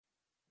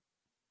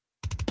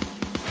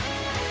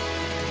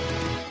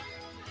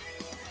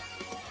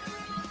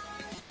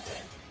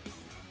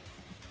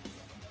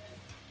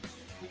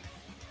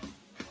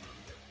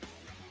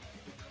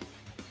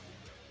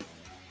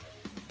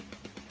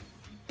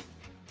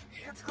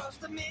gets close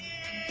to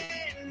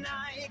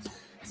midnight.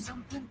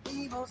 Something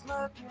evil's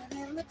lurking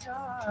in the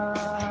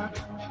dark.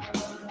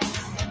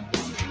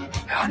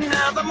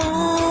 Under the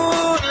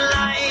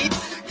moonlight,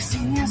 you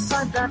see a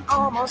sight that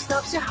almost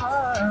stops your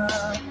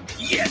heart.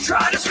 You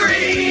try to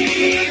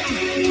scream,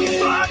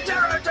 but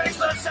terror takes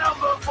the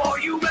sound before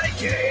you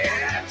make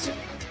it.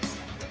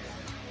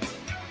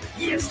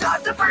 You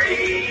start to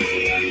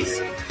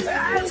freeze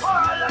as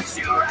horror looks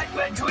you right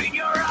between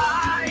your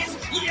eyes.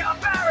 You're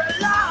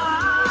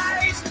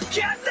paralyzed.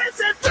 Yes, this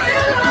is Thriller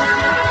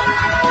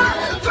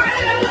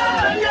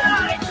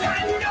night,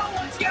 and no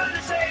one's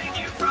gonna save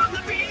you from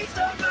the beast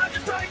about to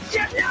strike.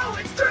 You know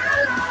it's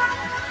Thriller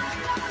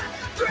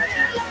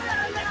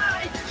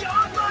night.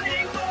 You're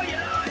fighting for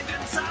your life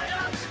inside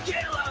a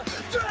killer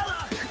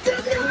thriller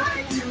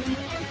tonight.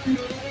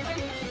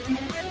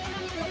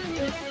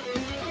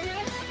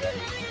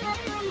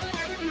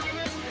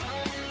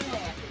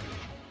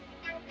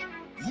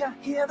 You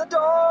hear the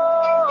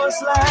door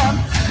slam,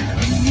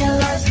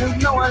 realize there's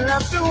no one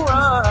left to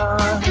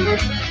run.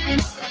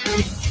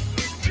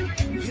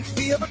 You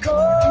feel the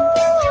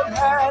cold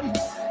hand,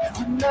 and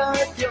wonder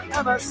if you'll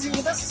ever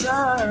see the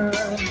sun.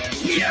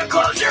 You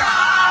close your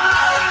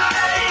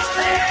eyes,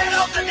 and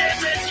hope that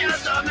this is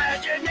just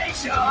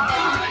imagination.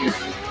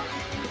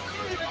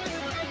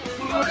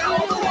 But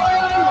all the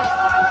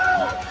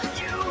while,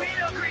 you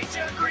hear a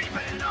creature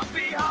creeping up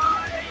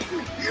behind.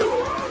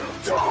 You're out of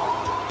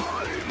time,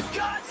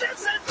 'cause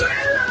it's a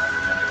thriller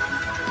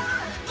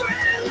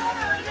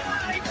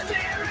night.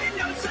 There ain't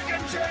no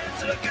second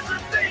chance against a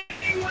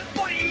thing with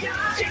 40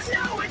 eyes. Just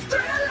know it's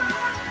Thriller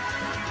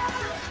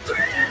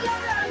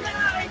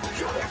night.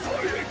 You're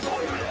fighting for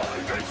your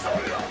life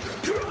inside a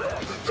killer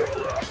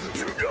tonight.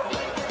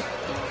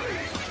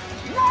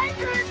 Night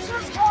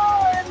creatures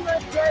call and the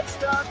dead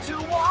start to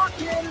walk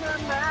in the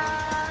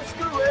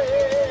masquerade.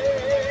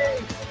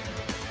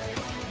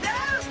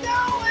 There's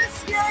no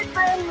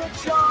escaping the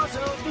jaws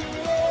of the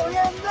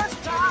alien this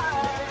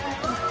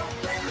time.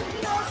 This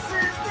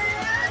is the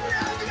end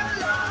of your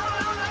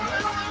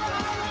life.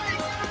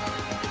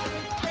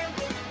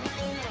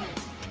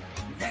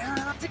 They're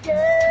out to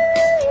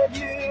get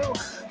you.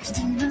 The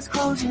demons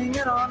closing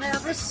in on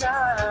every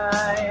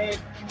side.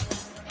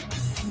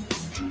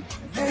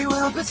 They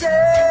will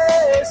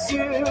possess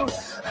you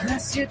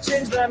unless you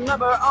change the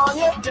number on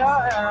your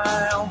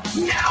dial.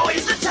 Now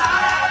is the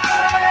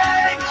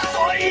time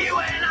for you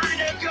and I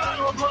to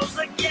cuddle close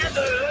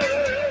together.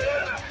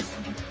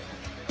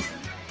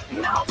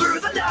 Now through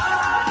the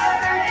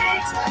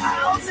night,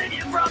 I'll save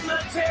you from the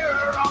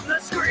terror on the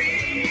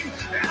screen.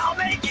 I'll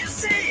make you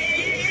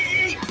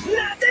see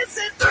that this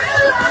is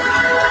Thriller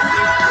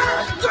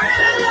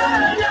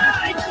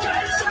night.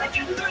 'Cause I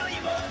can thrill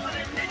you more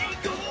than any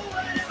cool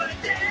would ever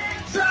dare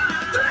try.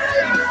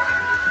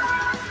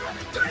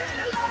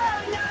 Thriller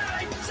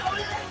night, so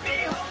let me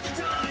hold you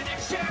tight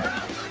and share a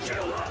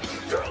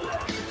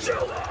Thriller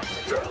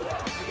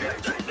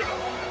into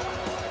night.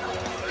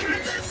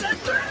 This is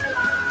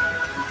Thriller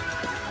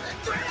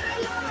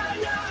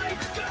night.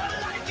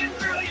 'Cause I can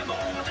thrill you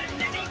more than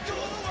any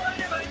cool would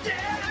ever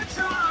dare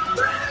try.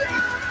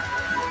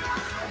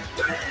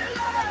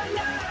 Thriller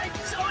night,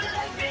 so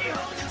let me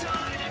hold you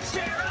tight and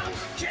share a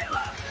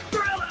killer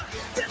thriller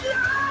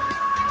tonight.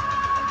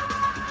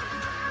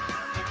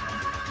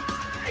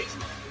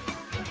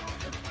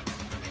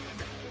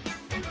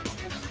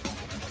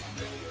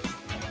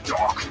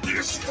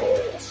 Darkness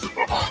falls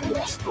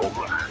across the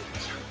land.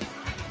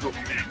 The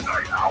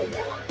midnight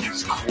hour is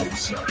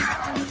close at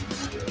hand.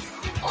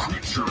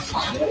 Creatures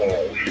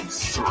crawl in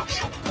search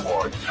of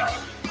blood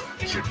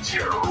to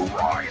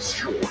terrorize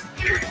your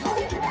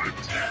neighborhood.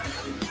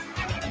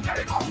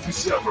 And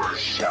whosoever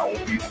shall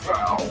be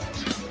found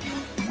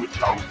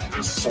without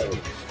the soul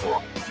for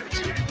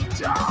getting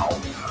down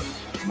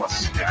must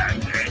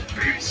stand and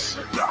face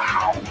the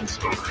hounds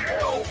of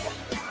hell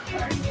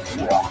and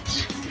rot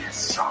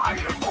inside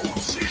a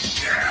cozy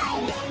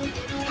shell.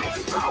 The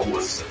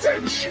foulest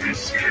stench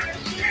is in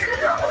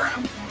here,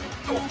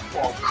 the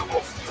funk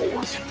of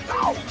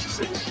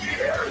 40,000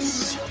 years.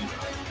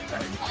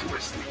 And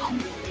grisly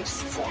ghouls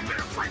from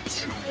every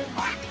tomb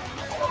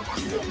are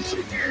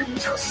closing in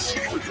to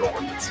seal your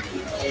doom.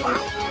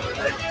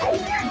 And though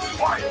you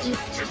fight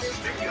to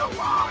stay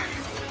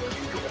alive,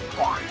 your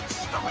mind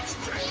starts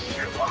to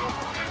shiver.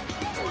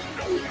 For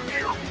no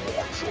mere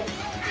mortal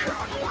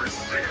can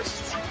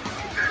resist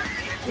the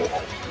evil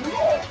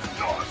of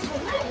the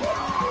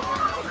Thriller.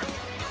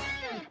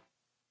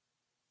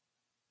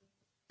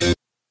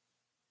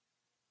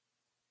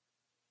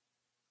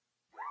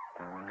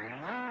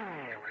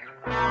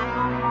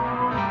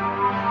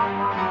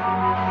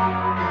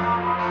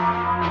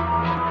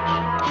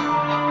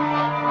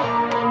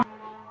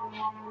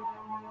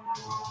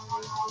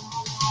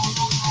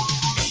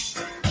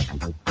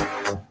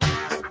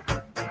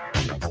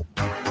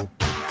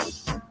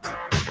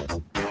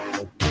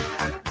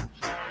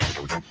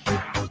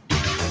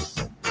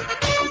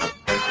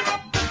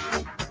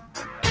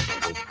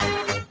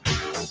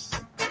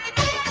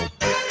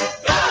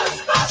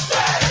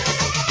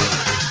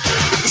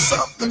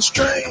 something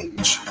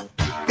strange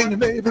in your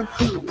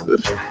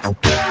neighborhood,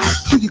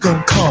 who you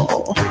gonna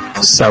call?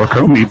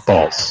 Sauerkraut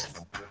Meatballs.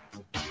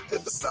 If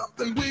there's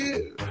something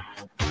weird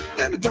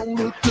and it don't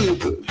look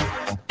good,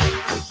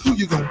 who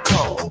you gonna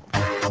call?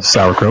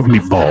 Sauerkraut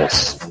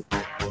Meatballs.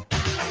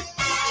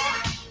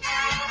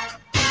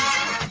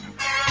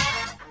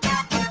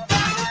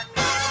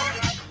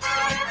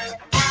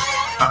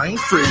 I ain't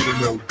afraid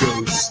of no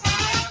ghosts.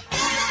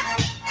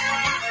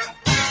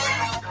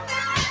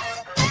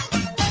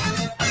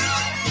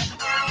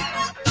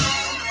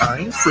 I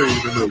ain't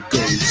afraid of no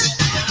ghosts.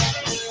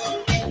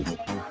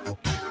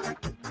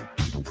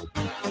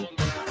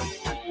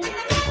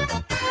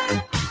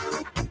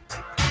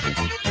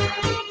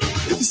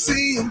 If you're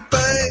seeing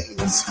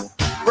things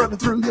running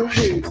through your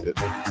head,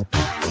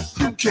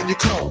 who can you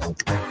call?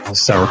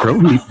 Sauerkraut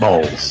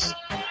Meatballs.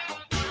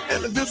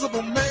 An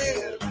invisible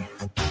man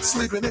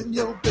sleeping in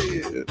your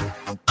bed.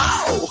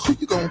 Oh, who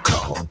you gonna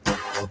call?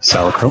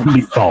 Sauerkraut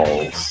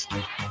Meatballs.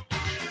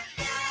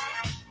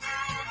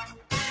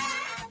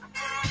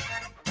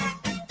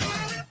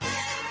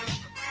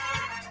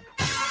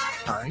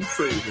 I ain't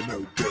afraid of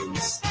no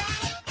ghosts.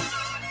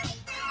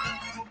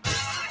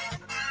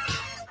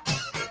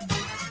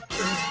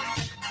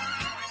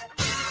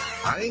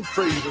 I ain't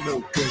afraid of no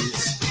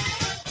ghosts.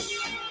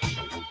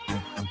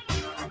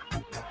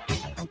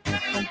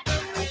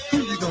 Who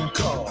you gonna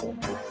call?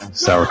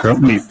 Sauerkraut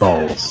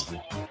Meatballs.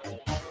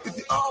 If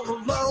you're all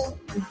alone,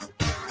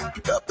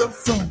 pick up the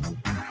phone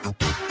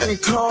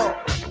and call.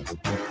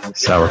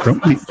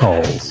 Sauerkraut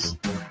Meatballs.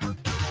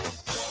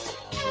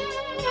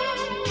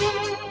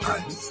 I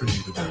ain't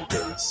afraid of no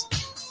ghosts.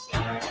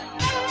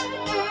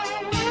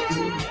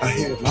 I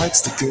hear it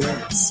likes the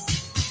girls.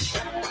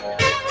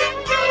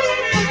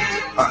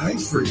 I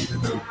ain't afraid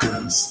of no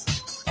ghosts.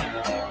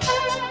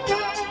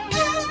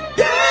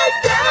 Yeah,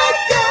 yeah,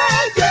 yeah,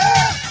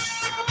 yeah.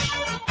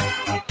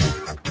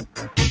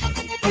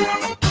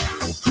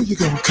 Who you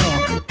gonna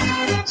call?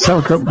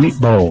 Sauerkraut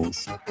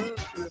Meatballs.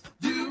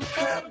 You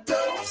have a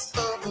dose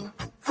of a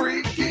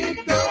freaky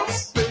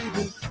ghost,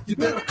 baby. You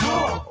better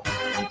call.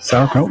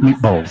 Sauerkraut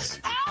Meatballs.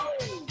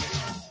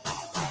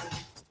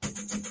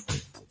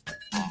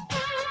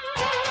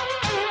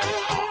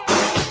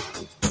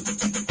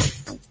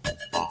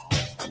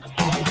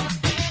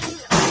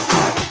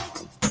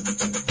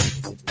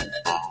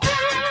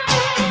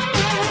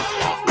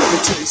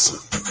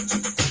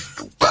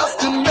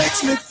 Bustin'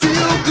 makes me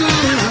feel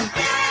good.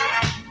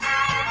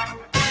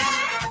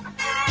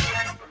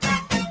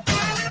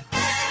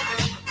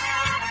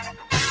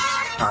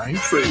 I ain't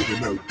afraid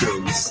of no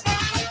ghosts.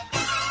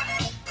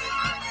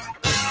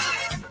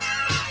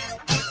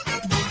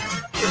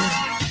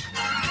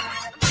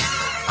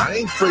 I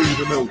ain't afraid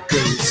of no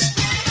ghosts.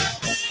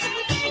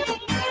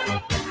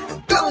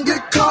 Don't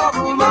get caught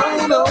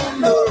alone, oh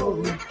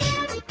no.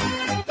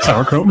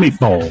 Sauerkraut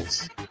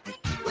Meatballs.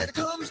 When it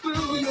comes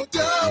through your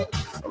door,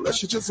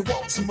 unless you just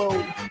want some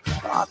more,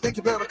 I think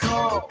you better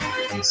call.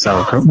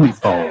 Sauerkraut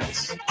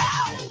Meatballs.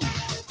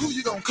 Who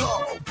you gonna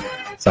call?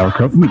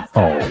 Sauerkraut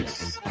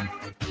Meatballs.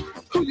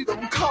 Who you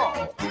gonna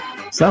call?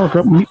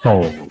 Sauerkraut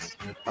Meatballs.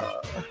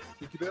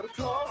 Think you better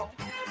call.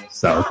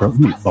 Sauerkraut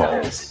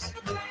Meatballs.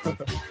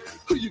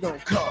 Who you gonna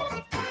call?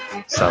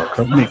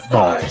 Sauerkraut I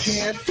Meatballs.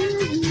 can't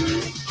hear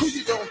you. Who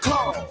you gonna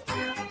call?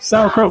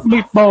 Sauerkraut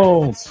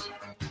Meatballs.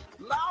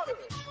 Louder.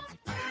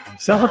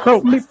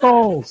 Sauerkraut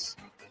Meatballs.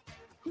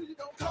 Who you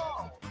gonna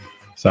call?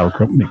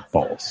 Sauerkraut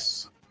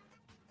Meatballs.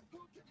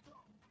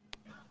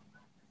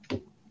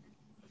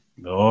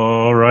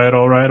 All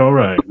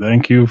right.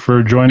 Thank you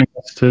for joining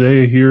us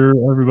today here,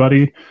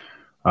 everybody.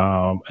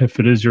 If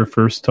it is your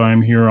first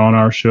time here on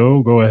our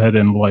show, go ahead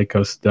and like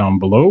us down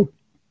below.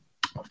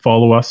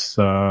 Follow us.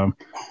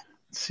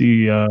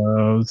 See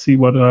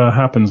what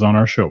happens on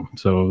our show.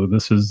 So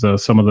this is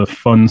some of the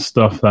fun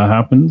stuff that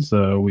happens.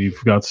 We've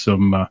got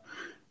some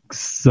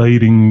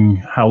exciting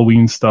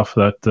Halloween stuff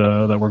that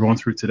we're going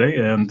through today.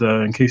 And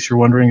in case you're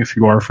wondering if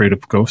you are afraid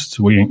of ghosts,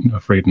 we ain't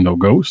afraid of no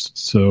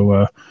ghosts.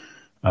 So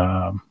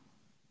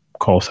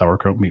call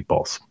Sauerkraut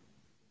Meatballs.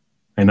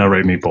 Ain't that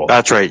right, Meatballs?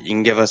 That's right. You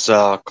can give us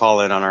a call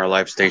in on our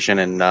live station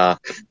and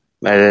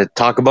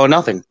talk about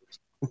nothing.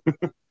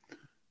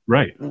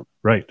 Right.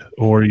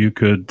 Or you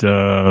could,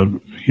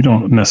 you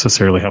don't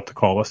necessarily have to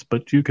call us,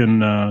 but you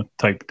can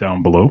type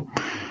down below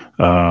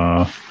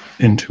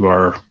into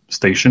our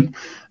station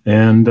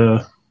and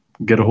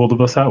get a hold of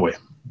us that way.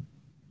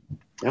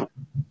 Yeah.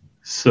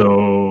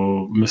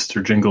 So,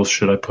 Mr. Jingles,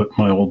 should I put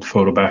my old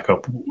photo back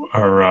up?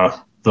 Or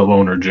the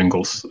loner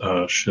Jingles,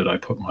 should I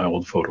put my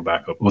old photo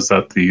back up? Was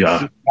that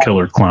the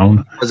killer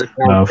clown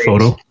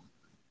photo?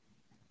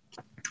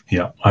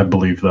 Yeah, I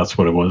believe that's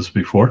what it was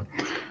before.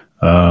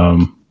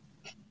 Yeah,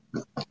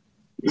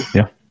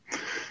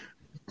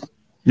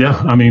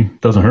 I mean,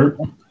 doesn't hurt.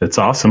 It's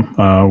awesome.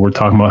 We're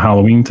talking about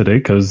Halloween today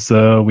because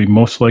we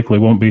most likely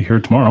won't be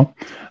here tomorrow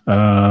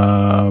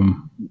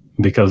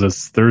because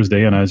it's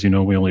Thursday, and as you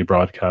know, we only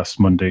broadcast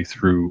Monday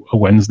through a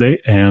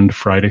Wednesday and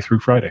Friday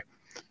through Friday.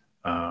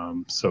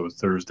 So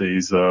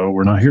Thursdays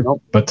we're not here.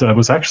 Nope. But I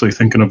was actually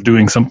thinking of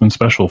doing something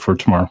special for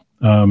tomorrow.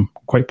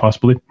 Quite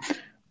possibly.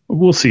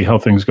 We'll see how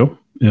things go.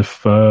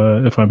 If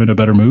I'm in a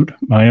better mood,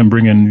 I am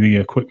bringing the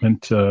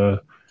equipment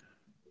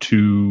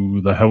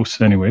to the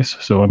house anyways,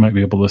 so I might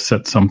be able to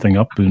set something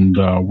up and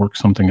work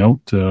something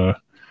out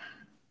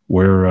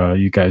where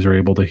you guys are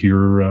able to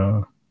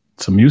hear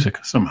some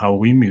music, some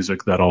Halloween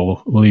music that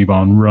I'll leave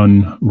on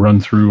run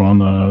through on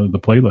the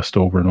playlist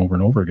over and over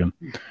and over again.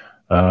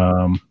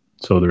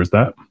 So there's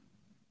that.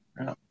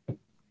 Yeah.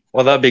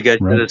 Well, that'd be good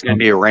because it's going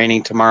to be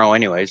raining tomorrow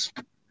anyways.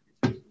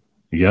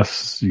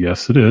 Yes,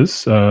 it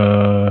is.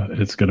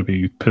 It's going to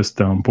be pissed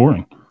down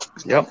pouring.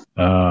 Yep.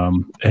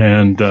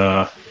 And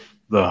the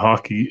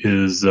hockey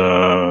is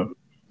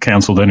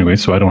canceled anyway,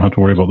 so I don't have to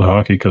worry about the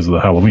hockey because of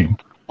the Halloween.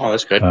 Oh,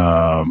 that's good.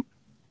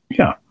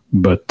 Yeah,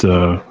 but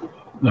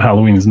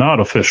Halloween is not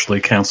officially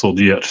canceled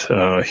yet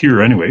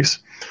here anyways.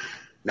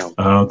 No.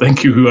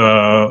 Thank you,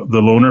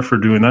 the loaner, for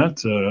doing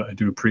that. I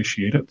do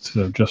appreciate it,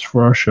 just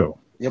for our show.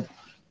 Yep.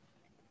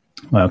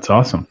 That's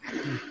awesome.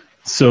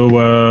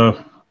 So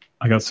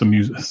I got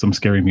some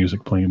scary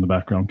music playing in the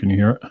background. Can you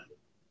hear it?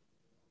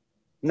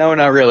 No,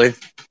 not really.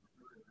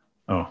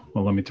 Oh,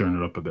 well, let me turn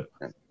it up a bit.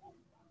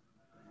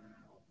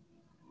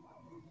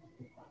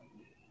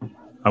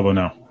 How about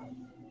now?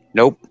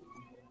 Nope.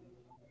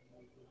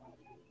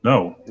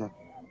 No.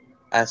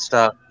 Asked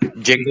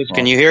Jingles,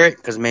 can you hear it?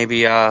 Because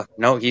maybe,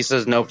 no, he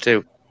says nope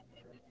too.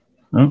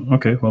 Oh,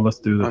 okay. Well, let's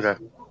do this.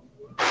 Okay.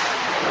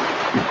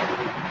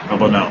 How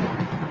about now?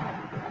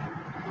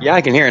 Yeah,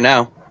 I can hear it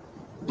now.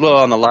 A little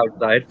on the loud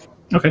side.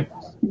 Okay.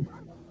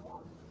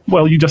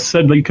 Well, you just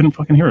said that you couldn't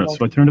fucking hear it,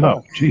 so I turned it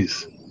up.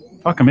 Jeez.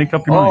 Fucking make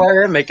up your mind. Oh, I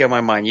didn't make up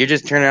my mind. You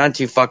just turn it on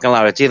too fucking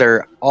loud. It's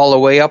either all the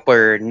way up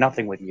or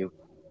nothing with you.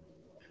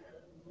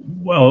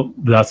 Well,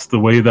 that's the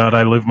way that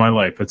I live my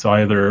life. It's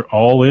either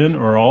all in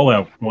or all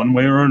out, one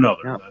way or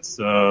another. Yeah. That's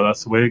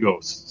the way it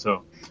goes.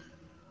 So,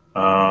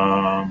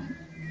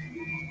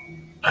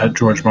 at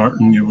George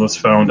Martin, you was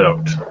found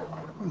out.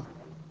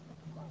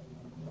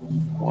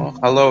 Well,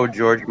 hello,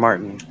 George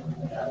Martin.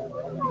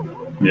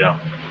 Yeah.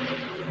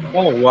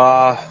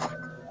 Oh,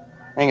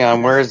 hang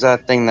on. Where is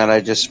that thing that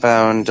I just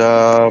found?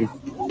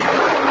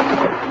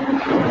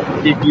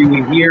 Did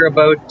you hear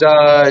about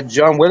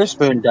John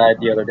Witherspoon died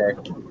the other day?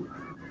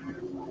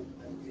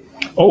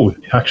 Oh,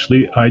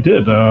 actually, I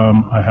did.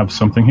 I have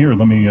something here.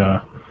 Let me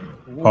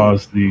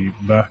pause the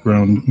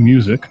background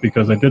music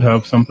because I did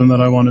have something that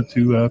I wanted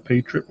to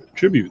pay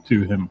tribute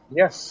to him.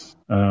 Yes.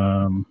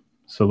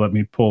 So let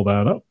me pull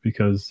that up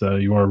because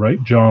you are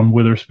right. John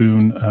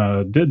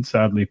Witherspoon did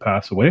sadly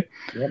pass away.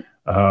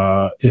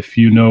 Yep. If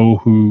you know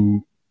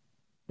who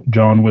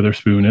John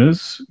Witherspoon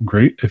is,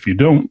 great. If you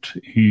don't,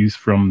 he's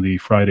from the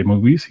Friday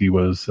movies. He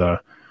was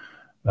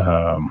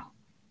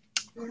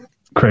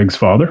Craig's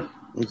father.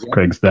 Yep.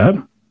 Craig's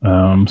dad.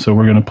 So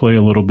we're going to play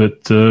a little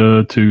bit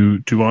to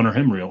honor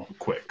him real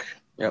quick.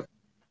 Yep.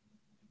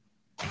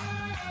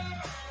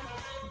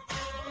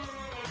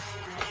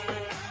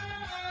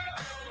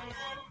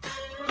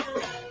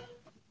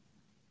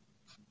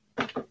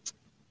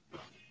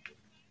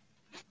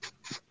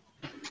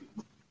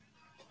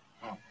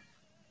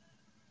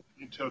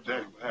 You tell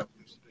Daddy what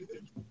happened yesterday,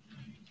 didn't you?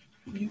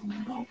 You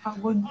know I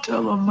wouldn't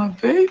tell on my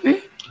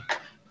baby.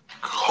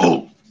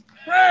 Cool.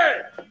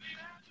 Hey!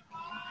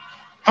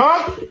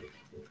 Huh?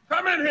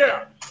 Come in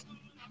here.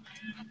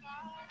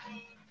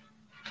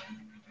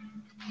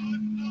 Where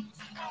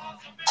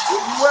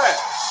you at?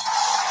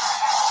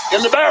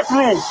 In the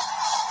bathroom.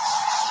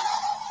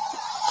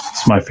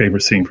 It's my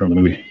favorite scene from the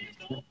movie.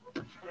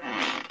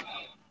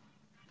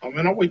 Oh,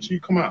 man, I'll wait till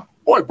you come out.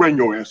 Boy, bring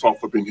your ass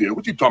off up in here.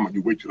 What you talking about?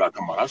 You wait till I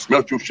come out. I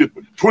smelled your shit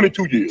for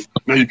 22 years.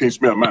 Now you can't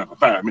smell mine for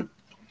 5 minutes.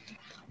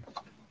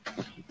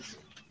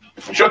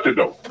 Shut the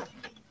door.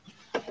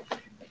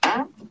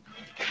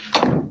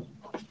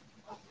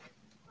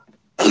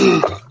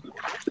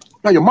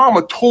 Now, your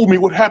mama told me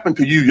what happened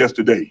to you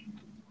yesterday.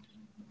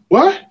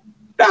 What?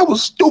 That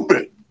was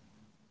stupid.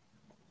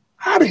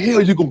 How the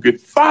hell you gonna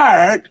get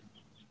fired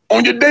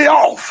on your day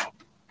off?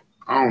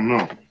 I don't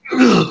know.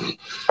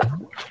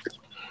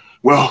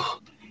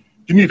 Well,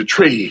 you need to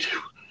trade.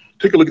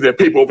 Take a look at that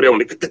paper over there on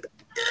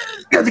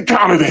the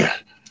counter there.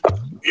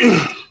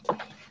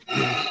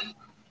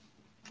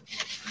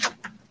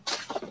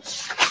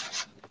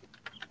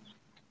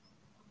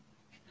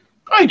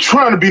 I ain't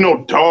trying to be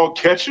no dog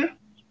catcher.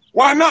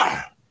 Why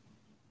not?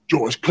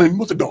 George Clinton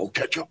was a dog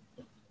catcher.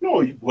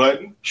 No, he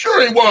wasn't.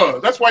 Sure he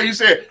was. That's why he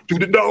said, to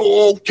the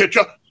dog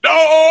catcher,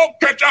 dog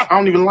catcher. I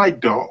don't even like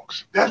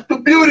dogs. That's the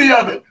beauty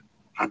of it.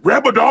 I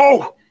grab a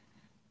dog,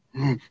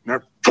 and I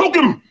choke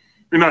him,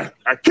 and I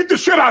kick the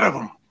shit out of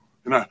him.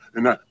 And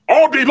I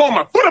all day long,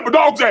 I foot up a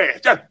dog's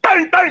ass. Just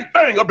bang, bang,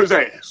 bang up his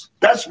ass.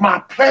 That's my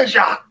pleasure.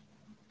 I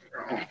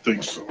don't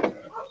think so.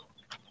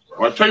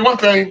 Well, I'll tell you one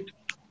thing.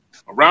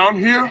 Around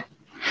here,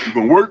 you're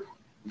going to work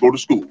and go to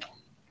school.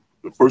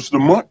 The first of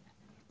the month,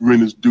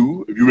 rent is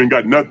due. If you ain't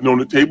got nothing on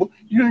the table,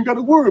 you ain't got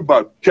to worry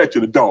about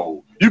catching a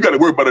dog. You got to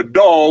worry about a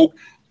dog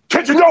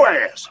catching your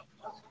ass.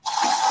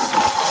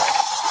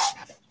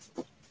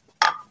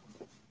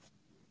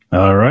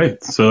 All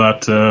right. So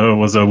that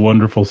was a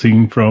wonderful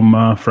scene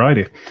from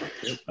Friday.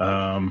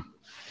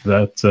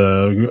 That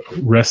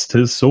rest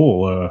his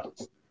soul,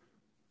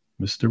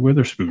 Mr.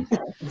 Witherspoon.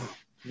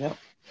 Yep.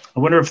 I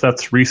wonder if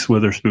that's Reese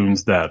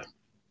Witherspoon's dad.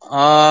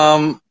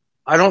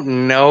 I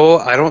don't know.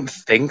 I don't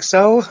think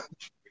so.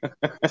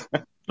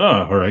 Oh,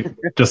 all right.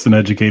 Just an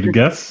educated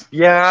guess.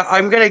 Yeah,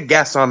 I'm gonna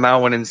guess on that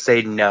one and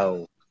say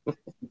no.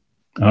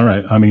 All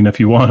right. I mean, if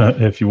you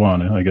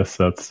wanna, I guess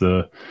that's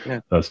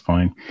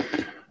fine.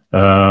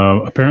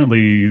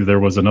 Apparently, there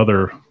was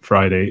another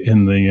Friday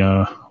in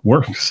the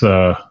works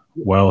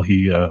while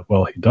he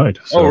died.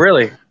 So, Oh,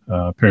 really?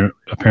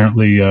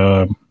 Apparently,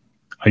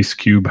 Ice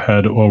Cube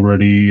had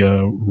already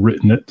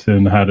written it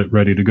and had it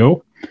ready to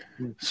go.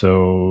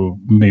 So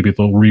maybe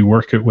they'll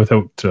rework it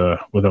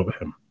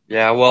without him.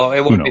 Yeah, well,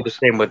 it won't be the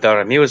same without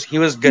him. He was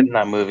good in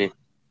that movie.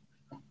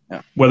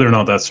 Yeah. Whether or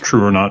not that's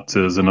true or not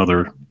is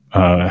another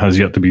has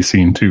yet to be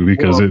seen too,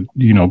 because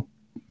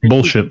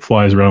bullshit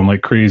flies around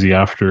like crazy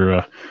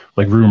after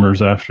like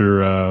rumors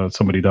after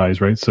somebody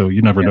dies, right? So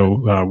you never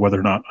know whether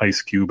or not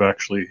Ice Cube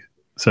actually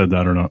said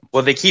that or not.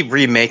 Well, they keep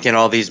remaking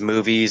all these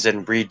movies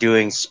and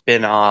redoing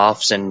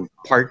spin-offs and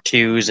part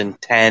 2s and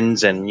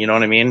 10s, and you know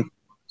what I mean?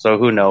 So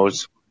who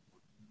knows?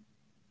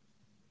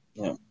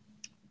 Yeah.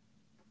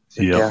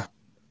 Yeah.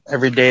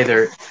 Every day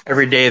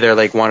they're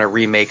like want to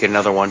remake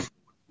another one.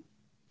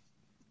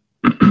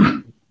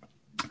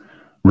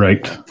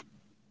 Right.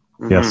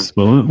 Mm-hmm. Yes.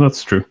 Well,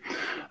 that's true.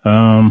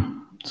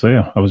 So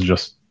yeah, I was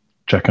just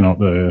checking out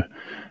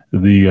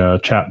the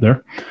chat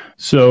there.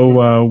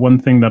 So one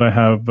thing that I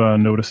have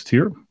noticed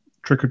here,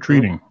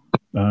 trick-or-treating.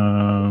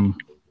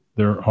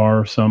 There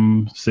are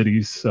some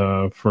cities,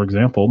 for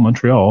example,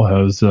 Montreal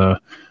has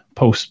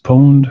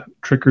postponed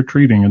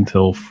trick-or-treating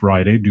until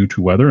Friday due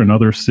to weather, and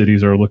other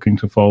cities are looking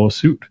to follow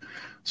suit.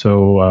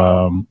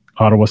 So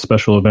Ottawa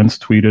Special Events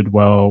tweeted,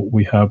 while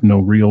we have no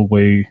real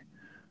way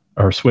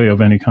or sway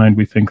of any kind,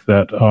 we think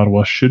that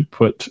Ottawa should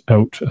put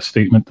out a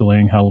statement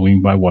delaying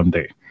Halloween by one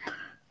day.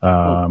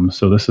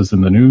 So this is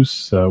in the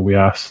news. We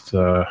asked,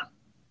 when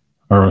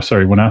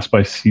asked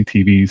by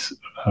CTV's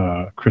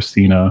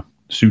Christina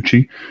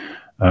Succi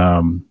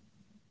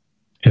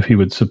if he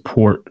would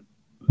support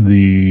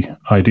the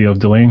idea of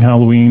delaying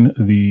Halloween,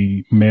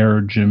 the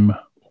mayor, Jim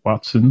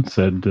Watson,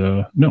 said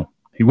no,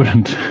 he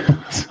wouldn't.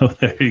 So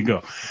there you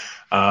go.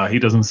 He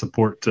doesn't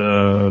support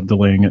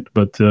delaying it,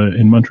 but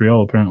in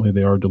Montreal, apparently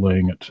they are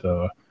delaying it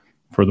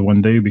for the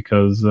one day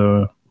because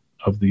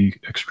of the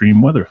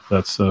extreme weather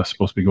that's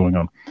supposed to be going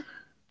on.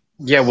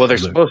 Yeah, well, they're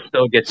supposed to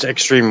still get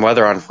extreme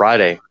weather on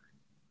Friday.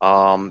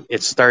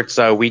 It starts,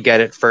 we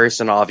get it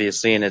first, and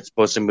obviously, and it's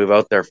supposed to move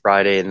out there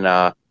Friday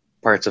and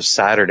parts of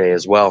Saturday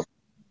as well.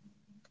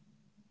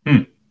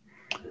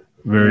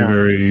 Very,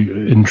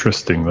 very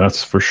interesting.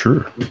 That's for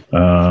sure.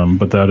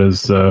 But that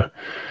is,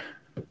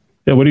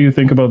 what do you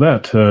think about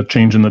that?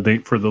 Changing the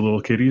date for the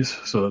little kiddies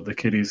so that the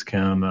kiddies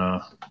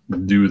can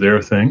do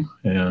their thing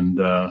and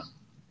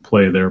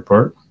play their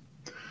part.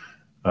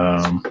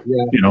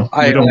 We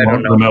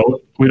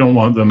don't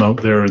want them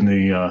out there in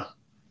the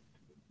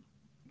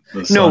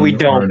no, we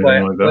don't.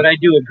 But I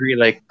do agree.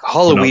 Like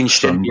Halloween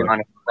should be on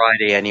a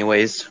Friday,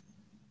 anyways.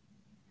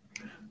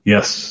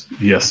 Yes.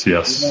 You know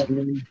what I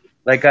mean?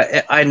 Like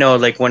I know,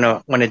 like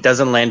when it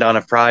doesn't land on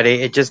a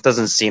Friday, it just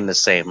doesn't seem the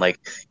same. Like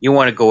you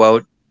want to go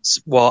out.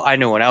 Well, I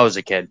know when I was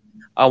a kid,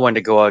 I wanted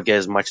to go out, get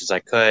as much as I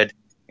could,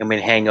 and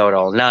we'd hang out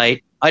all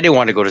night. I didn't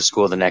want to go to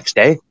school the next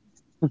day.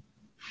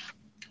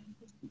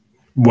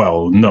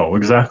 Well, no,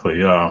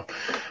 exactly.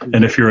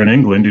 And if you're in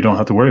England, you don't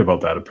have to worry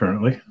about that,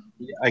 apparently.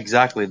 Yeah,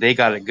 exactly. They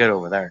got it good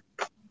over there.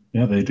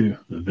 Yeah, they do.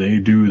 They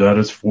do. That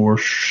is for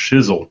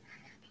shizzle.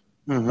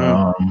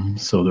 Mm-hmm.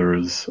 So there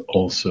is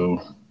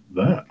also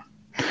that,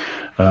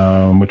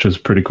 which is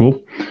pretty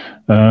cool.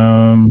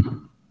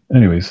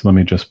 Anyways, let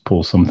me just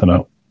pull something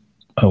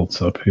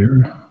else up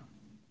here.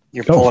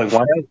 You're pulling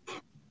one out?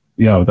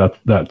 Yeah,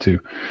 that too.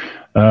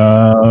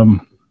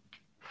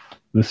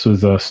 This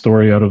was a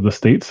story out of the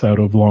States, out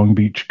of Long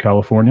Beach,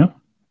 California.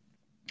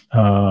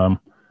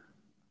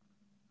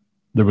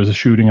 There was a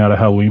shooting at a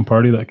Halloween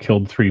party that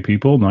killed 3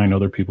 people. 9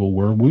 other people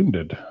were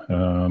wounded.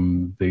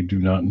 They do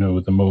not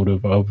know the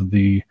motive of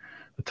the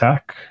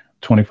attack.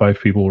 25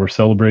 people were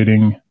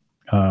celebrating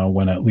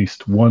when at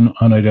least one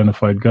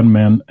unidentified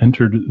gunman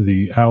entered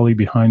the alley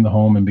behind the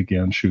home and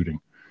began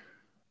shooting.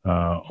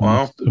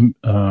 Almost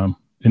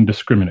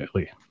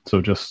indiscriminately.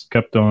 So just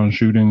kept on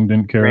shooting,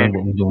 didn't care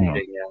what was going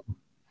on.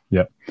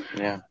 Yeah.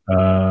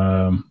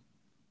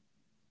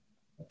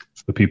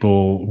 The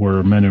people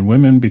were men and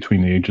women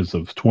between the ages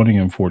of 20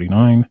 and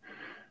 49.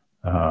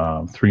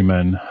 3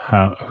 men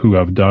who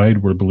have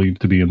died were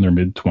believed to be in their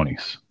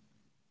mid-20s.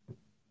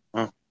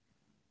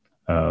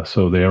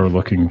 So they are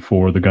looking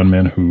for the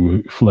gunman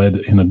who fled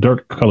in a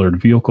dark-colored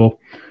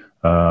vehicle.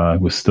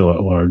 Was still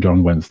at large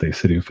on Wednesday.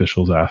 City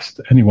officials asked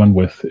anyone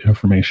with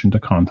information to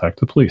contact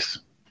the police.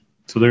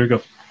 So there you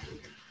go.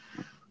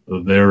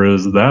 There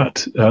is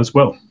that as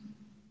well.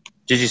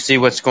 Did you see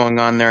what's going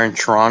on there in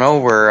Toronto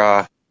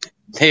where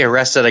they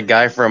arrested a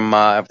guy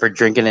for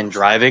drinking and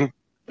driving?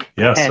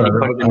 Yes, And he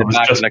put it in the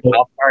back of the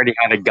cop car and he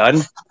had a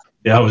gun.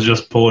 Yeah, I was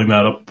just pulling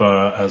that up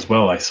as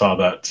well. I saw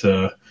that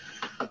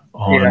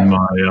on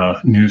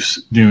my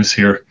news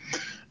here.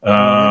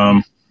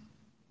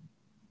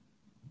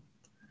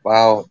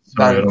 Wow,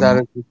 Sorry, that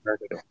is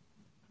incredible.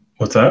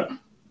 What's that?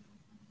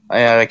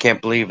 I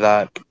can't believe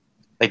that.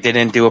 Like, they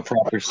didn't do a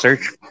proper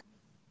search.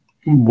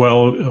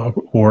 Well,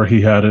 or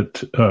he had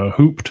it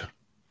hooped.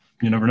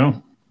 You never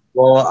know.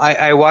 Well,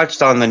 I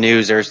watched on the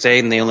news. They're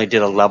saying they only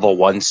did a level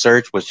 1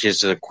 search, which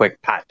is a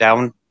quick pat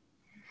down.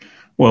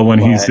 Well, when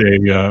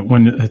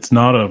when it's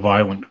not a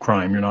violent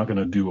crime, you're not going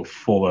to do a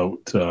full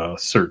out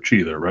search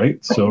either,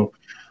 right? So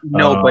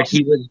no, but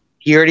he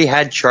already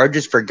had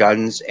charges for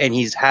guns, and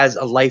he has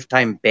a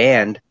lifetime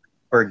ban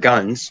for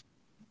guns.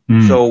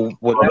 So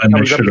when that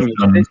comes up in your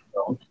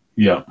system,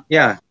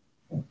 yeah.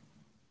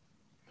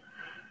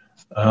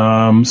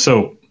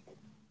 So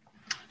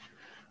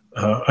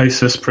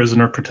ISIS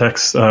prisoner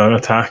protects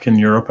attack in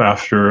Europe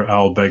after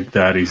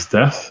al-Baghdadi's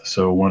death.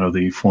 So one of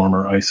the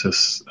former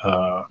ISIS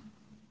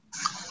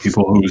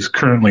people who's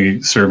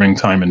currently serving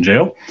time in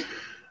jail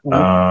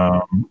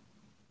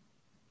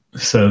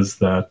says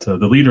that the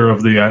leader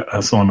of the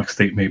Islamic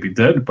State may be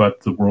dead, but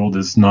the world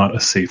is not a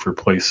safer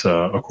place,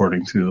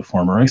 according to the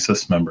former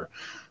ISIS member.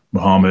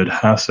 Mohammed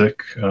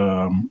Hasek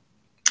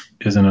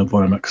is an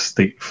Islamic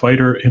State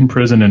fighter in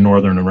prison in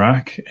northern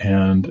Iraq,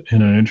 and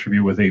in an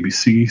interview with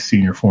ABC,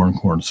 senior foreign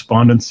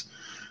correspondent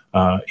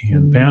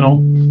Ian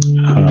Bannell,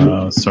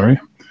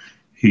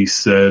 he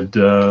said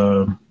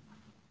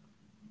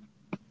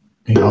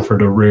he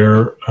offered a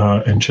rare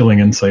and chilling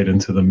insight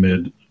into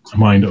the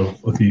mind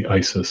of the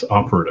ISIS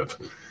operative.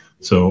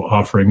 So,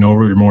 offering no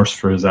remorse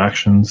for his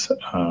actions,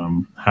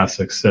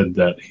 Hasek said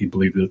that he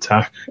believed the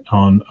attack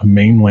on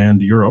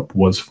mainland Europe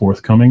was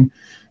forthcoming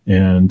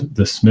and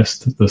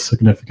dismissed the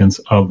significance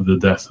of the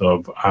death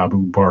of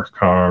Abu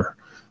Bakr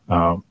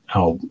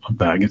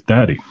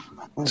al-Baghdadi.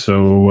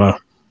 So,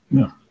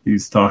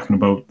 he's talking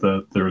about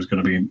that there's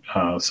going to be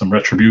some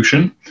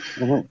retribution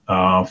for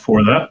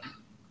that.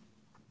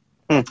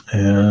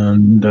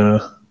 And,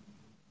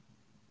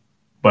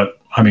 but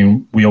I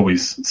mean, we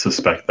always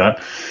suspect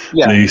that.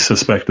 Yeah. They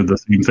suspected the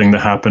same thing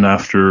that happened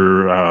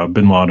after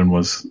Bin Laden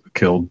was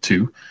killed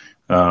too.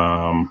 We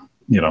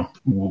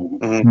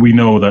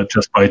know that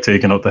just by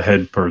taking out the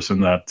head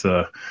person, that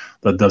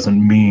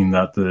doesn't mean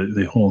that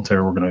the whole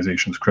entire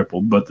organization is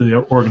crippled. But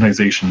the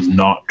organization is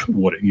not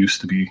what it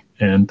used to be,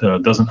 and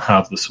doesn't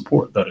have the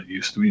support that it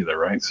used to either,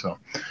 right? So,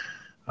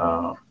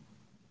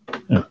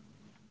 yeah.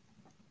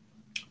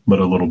 But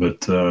a little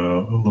bit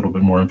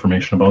more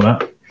information about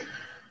that.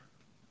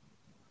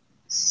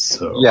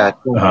 So yeah,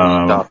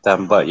 stop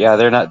them. But yeah,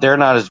 they're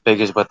not as big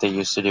as what they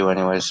used to do,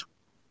 anyways.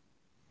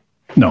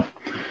 No,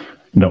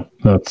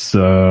 that's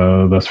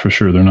for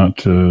sure. They're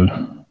not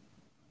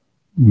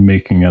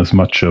making as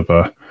much of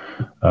a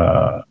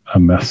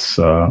mess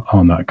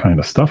on that kind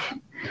of stuff.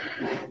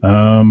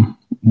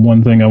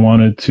 One thing I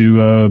wanted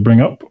to bring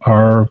up: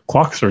 our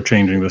clocks are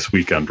changing this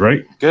weekend,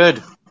 right?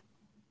 Good.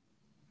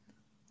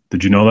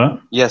 Did you know that?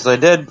 Yes, I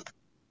did.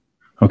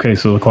 Okay,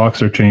 so the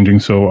clocks are changing.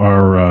 So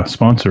our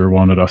sponsor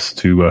wanted us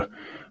to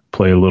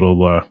play a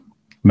little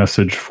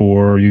message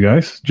for you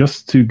guys,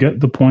 just to get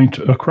the point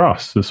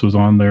across. This was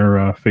on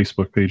their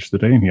Facebook page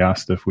today, and he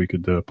asked if we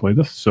could play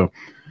this. So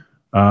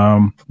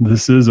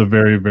this is a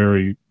very,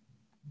 very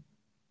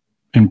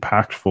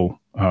impactful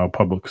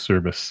public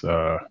service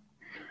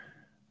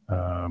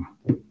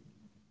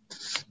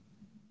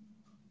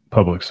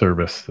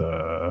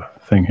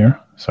thing here.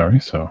 Sorry,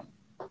 so.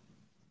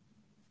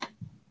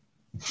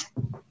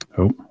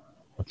 Oh,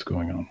 what's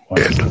going on?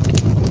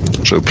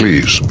 So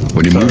please,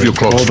 when you move your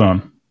clock... Hold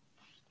on.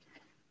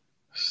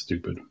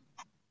 Stupid.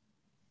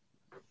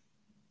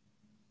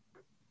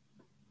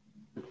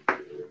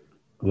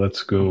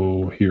 Let's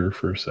go here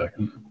for a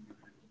second.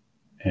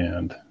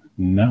 And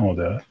now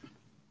that...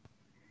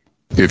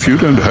 If you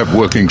don't have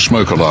working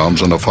smoke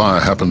alarms and a fire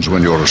happens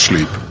when you're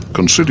asleep,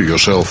 consider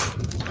yourself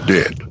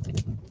dead.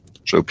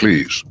 So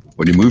please,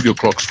 when you move your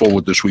clocks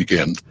forward this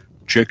weekend,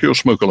 check your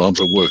smoke alarms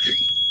are working.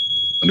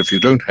 And if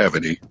you don't have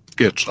any,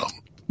 get some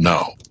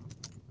now.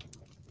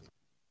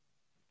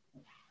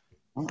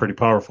 Pretty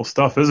powerful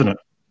stuff, isn't it?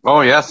 Oh,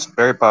 yes.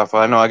 Very powerful.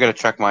 I know. I got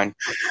to check mine.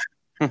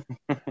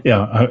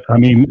 Yeah. I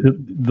mean,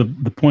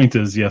 the point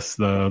is, yes,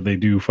 they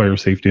do fire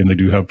safety and they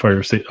do have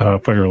fire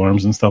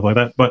alarms and stuff like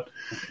that. But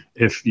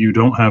if you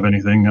don't have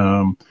anything,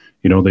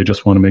 they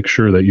just want to make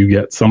sure that you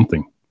get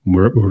something,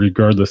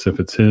 regardless if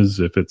it's his,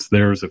 if it's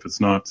theirs, if it's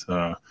not.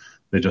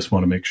 They just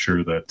want to make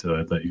sure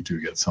that you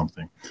do get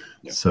something.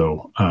 Yeah.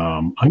 So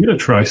I'm going to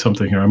try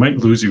something here. I might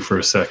lose you for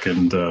a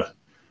second. No,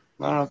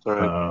 that's all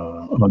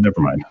right. Never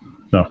mind.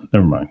 No,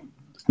 never mind.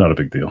 It's not a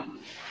big deal.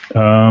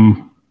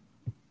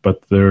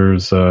 But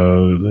there's,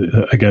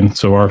 again,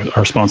 so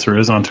our sponsor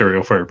is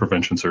Ontario Fire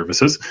Prevention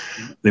Services.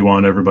 They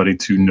want everybody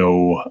to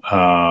know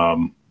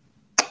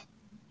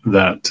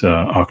that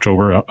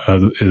October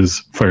is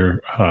Fire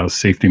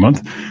Safety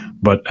Month.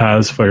 But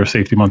as Fire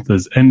Safety Month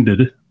has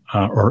ended,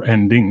 or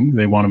ending,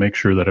 they want to make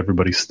sure that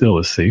everybody still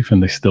is safe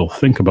and they still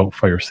think about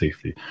fire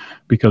safety,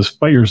 because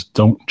fires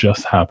don't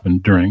just happen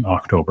during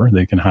October.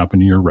 They can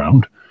happen year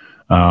round.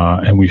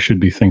 And we should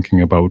be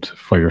thinking about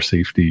fire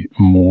safety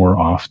more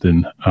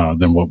often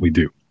than what we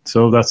do.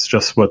 So that's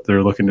just what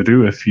they're looking to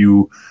do. If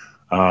you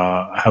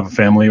have a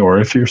family, or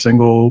if you're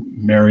single,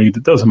 married,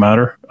 it doesn't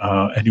matter,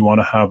 and you want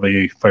to have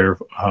a fire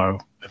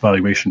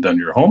evaluation done in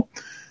your home,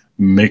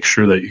 make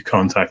sure that you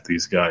contact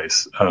these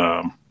guys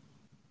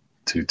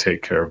to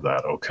take care of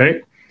that,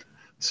 okay?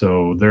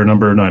 So their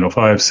number,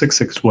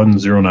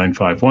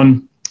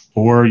 905-661-0951,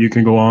 or you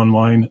can go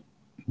online,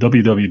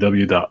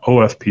 www.ofps.ca.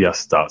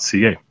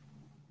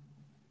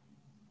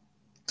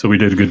 So we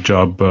did a good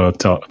job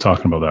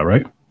talking about that,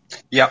 right?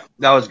 Yep,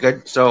 that was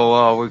good.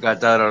 So we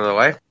got that out of the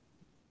way.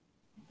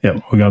 Yeah,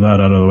 we got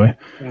that out of the way.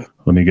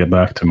 Let me get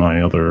back to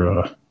my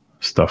other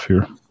stuff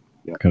here,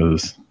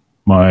 because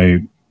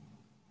my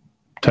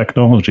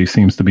technology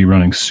seems to be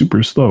running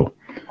super slow.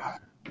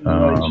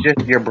 It's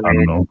just your brain. I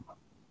don't know.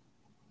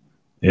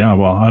 Yeah,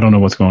 well, I don't know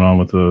what's going on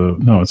with the...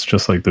 No, it's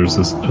just like there's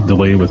this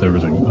delay with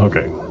everything.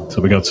 Okay,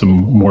 so we got some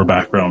more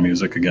background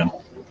music again.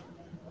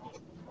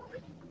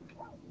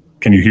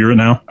 Can you hear it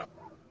now?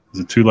 Is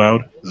it too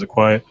loud? Is it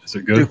quiet? Is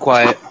it good? Too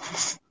quiet.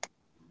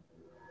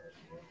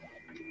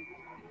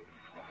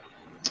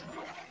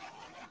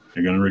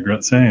 You're going to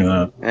regret saying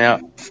that.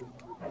 Yeah.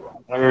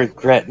 I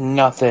regret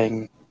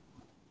nothing.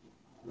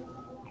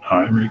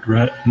 I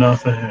regret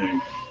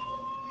nothing.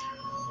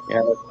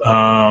 Yeah,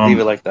 leave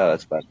it like that.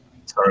 That's bad.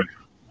 Sorry.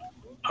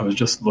 I was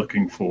just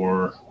looking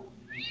for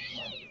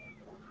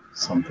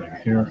something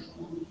here.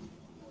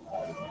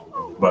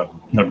 But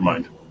never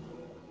mind.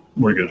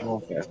 We're good.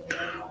 Okay.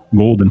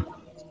 Golden.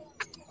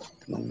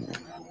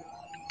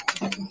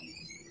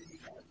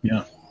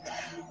 Yeah.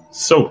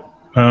 So,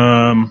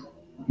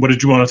 what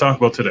did you want to talk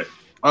about today?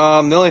 The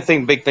only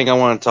big thing I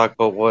want to talk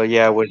about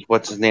was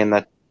what's his name,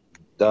 that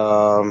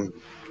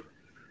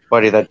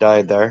buddy that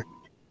died there.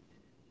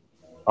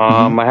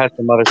 I had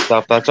some other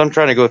stuff. So I'm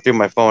trying to go through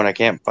my phone. I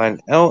can't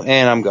find. Oh,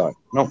 and I'm gone.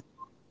 Nope.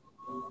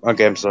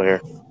 Okay, I'm still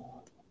here.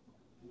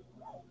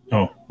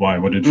 Oh, why?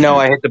 What did you? No, do?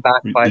 I hit the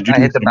back button. I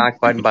hit the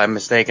back button by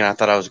mistake, and I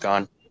thought I was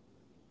gone.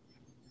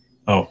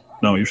 Oh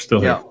no, you're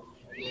still here.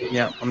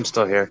 Yeah, I'm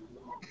still here.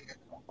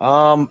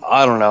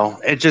 I don't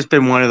know. It's just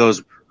been one of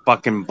those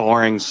fucking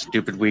boring,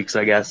 stupid weeks,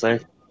 I guess. Yeah.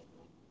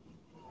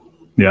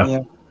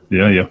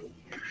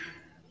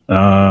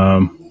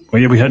 Well,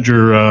 yeah, we had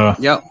your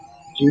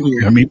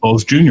Junior. your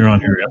Meatballs Junior on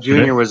here yesterday.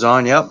 Junior was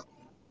on. Yep.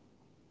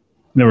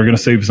 Yeah, we're gonna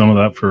save some of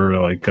that for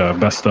like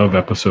best of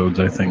episodes,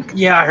 I think.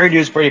 Yeah, I heard he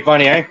was pretty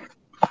funny, eh?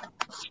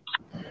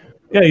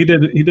 Yeah, he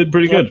did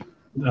pretty good.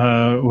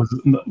 It was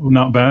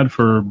not bad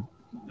for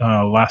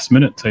last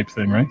minute type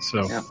thing, right?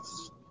 So yeah.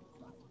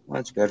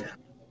 That's good.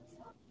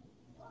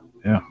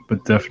 Yeah,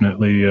 but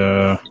definitely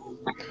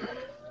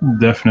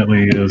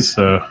is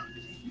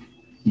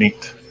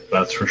neat.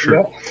 That's for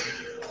sure.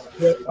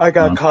 Yep. I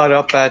got caught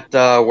up at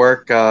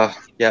work.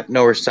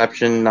 No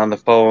reception on the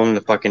phone.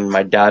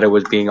 My data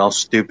was being all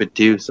stupid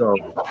too. So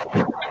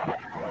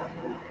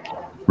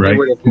right.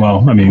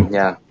 Well, I mean,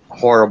 yeah,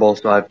 horrible.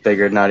 So I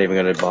figured not even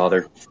going to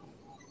bother.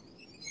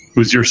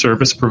 Who's your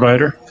service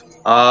provider?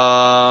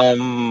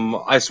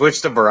 I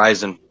switched to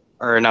Verizon,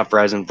 or not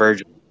Verizon,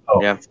 Virgin.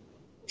 Oh. Yeah.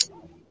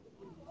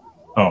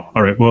 Oh,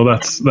 all right. Well,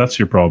 that's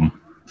your problem.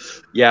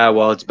 Yeah.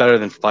 Well, it's better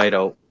than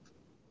Fido.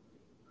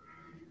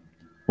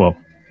 Well,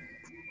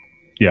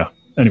 yeah.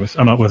 Anyways,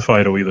 I'm not with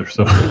Fido either,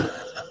 so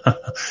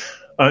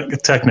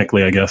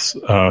technically, I guess,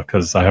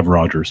 because I have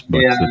Rogers,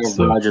 but it's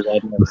Rogers,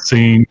 the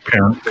same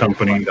parent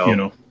company,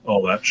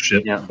 all that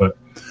shit. Yeah. But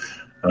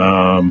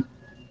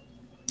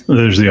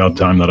there's the odd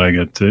time that I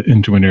get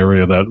into an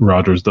area that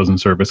Rogers doesn't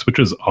service, which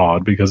is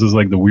odd because it's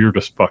like the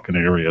weirdest fucking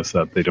areas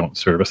that they don't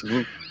service.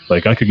 Mm-hmm.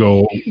 Like I could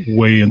go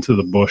way into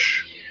the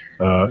bush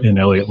in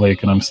Elliott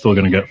Lake and I'm still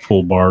going to get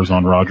full bars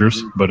on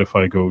Rogers. Mm-hmm. But if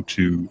I go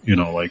to,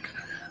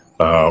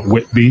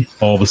 Whitby,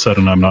 all of a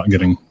sudden I'm not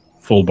getting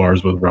full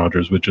bars with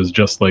Rogers, which is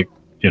just like,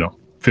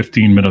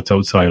 15 minutes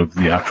outside of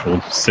the actual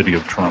city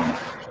of Toronto.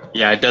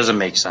 Yeah, it doesn't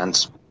make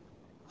sense.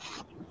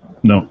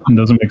 No, it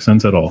doesn't make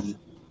sense at all.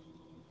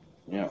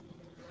 Yeah.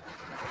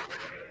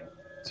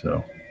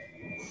 So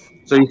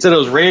you said it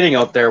was raining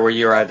out there where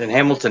you were at in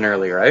Hamilton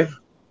earlier, right?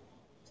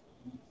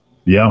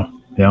 Yeah,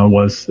 it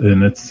was.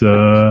 And it's,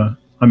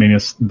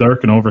 it's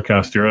dark and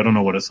overcast here. I don't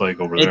know what it's like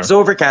over there. It's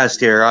overcast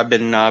here. I've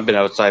been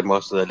outside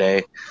most of the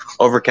day.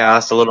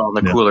 Overcast, a little on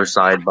the cooler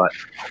side, but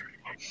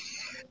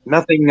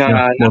nothing.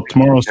 Well,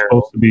 tomorrow's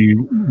supposed to be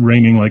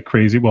raining like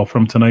crazy. Well,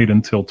 from tonight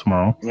until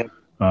tomorrow. Yep.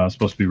 It's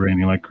supposed to be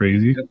raining like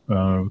crazy.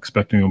 Yep.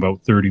 Expecting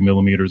about 30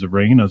 millimeters of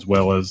rain as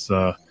well as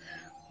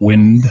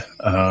wind.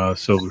 So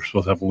we're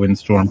supposed to have a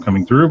windstorm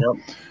coming through. Yep.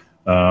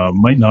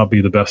 Might not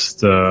be the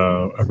best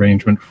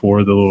arrangement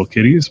for the little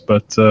kiddies,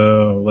 but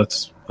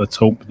let's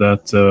hope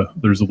that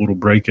there's a little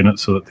break in it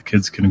so that the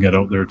kids can get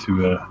out there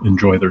to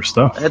enjoy their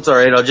stuff. That's all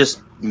right. I'll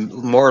just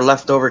more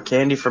leftover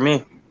candy for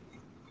me.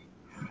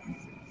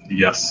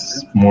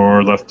 Yes,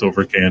 more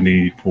leftover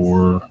candy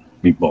for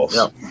meatballs.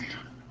 Yep.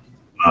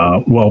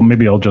 Well,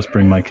 maybe I'll just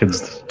bring my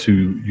kids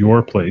to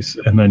your place,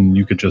 and then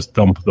you could just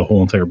dump the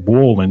whole entire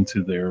bowl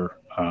into their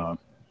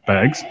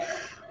bags.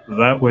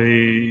 That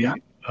way,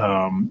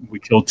 we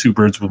kill two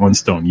birds with one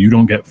stone. You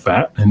don't get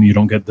fat, and you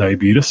don't get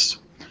diabetes,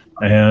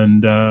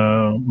 and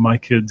my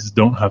kids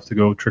don't have to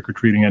go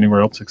trick-or-treating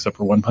anywhere else except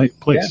for one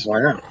place. Yeah,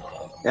 why not?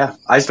 Yeah,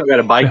 I still got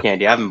to buy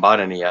candy. I haven't bought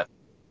any yet.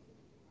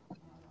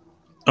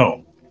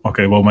 Oh,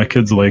 okay. Well, my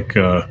kids like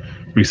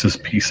Reese's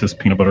Pieces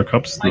peanut butter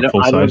cups, the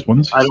full-size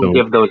ones. I don't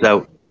give those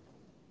out.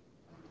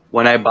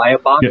 When I buy a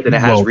box and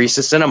it has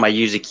Reese's in them, I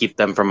usually keep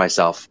them for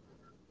myself.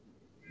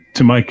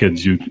 To my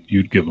kids,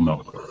 you'd give them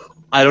out.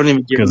 I don't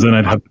even give because then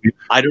I'd have to be.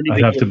 I don't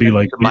even I'd have to be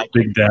like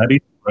Big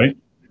Daddy, right?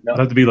 No. I'd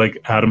have to be like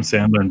Adam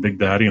Sandler and Big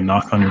Daddy and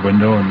knock on your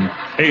window and,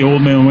 hey,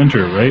 old man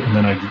Winter, right? And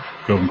then I'd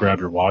go and grab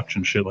your watch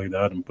and shit like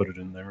that and put it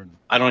in there. And,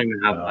 I don't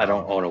even have. I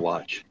don't own a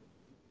watch.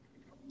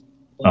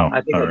 Oh,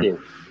 I think I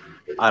do.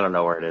 I don't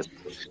know where it is,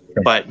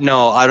 but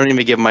no, I don't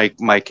even give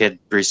my kid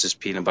Reese's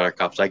peanut butter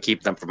cups. I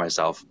keep them for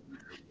myself.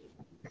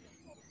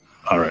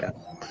 All right.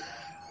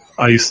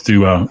 I used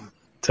to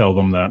tell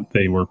them that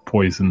they were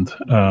poisoned.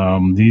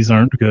 These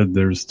aren't good.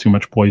 There's too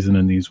much poison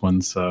in these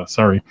ones.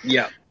 Sorry.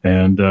 Yeah.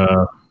 And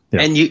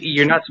and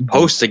you're not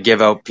supposed to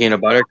give out peanut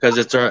butter because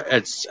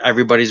it's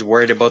everybody's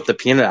worried about the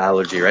peanut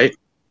allergy, right?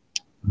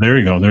 There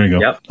you go.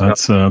 Yep.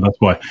 That's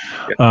why.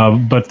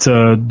 Yep. But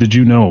did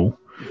you know?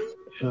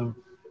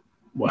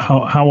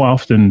 How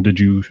often did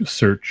you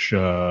search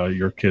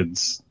your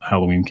kids'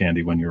 Halloween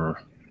candy when you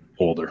were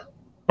older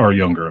or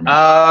younger?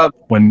 I mean,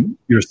 when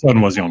your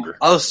son was younger.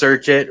 I'll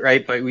search it,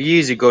 right? But we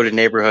usually go to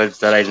neighborhoods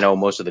that I know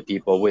most of the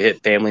people. We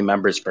hit family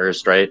members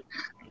first, right?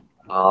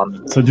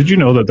 So did you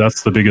know that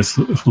that's the biggest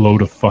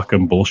load of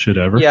fucking bullshit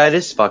ever? Yeah, it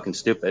is fucking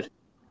stupid.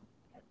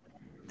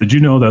 Did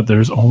you know that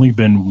there's only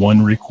been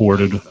one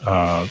recorded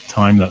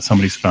time that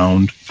somebody's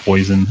found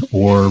poison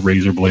or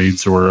razor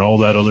blades or all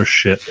that other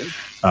shit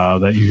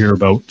that you hear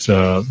about?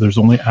 There's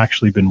only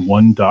actually been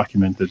one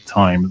documented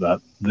time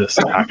that this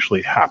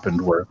actually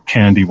happened where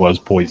candy was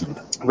poisoned.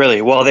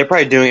 Really? Well, they're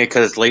probably doing it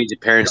because lazy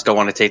parents don't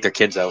want to take their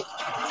kids out.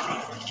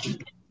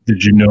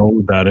 Did you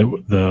know that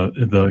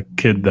the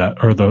kid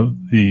that or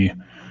the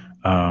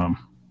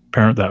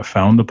parent that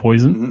found the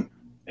poison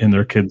in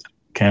their kid's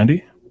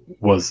candy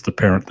was the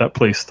parent that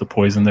placed the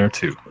poison there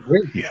too?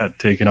 Really? He had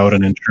taken out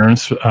an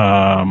insurance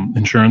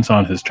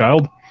on his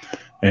child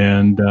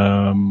and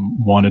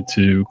wanted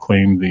to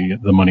claim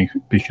the money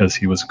because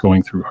he was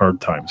going through hard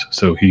times.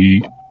 So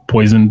he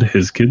poisoned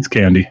his kid's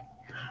candy,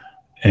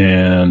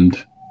 and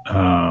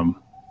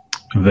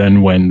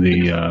then when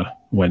he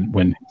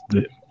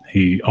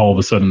all of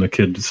a sudden the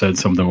kid said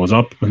something was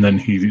up, and then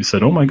he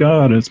said, "Oh my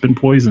God, it's been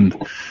poisoned."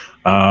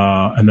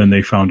 And then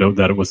they found out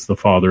that it was the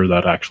father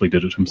that actually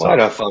did it himself. What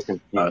a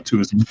fucking to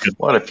his kid.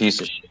 What a piece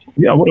of shit.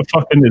 Yeah, what a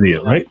fucking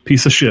idiot, right?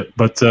 Piece of shit.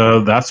 But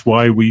that's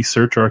why we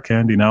search our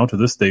candy now to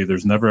this day.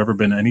 There's never ever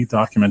been any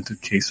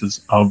documented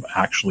cases of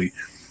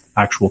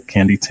actual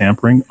candy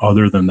tampering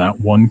other than that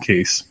one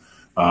case.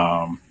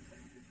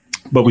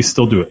 But we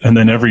still do it. And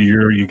then every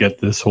year you get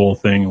this whole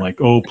thing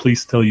like, oh,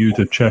 police tell you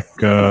to check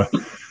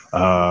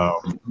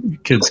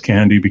kids'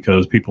 candy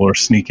because people are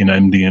sneaking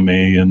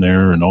MDMA in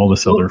there and all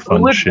this other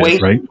fun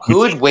shit, right? Who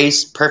would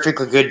waste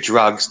perfectly good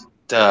drugs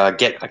to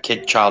get a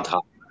child high?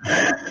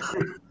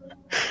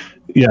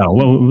 Yeah,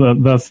 well,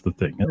 that's the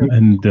thing,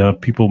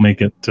 and people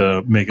make it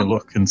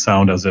look and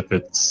sound as if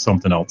it's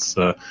something else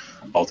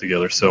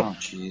altogether. So,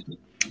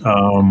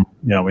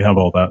 yeah, we have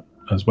all that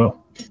as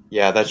well.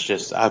 Yeah, that's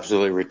just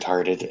absolutely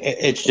retarded.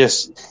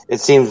 It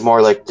seems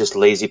more like just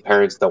lazy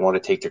parents that want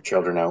to take their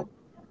children out.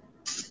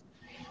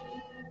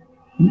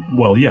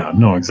 Well, yeah,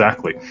 no,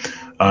 exactly.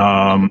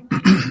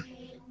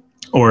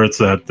 Or it's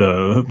that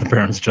the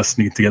parents just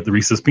need to get the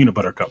Reese's peanut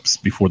butter cups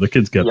before the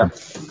kids get them.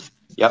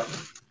 Yep.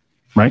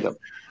 Right? Yep.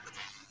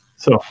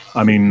 So,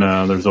 I mean,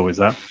 there's always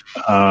that.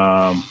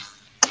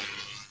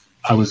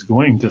 I was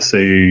going to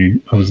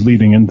say, I was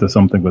leading into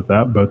something with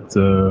that, but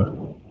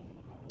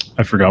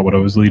I forgot what I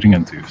was leading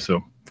into,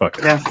 so fuck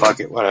it. Yeah, fuck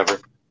it, whatever.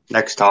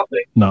 Next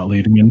topic. Not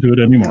leading into it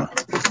anymore.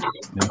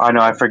 Yeah. I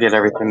know, I forget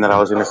everything that I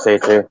was going to say,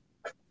 too.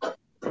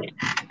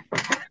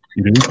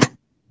 You do?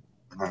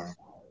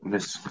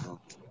 It's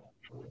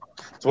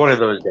one of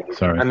those days.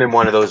 Sorry. I'm in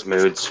one of those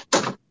moods.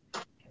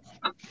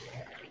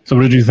 So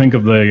what did you think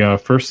of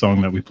the first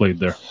song that we played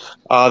there?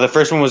 The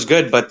first one was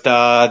good, but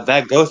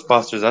that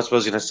Ghostbusters, that's what I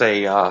was going to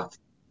say.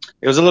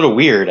 It was a little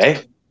weird,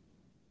 eh?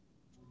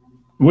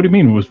 What do you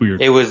mean it was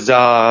weird? It was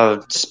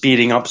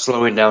speeding up,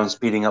 slowing down,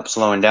 speeding up,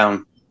 slowing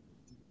down.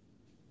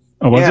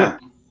 Oh, was it?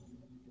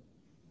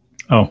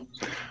 Oh.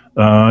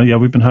 Yeah,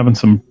 we've been having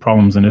some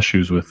problems and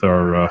issues with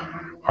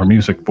our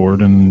music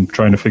board and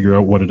trying to figure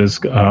out what it is.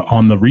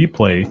 On the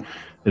replay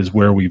is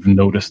where we've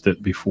noticed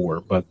it before,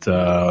 but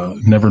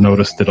never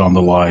noticed it on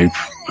the live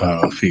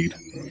feed.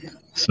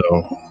 So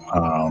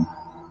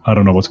I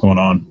don't know what's going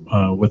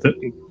on with it.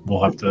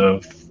 We'll have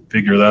to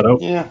figure that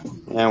out. Yeah,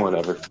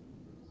 whatever.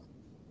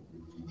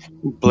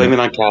 Blame it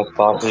on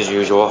Castbox as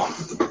usual.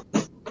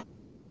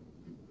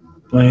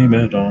 Blame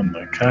it on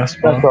the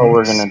cast box. That's all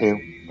we're gonna do.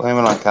 Blame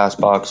it on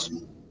Castbox.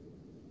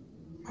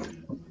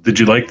 Did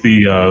you like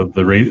the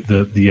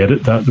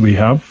edit that we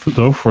have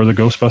though for the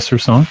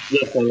Ghostbusters song?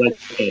 Yes, I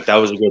like it. That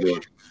was a good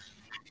one.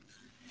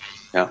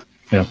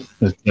 Yeah.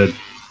 It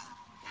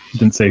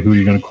didn't say who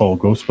you're going to call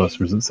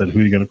Ghostbusters. It said who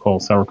you're going to call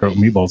Sauerkraut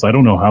and Meatballs. I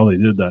don't know how they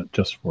did that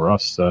just for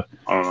us. I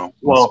don't know.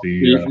 Well,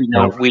 we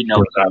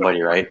know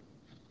somebody, right?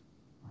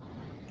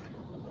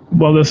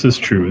 Well, this is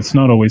true. It's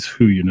not always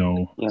who you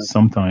know. Yeah.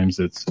 Sometimes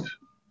it's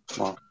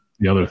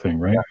the other thing,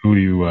 right? Yeah. Who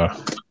you,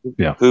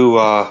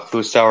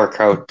 Who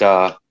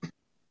sauerkraut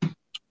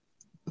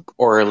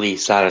orally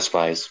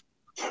satisfies.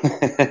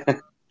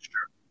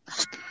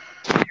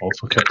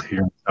 Also kept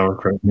hearing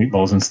Sauerkraut and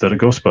Meatballs instead of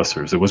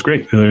Ghostbusters. It was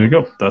great. There you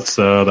go. That's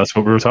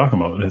what we were talking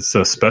about. It's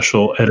a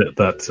special edit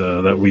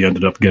that we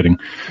ended up getting.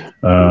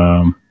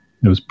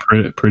 It was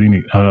pretty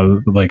neat.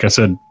 Like I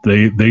said,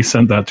 they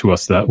sent that to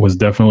us. That was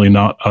definitely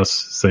not us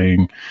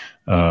saying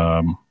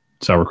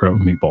Sauerkraut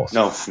and Meatballs.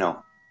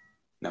 No.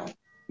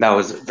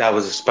 That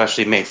was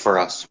especially made for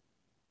us.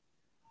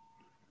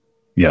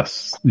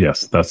 Yes.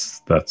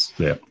 That's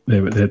yeah.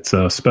 It's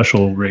a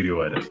special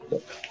radio edit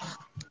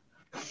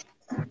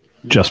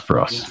just for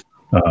us.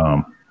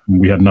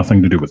 We had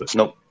nothing to do with it.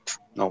 Nope.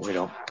 No, we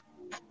don't.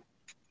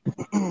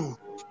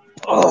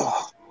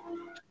 Oh.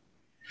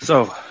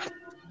 So,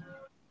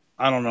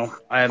 I don't know.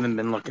 I haven't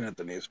been looking at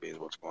the news feed.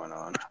 What's going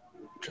on?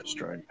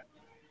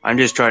 I'm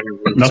just trying to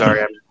read. Nothing,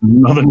 Sorry.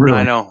 nothing really.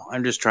 I know.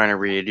 I'm just trying to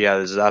read. Yeah,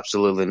 there's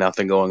absolutely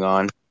nothing going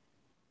on.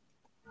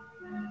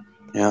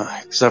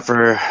 Yeah, except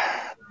for,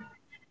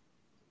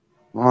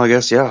 well, I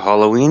guess, yeah,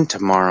 Halloween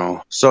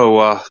tomorrow.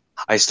 So,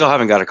 I still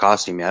haven't got a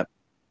costume yet.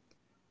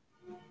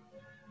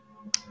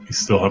 You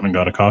still haven't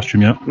got a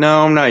costume yet?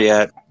 No, not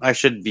yet. I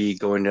should do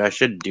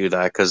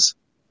that because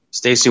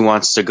Stacy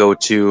wants to go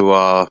to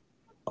a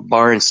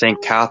bar in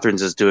St.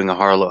 Catharines is doing a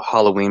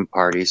Halloween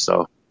party,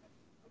 so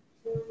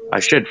I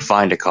should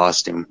find a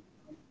costume.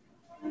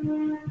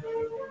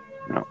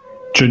 No.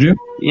 Should you?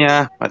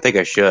 Yeah, I think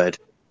I should.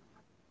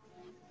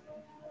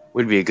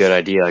 Would be a good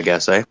idea, I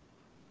guess, eh?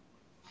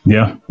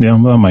 Yeah.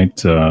 Well, might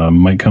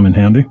come in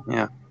handy.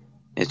 Yeah.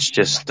 It's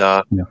just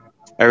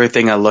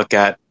everything I look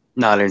at,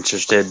 not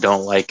interested,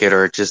 don't like it,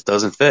 or it just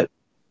doesn't fit.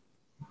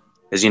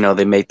 As you know,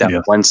 they make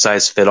that one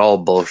size fit all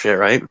bullshit,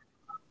 right?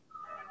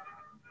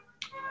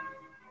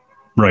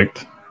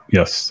 Right.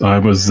 Yes. I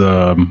was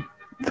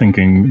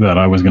thinking that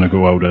I was going to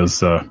go out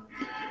as a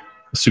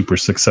super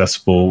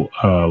successful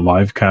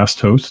live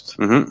cast host.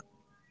 Mm-hmm.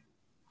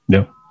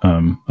 Yeah.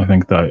 I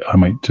think that I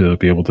might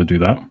be able to do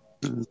that.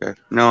 Okay.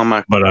 No, I'm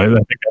not. But I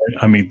think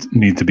I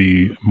need to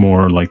be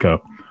more like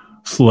a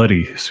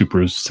slutty,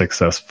 super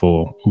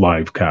successful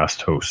live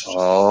cast host.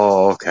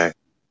 Oh, okay.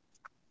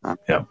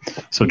 Yeah.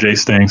 So Jay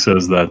Stang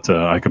says that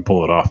I could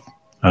pull it off.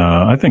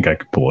 I think I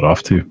could pull it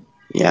off too.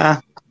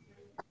 Yeah.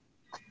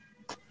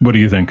 What do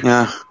you think?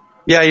 Yeah,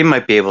 you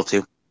might be able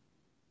to.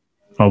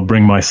 I'll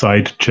bring my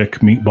side chick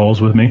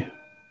Meatballs with me.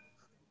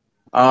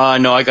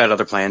 No, I got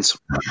other plans.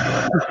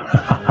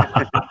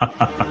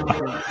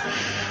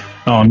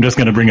 Oh, I'm just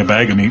going to bring a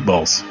bag of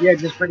meatballs. Yeah,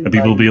 just bring. And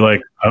people will be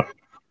like,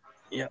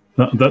 yeah.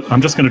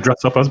 I'm just going to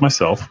dress up as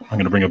myself. I'm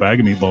going to bring a bag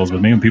of meatballs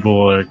with me, and people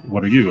will like,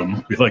 what are you?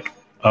 I'm be like,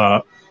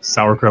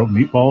 sauerkraut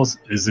meatballs.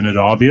 Isn't it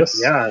obvious?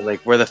 Yeah,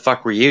 like where the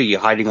fuck were you? You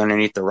hiding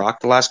underneath the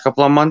rock the last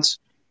couple of months?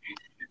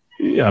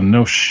 Yeah,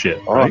 no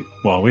shit, right?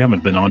 Well, we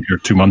haven't been on here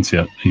 2 months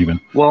yet, even.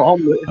 Well,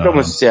 it's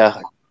almost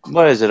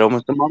What is it?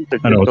 Almost a month or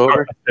just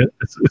over?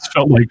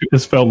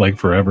 It's felt like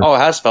forever. Oh, it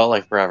has felt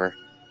like forever.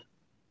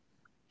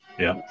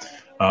 Yeah.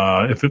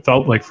 If it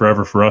felt like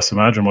forever for us,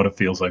 imagine what it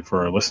feels like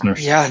for our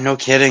listeners. Yeah, no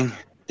kidding.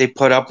 They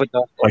put up with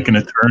us like an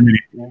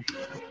eternity. Yeah.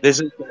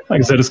 This is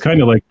like I said, it's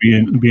kind of like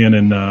being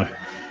in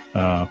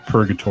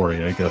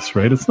purgatory, I guess,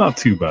 right? It's not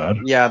too bad.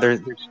 Yeah,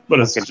 but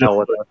it's just,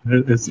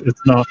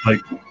 it's not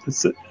like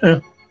it's. Yeah,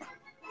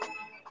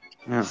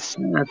 that's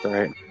all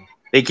right.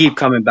 They keep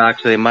coming back,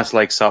 so they must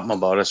like something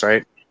about us,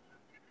 right?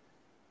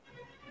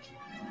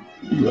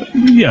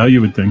 Yeah,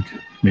 you would think,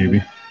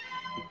 maybe.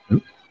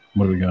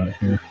 What do we got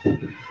here?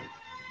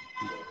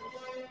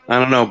 I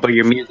don't know, but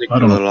your music's a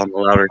little on the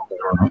louder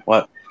side.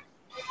 What?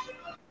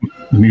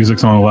 The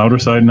music's on the louder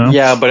side now?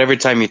 Yeah, but every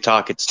time you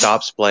talk, it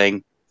stops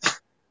playing.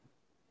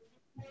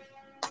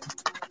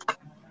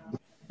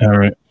 All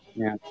right.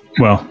 Yeah.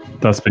 Well,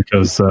 that's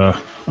because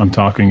I'm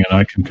talking and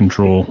I can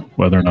control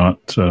whether or not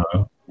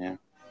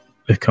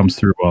it comes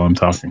through while I'm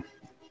talking.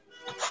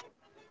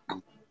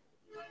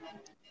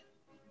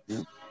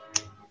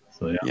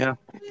 So, yeah,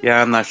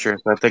 I'm not sure.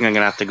 So I think I'm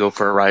gonna have to go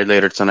for a ride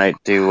later tonight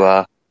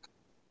to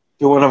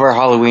one of our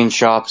Halloween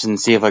shops and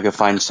see if I can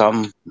find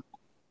something.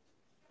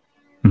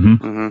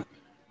 Mm-hmm.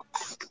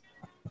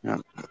 Yeah.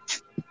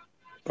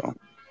 So,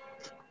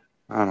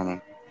 I don't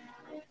know.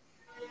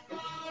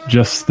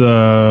 Just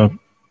word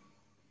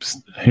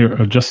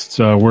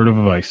of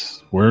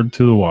advice, word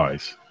to the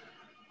wise: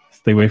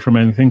 stay away from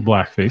anything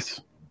blackface,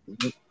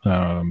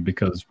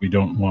 because we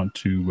don't want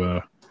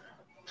to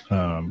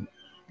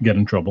get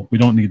in trouble. We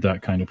don't need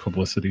that kind of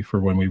publicity for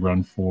when we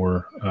run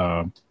for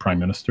prime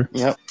minister.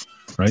 Yep.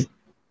 Right.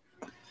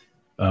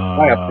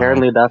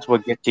 Apparently, that's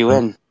what gets you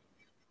in.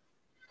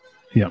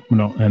 Yeah.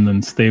 No, and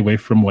then stay away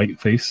from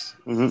whiteface.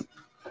 Mm-hmm.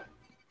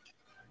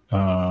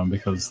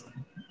 Because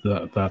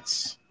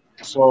that's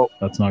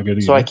not good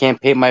either. So I can't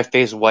paint my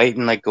face white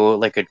and like go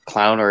like a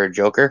clown or a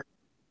Joker.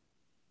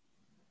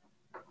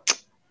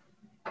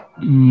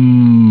 I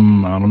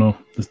don't know.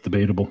 It's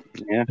debatable.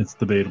 Yeah, it's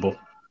debatable.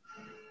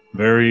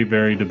 Very,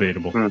 very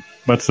debatable. Hmm.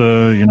 But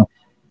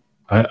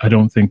I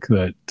don't think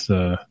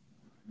that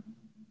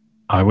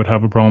I would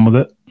have a problem with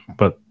it,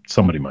 but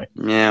somebody might.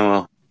 Yeah,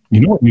 well, you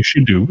know what you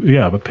should do?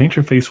 Yeah, but paint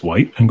your face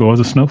white and go as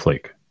a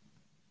snowflake.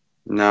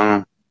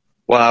 No.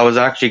 Well, I was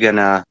actually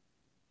gonna.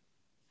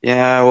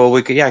 Yeah, well,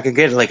 we could. Yeah, I could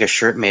get like a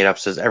shirt made up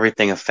says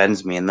everything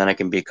offends me, and then I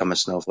can become a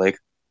snowflake.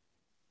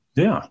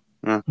 Yeah.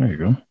 Yeah. There you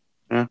go.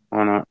 Yeah,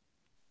 why not?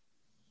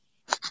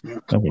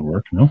 That would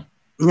work, no?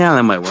 Yeah,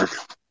 that might work.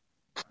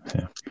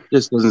 Yeah.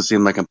 Just doesn't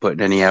seem like I'm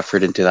putting any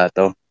effort into that,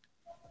 though.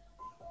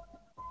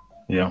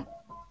 Yeah.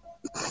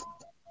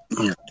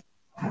 Yeah.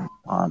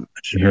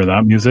 You hear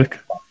that music?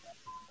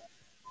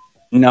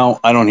 No,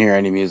 I don't hear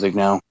any music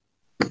now.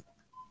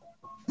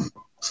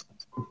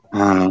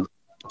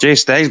 Jay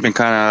Stagg's been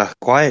kind of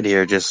quiet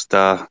here, just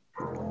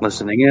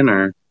listening in,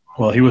 or?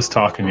 Well, he was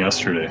talking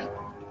yesterday.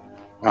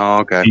 Oh,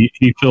 okay.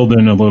 He filled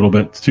in a little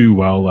bit too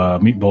while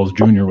Meatballs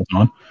Jr. was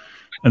on,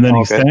 and then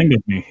he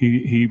stanged me.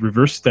 He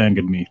reverse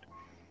stanged me.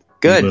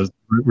 Good.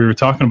 We were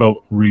talking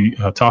about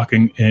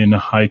talking in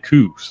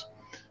haikus,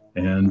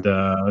 and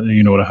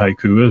you know what a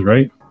haiku is,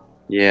 right?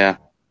 Yeah.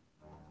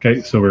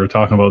 Okay, so we were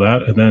talking about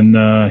that, and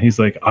then he's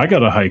like, "I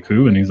got a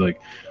haiku," and he's like,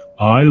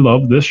 "I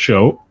love this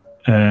show,"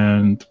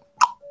 and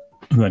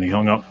then he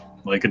hung up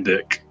like a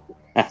dick.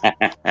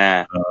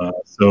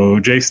 So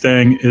Jay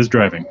Stang is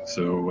driving,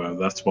 so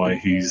that's why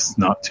he's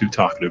not too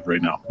talkative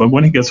right now. But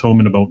when he gets home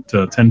in about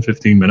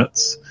 10-15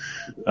 minutes,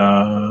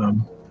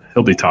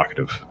 he'll be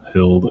talkative.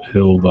 He'll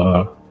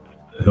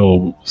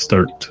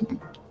start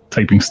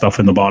typing stuff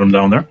in the bottom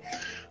down there.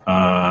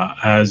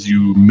 As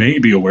you may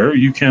be aware,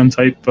 you can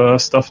type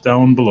stuff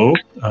down below.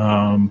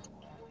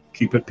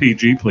 Keep it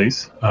PG,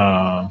 please,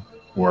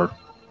 or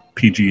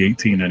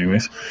PG-18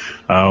 anyways.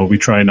 We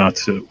try not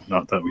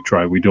that we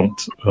try. We don't.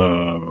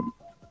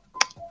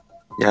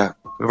 Yeah,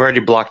 we've already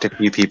blocked a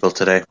few people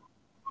today.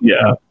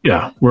 Yeah.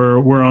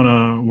 We're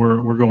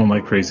going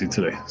like crazy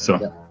today. So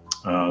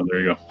there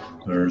you go.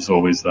 There's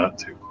always that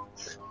too.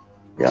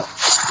 Yeah.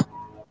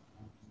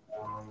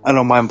 I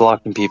don't mind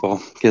blocking people.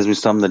 Gives me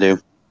something to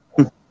do.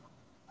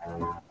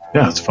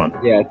 Yeah, it's fun.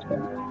 Yeah, it's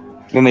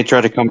fun. Then they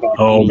try to come back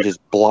and just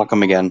block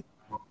them again.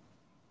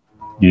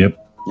 Yep.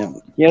 Yeah.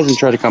 He hasn't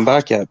tried to come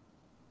back yet.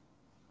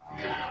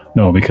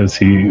 No, because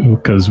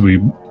we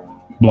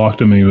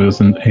blocked him and he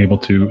wasn't able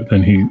to.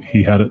 Then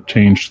he had it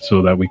changed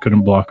so that we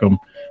couldn't block him,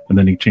 and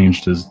then he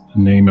changed his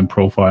name and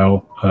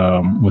profile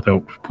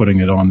without putting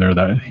it on there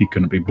that he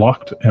couldn't be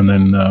blocked, and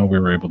then we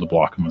were able to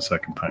block him a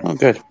second time. Oh,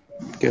 good.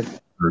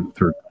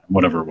 Third,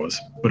 whatever it was.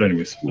 But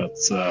anyways,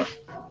 that's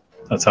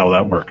how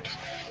that worked.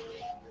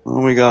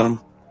 Well, we got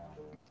him.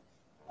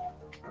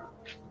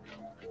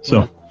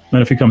 So,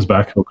 and if he comes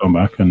back, he'll come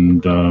back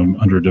and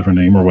under a different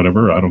name or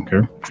whatever. I don't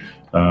care.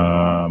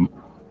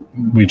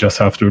 We just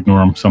have to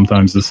ignore him.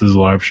 Sometimes this is a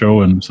live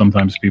show, and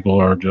sometimes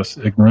people are just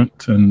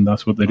ignorant, and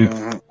that's what they do.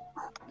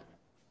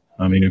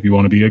 I mean, if you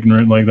want to be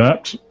ignorant like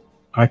that,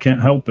 I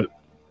can't help it.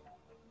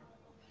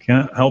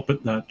 Can't help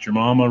it that your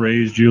mama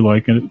raised you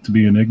like it to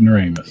be an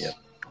ignoramus. Yep.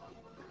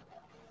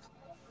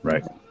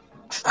 Right.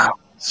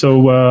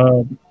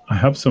 So I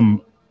have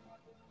some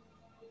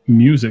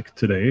music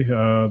today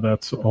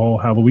that's all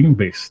Halloween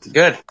based.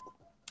 Good.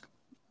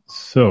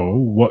 So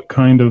what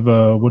kind of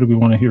what do we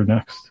want to hear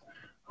next?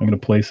 I'm going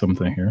to play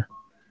something here.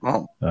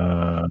 Well,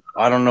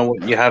 I don't know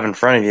what you have in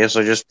front of you,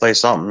 so just play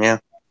something, yeah.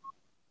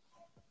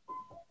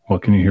 Well,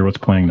 can you hear what's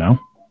playing now?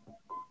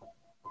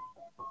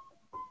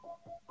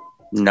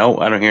 No,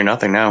 I don't hear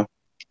nothing now.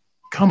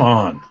 Come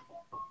on.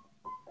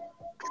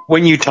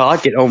 When you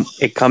talk,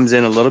 it comes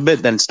in a little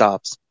bit, then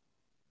stops.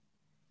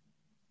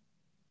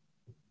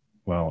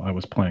 Well, I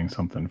was playing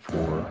something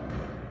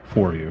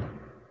for you.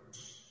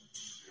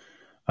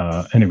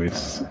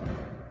 Anyways,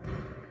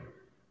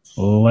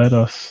 let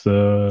us.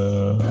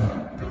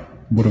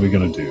 What are we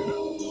gonna do?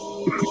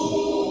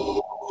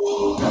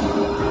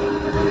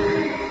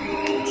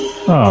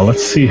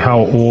 Let's see how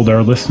old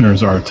our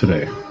listeners are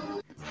today.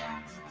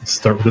 Let's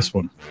start with this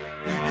one.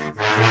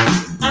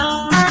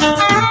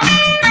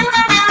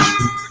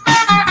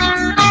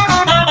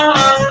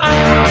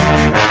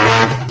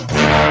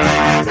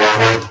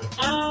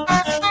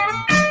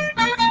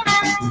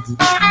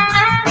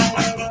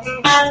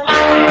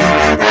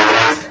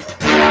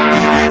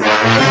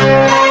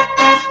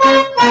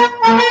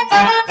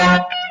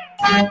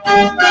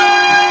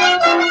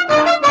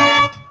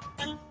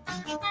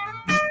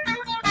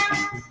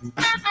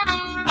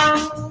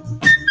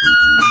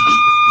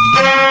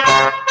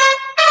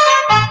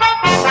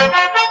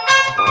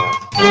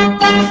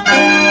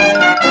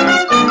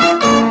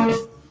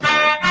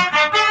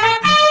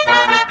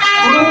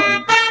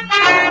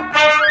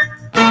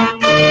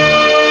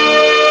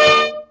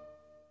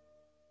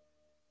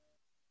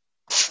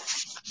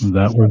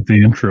 that was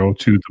the intro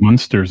to the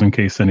Munsters, in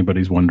case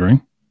anybody's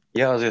wondering.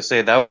 Yeah, I was going to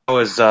say, that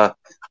was a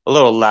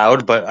little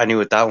loud, but I knew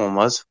what that one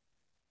was.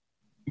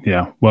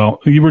 Yeah, well,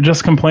 you were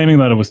just complaining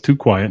that it was too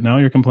quiet. Now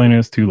you're complaining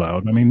it's too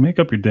loud. I mean, make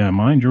up your damn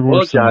mind. You're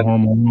worse than a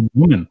hormonal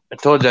woman. I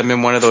told you I'm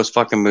in one of those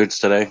fucking moods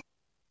today.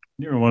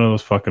 You're in one of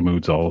those fucking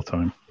moods all the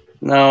time.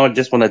 No, I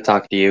just want to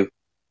talk to you.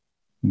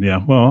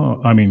 Yeah,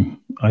 well, I mean,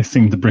 I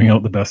seem to bring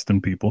out the best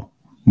in people.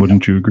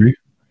 Wouldn't you agree?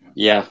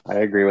 Yeah, I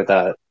agree with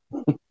that.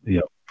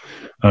 Yeah.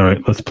 All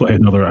right, let's play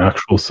another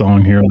actual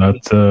song here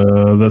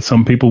that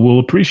some people will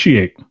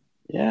appreciate.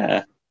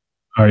 Yeah.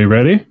 Are you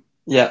ready?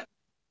 Yeah.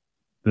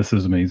 This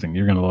is amazing.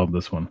 You're going to love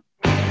this one.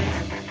 Oh,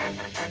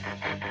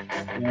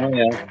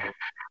 yeah.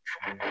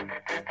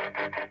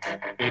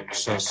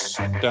 It's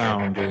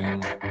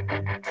astounding.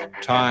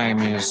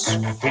 Time is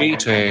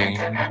fleeting.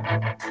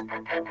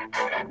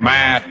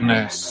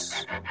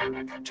 Madness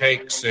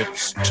takes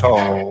its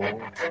toll.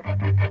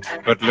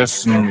 But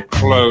listen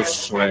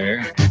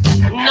closely.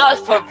 Not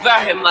for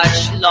very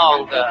much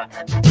longer.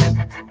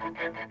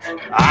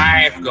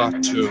 I've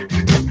got to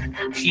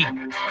keep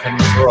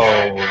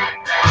control.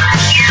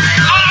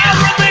 I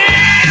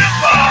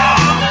remember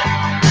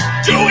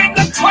doing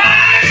the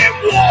time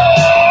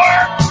war,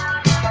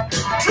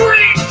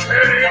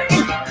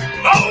 drinking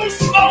those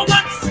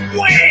moments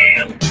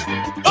when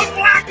the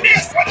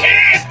blackness would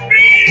hit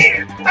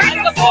me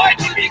and the void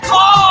would be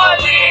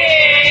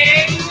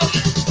calling.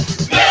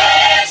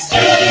 Let's do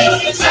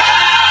the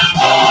time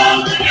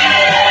war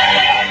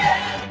again.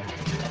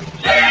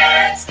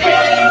 Let's do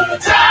the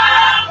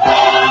time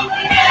war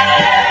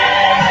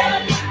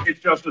again. It's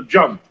just a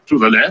jump to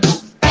the left.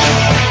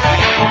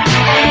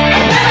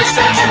 Let's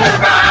stretch to the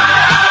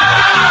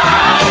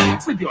right.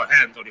 With your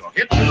hands on your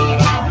hips. Bring it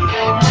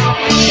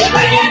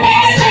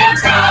in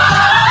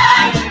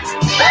tight.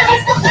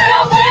 Release the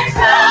velvet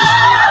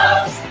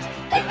clouds.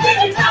 And bring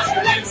it down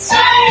from inside.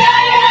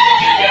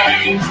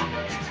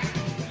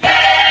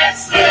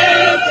 Let's do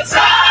the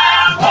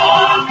time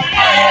warp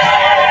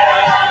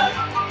again.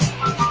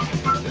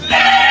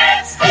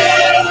 Let's do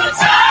the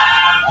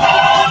time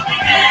warp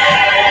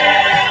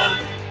again.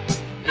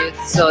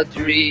 It's so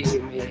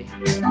dreamy.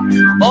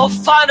 Oh,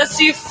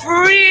 fantasy,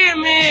 free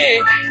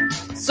me,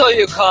 so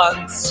you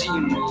can't see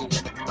me.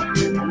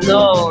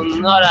 No,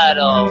 not at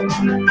all.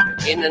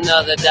 In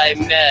another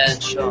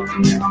dimension,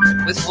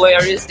 with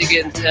voyeuristic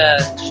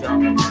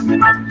intention.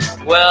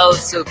 Well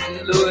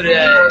secluded,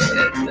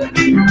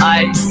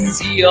 I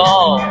see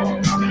all.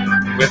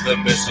 With a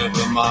bit of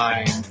a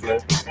mind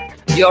flip.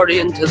 You're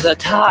into the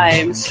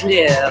time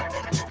slip.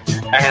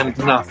 And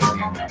nothing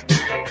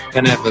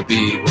can ever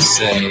be the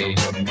same.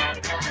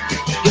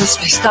 You're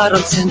spaced out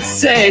on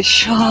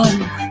sensation.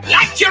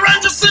 Like you're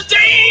under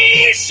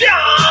sedation.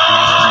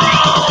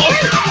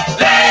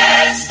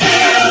 Let's do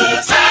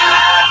the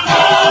time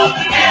warp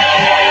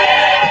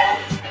again.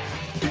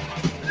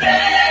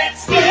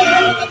 Let's do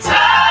the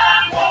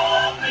time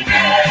warp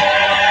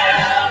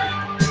again.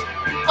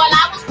 Well,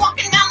 I was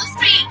walking down the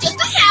street just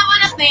to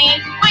having a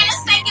thing when a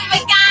stinking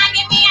big guy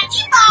gave me an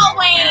evil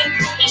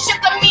wing. He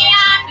shook me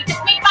up, he took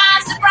me by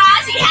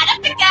surprise. He had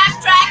a pickup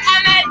truck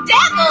and a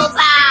devil's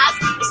eyes.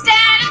 He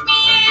stared at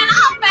me and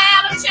I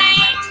felt a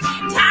change.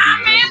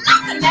 Time and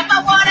nothing never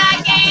would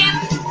again.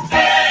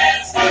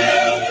 Let's do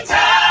the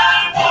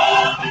time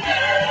warp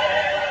again.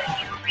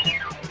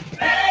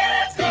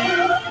 Let's do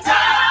the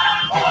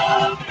time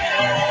warp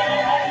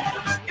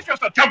again. It's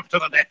just a jump to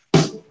the left.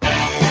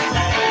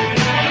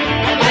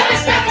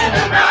 Let's step to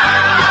the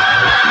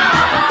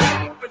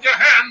right. With your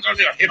hands on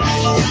your hips.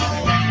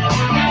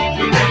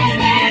 Bring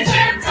it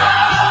in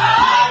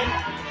tight.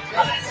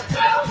 Release the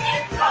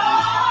velvet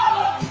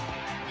clouds.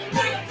 And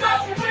bring it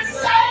down from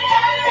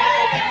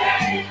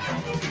inside.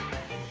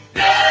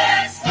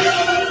 Let's do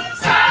the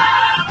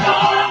time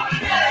warp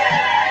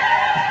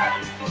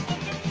again.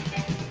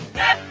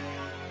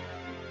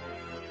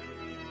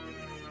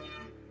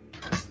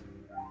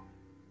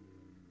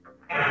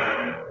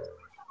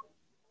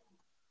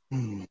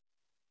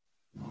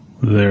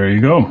 There you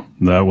go.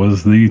 That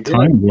was the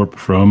time warp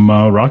from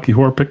Rocky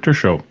Horror Picture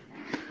Show.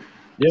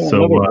 Yeah,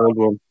 So, another old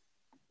one.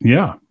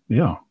 Yeah.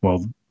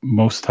 Well,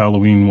 most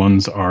Halloween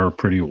ones are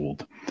pretty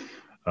old.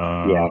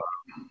 Yeah.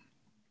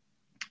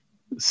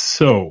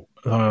 So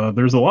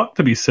there's a lot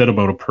to be said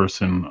about a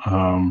person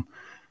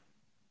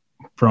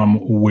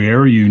from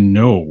where you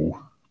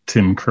know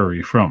Tim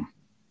Curry from.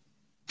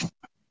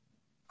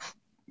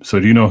 So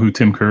do you know who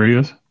Tim Curry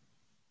is?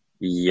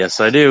 Yes,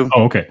 I do.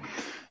 Oh, okay.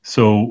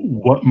 So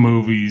what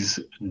movies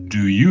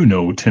do you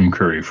know Tim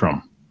Curry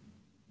from?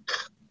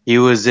 He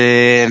was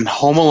in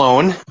Home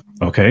Alone.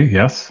 Okay,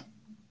 yes.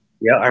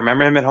 Yeah, I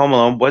remember him in Home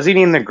Alone. Was he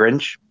in The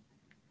Grinch?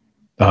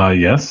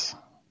 Yes.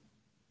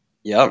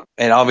 Yep.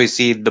 And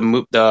obviously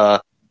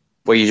the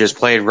what you just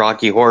played,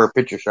 Rocky Horror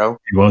Picture Show.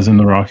 He was in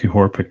the Rocky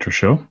Horror Picture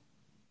Show.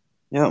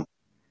 Yep.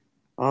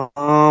 I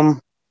don't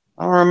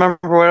remember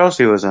what else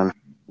he was in.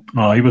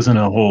 He was in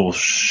a whole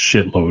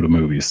shitload of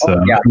movies.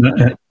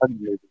 Yeah.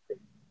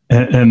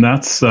 And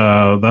that's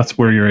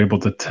where you're able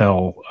to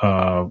tell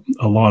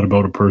a lot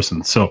about a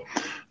person. So,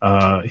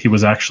 he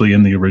was actually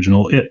in the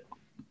original It.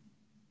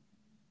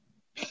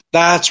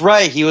 That's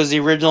right. He was the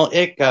original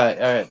It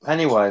guy.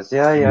 Pennywise.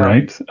 Yeah.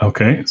 Right.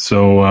 Okay.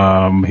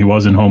 So he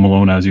was in Home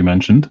Alone, as you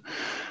mentioned.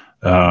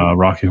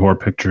 Rocky Horror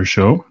Picture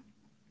Show.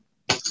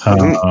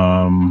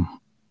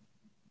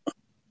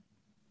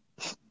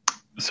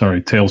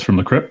 Sorry, Tales from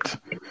the Crypt.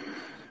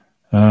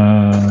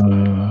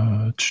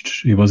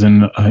 He was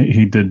in.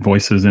 He did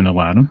voices in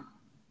Aladdin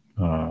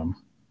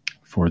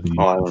for the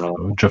I don't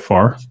know.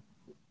 Jafar,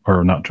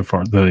 or not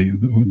Jafar,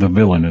 the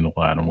villain in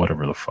Aladdin,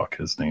 whatever the fuck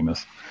his name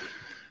is.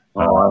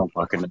 I don't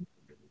fucking know.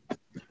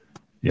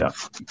 Yeah.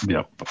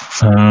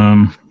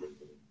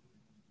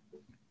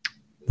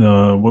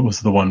 What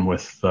was the one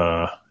with?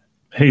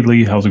 Hey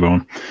Lee, how's it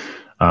going?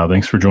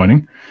 Thanks for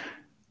joining.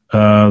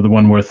 The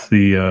one with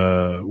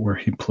the where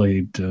he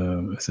played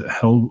is it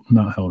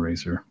not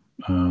Hellraiser?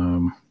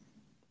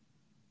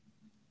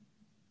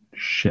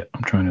 Shit,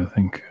 I'm trying to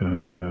think.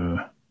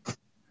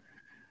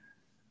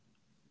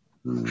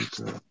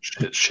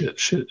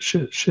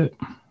 Shit.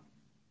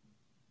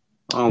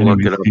 I'll look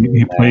it up.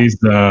 He plays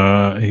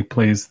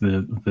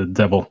the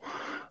devil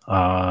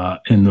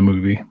in the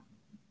movie.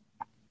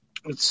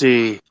 Let's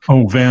see.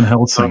 Oh, Van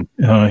Helsing.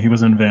 He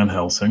was in Van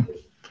Helsing.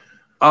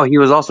 Oh, he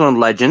was also in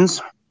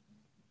Legends.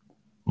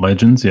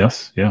 Legends,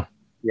 yes, yeah.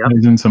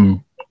 He's in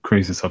some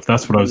crazy stuff.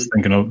 That's what I was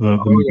thinking of. The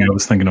movie I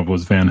was thinking of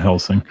was Van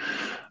Helsing.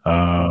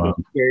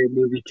 Scary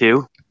movie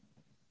too.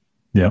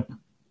 Yep.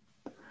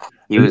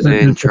 He was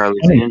in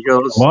Charlie's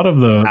Angels. A lot of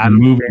the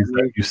movies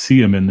that you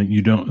see him in, that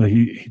you don't.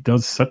 He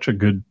does such a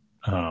good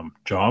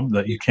job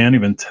that you can't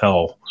even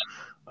tell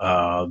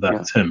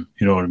that's him.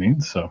 You know what I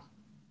mean? So.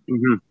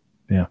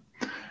 Yeah.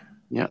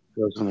 Yeah,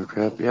 Tales from the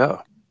Crypt.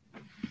 Yeah.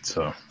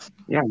 So.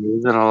 Yeah, he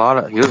was in a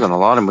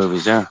lot of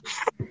movies. Yeah.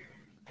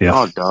 Yeah.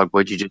 Oh, dog!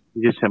 You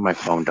just hit my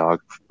phone,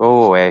 dog.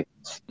 Go away.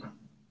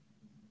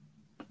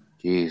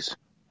 Jeez.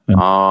 Yeah.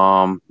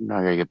 Now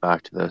I gotta get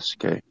back to this.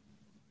 Okay.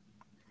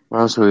 What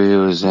else he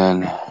was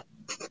in?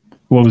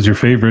 What was your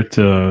favorite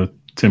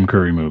Tim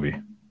Curry movie?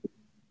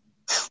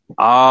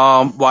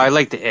 Well, I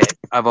liked It.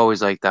 I've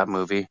always liked that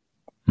movie.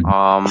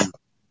 I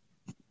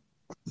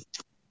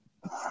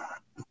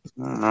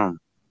don't know.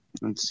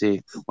 Let's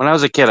see. When I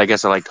was a kid, I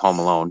guess I liked Home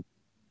Alone.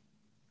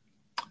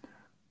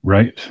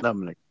 Right.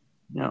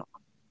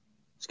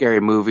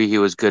 Scary movie. He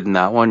was good in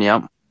that one.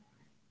 Yep.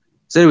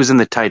 Said he was in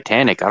the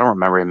Titanic. I don't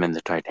remember him in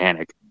the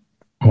Titanic.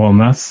 Well,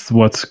 and that's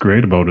what's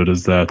great about it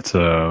is that,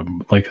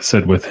 like I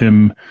said, with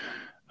him,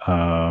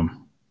 the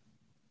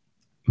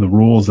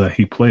roles that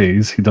he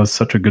plays, he does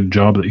such a good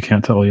job that you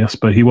can't tell. Yes,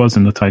 but he was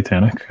in the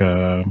Titanic.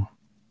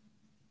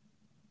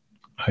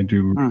 I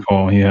do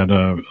recall he had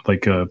a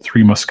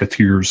Three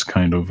Musketeers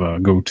kind of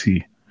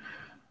goatee.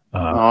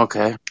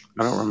 Okay.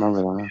 I don't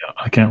remember that. Yeah,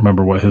 I can't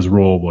remember what his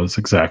role was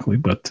exactly,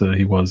 but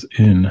he was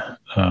in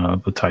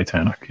the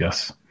Titanic,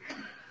 yes.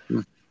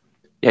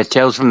 Yeah,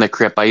 Tales from the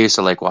Crypt. I used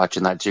to like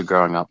watching that too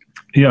growing up.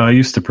 Yeah, I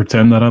used to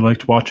pretend that I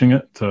liked watching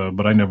it,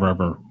 but I never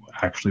ever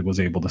actually was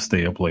able to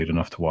stay up late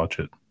enough to watch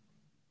it.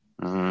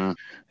 Yeah,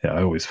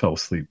 I always fell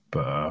asleep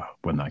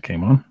when that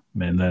came on.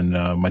 And then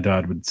my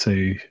dad would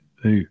say,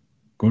 hey,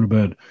 go to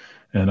bed.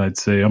 And I'd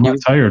say, I'm not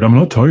tired. I'm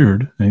not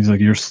tired. And he's like,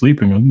 you're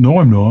sleeping. No,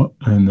 I'm not.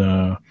 And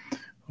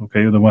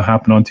okay, then what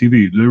happened on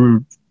TV? They were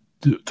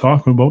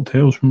talking about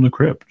Tales from the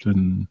Crypt.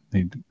 And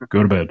he'd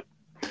go to bed.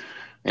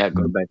 Yeah,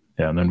 go to bed.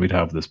 Yeah, and then we'd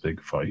have this big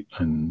fight.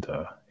 And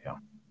yeah.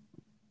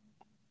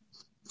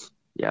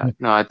 Yeah,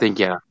 no, I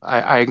think,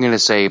 I'm going to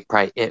say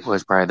probably It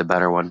was probably the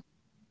better one.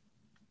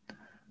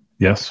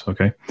 Yes,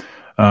 okay.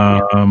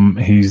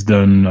 He's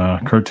done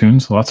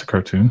cartoons, lots of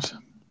cartoons.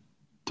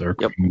 Yeah,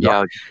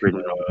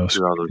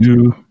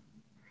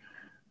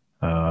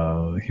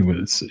 he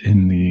was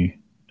in the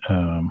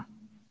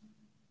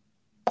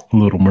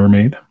Little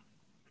Mermaid,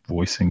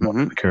 voicing one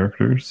of the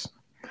characters.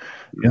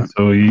 Yeah,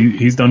 so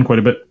he's done quite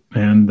a bit.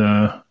 And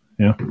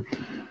yeah,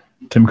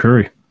 Tim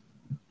Curry,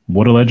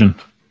 what a legend.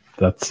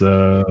 That's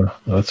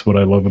what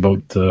I love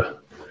about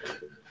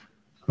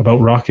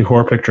Rocky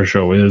Horror Picture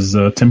Show is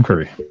Tim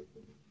Curry.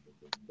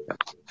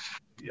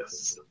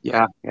 Yes.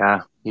 Yeah,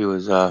 he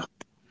was.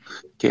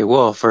 Okay,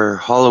 well, for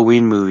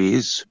Halloween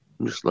movies,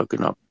 I'm just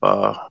looking up.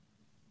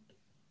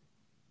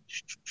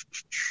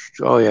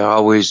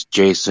 Always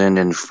Jason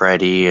and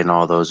Freddy and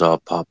all those all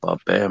pop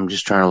up. I'm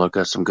just trying to look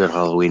at some good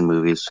Halloween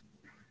movies.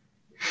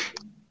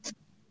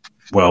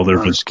 Well, there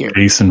was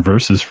Jason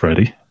versus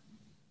Freddy.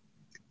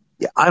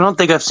 Yeah, I don't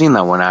think I've seen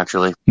that one,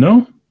 actually.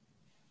 No,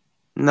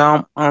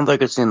 I don't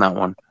think I've seen that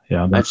one.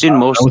 Yeah, I've seen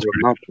most of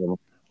them.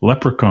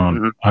 Leprechaun.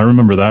 Mm-hmm. I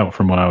remember that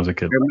from when I was a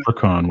kid.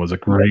 Leprechaun was a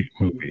great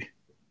movie.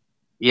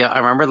 Yeah, I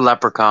remember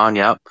Leprechaun.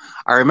 Yep,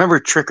 I remember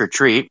Trick or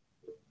Treat.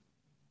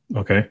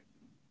 Okay.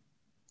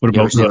 What about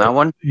you ever seen that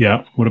one?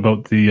 Yeah. What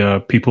about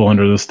the People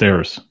Under the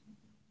Stairs?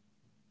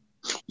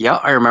 Yeah,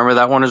 I remember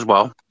that one as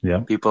well. Yeah.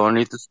 People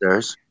Underneath the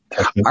Stairs.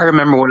 I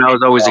remember when I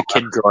was always a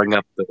kid growing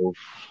up, though.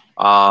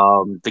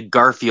 The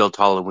Garfield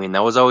Halloween.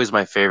 That was always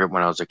my favorite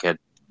when I was a kid.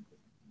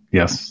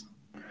 Yes.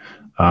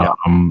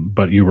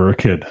 But you were a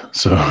kid,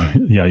 so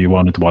yeah, you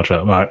wanted to watch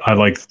that. I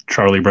like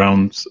Charlie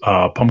Brown's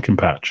Pumpkin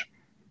Patch.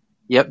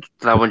 Yep,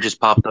 that one just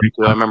popped up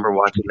too. I remember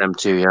watching them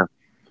too.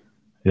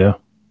 Yeah.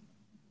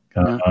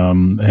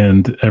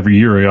 And every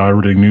year I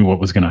already knew what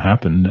was going to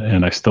happen,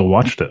 and I still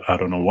watched it. I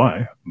don't know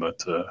why,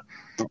 but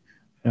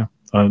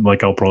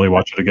I'll probably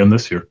watch it again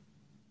this year.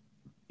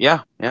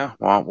 Yeah.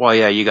 Well,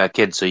 yeah, you got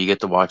kids, so you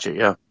get to watch it.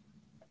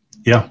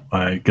 Yeah,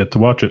 I get to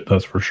watch it.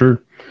 That's for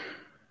sure.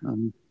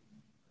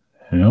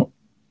 Yeah.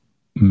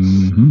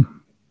 Mm-hmm.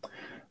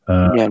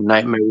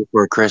 Nightmare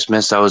Before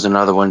Christmas. That was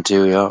another one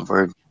too. Yeah,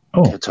 for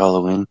it's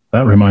Halloween.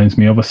 That reminds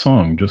me of a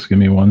song. Just give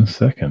me 1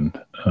 second.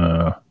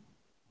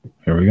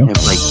 Here we go.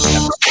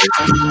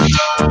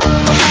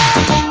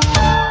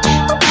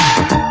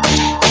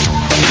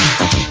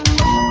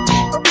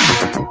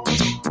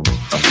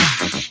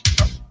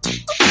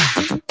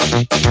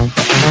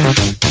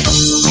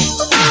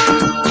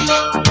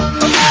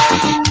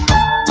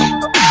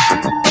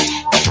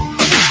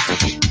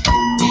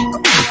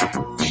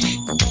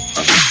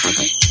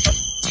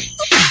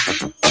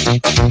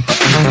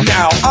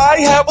 Now,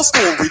 I have a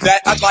story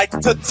that I'd like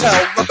to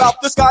tell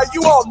about this guy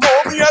you all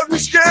know. He has me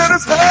scared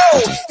as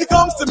hell. He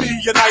comes to me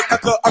at night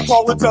after I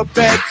crawl into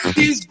bed.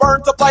 He's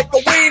burnt up like a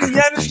weenie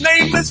and his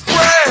name is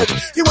Fred.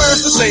 He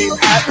wears the same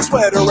hat and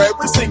sweater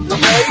every single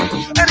day.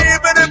 And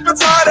even if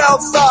it's hot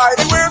outside,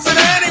 he wears it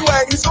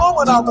anyway. He's home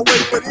when I'm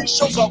awake, but he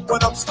shows up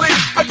when I'm asleep.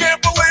 I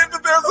can't believe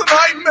that there's a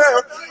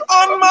nightmare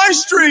on my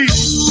street.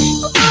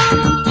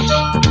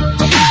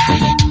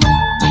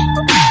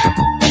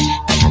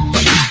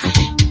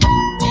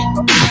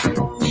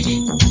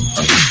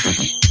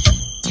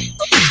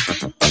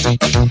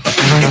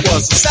 It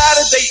was a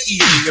Saturday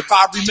evening, if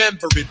I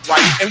remember it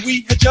right, and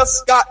we had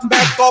just gotten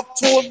back off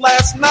tour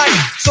last night.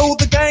 So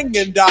the gang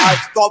and I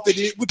thought that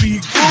it would be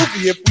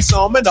groovy if we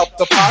summoned up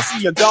the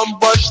posse and dumb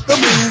rushed the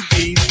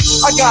movie.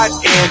 I got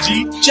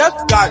Angie, Jeff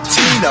got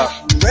Tina,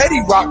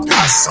 Reddy Rock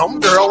got some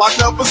girl I've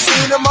never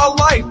seen in my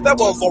life. That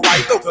was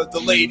alright though, cause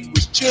the lady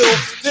was chill.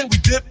 Then we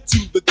dipped to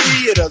the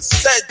theater,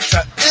 set to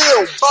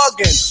ill,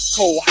 bugging,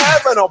 cold,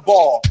 having a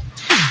ball.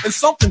 And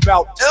something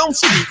about Elm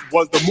Street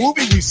was the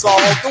movie we saw.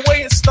 The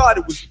way it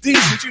started was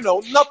decent,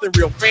 nothing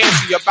real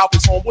fancy about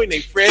this homeboy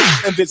named Fred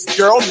and this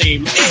girl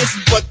named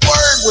Nancy. But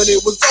word, when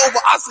it was over,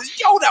 I said,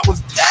 yo, that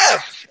was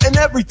death. And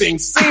everything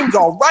seemed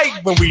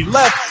alright when we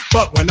left.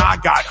 But when I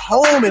got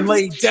home and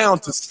laid down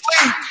to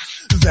sleep,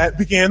 that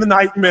began the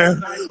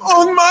nightmare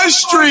on my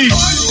street.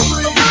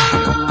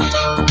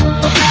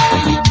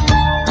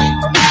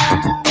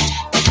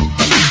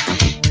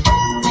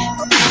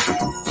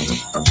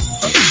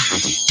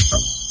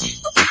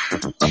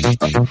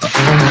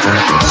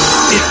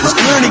 It was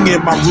burning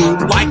in my room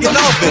like an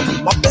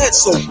oven. My bed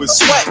soaked with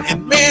sweat,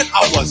 and man,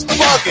 I was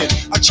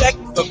bugging. I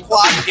checked the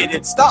clock, it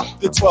had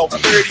stopped at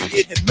 12:30.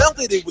 It had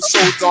melted, it was so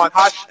darn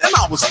hot, and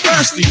I was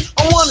thirsty.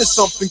 I wanted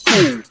something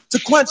cool to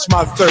quench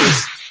my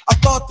thirst. I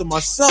thought to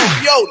myself,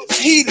 yo, this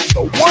heat is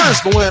the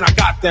worst. But when I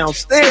got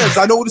downstairs,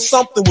 I noticed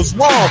something was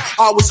wrong.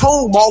 I was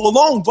home all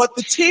alone, but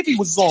the TV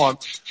was on.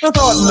 I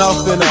thought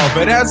nothing of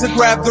it as I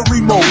grabbed the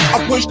remote.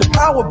 I pushed the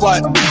power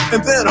button,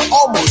 and then I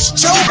almost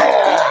choked.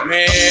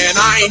 Man,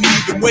 I ain't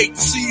even wait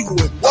to see who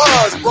it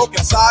was. Broke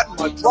outside in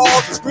my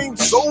drawers and screamed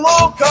so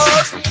long,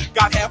 cuz.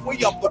 Got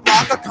halfway up the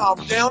block, I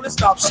calmed down and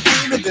stopped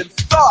screaming, then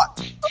thought,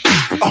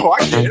 oh,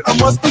 I get it, I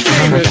must be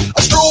dreaming.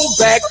 I strolled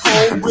back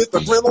home with a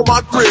grin on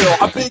my grill.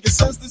 I figured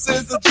since this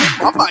is a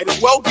dream, I might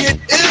as well get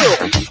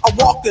ill. I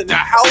walked in the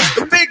house,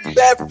 the big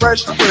bad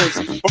fresh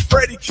prince, but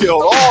Freddy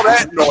killed all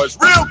that noise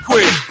real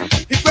quick.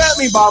 He grabbed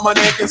me by my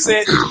neck and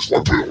said, here's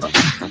what we'll do.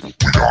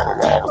 We got a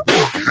lot of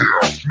work here,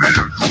 me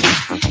and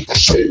you. The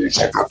souls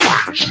of your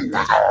friends, you and I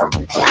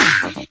will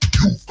claim.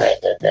 You've got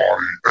the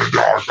body, and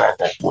I got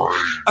the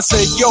brain. I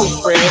said, yo,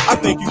 Fred, I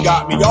think you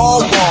got me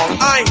all wrong.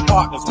 I ain't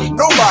partners with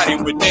nobody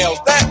with nails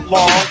that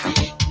long.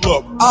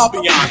 Look, I'll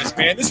be honest,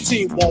 man, this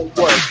team won't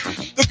work.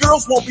 The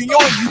girls won't be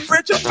on you,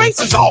 Fred, your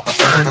face is all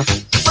burned.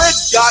 Fred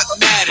got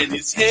mad and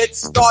his head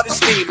started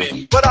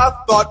steaming. But I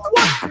thought,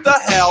 what the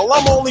hell,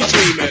 I'm only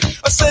dreaming.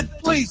 I said,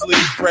 please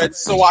leave, Fred,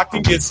 so I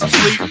can get some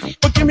sleep.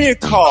 But give me a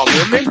call,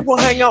 man, maybe we'll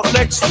hang out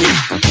next week.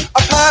 I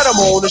pat him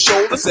on the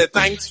shoulder, said,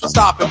 thanks for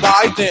stopping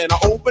by. Then I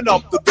opened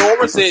up the door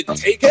and said,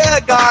 take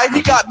care, guy.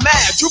 He got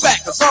mad, drew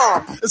back his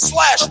arm, and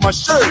slashed my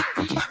shirt.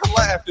 I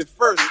laughed at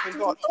first and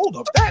thought, hold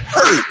up, that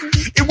hurt.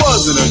 It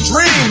wasn't a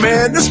dream,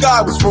 man, this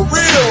guy was for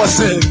real. I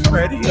said,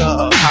 Freddy,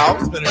 how?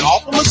 It's been an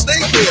awful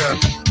mistake here.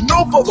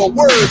 No further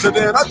words, and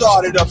then I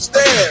darted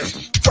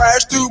upstairs.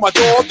 Crashed through my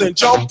door, then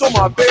jumped on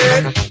my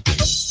bed.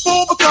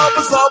 Pulled the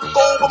covers up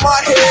over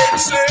my head and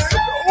said,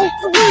 oh,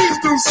 please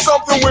do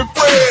something with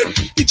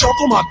Fred. He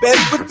jumped on my bed,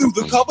 ripped through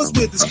the covers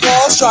with his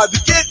claws, tried to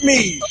get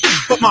me.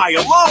 But my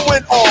alarm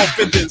went off,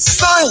 and then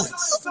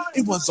silence.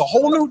 It was a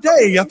whole new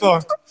day. I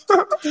thought,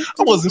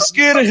 I wasn't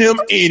scared of him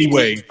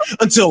anyway,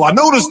 until I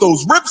noticed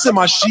those rips in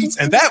my sheets,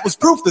 and that was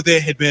proof that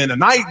there had been a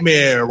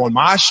nightmare on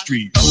my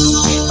street.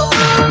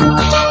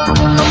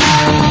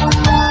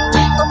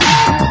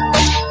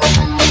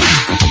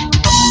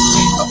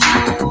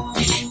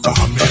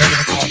 Oh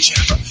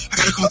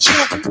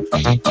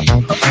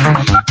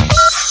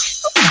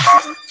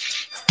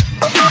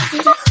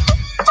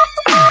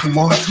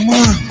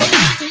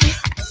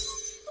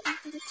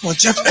Come on,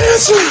 Jeff,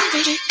 answer!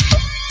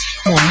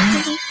 Come on,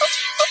 man.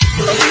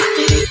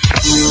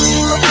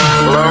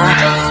 Hello?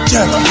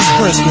 Jeff, it's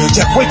Prince, man.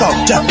 Jeff, wake up.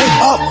 Jeff,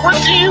 wake up. What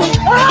do you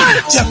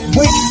want? Jeff,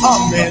 wake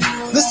up, man.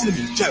 Listen to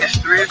me, Jeff. It's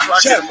 3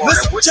 o'clock Jeff, in the morning.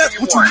 listen, What Jeff, do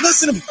you would want? you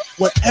listen to me?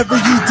 Whatever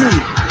you do,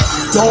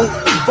 don't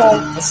fall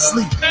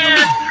asleep.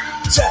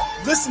 Jeff,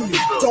 listen to me.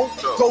 Don't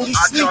go to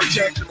I'll sleep, talk to you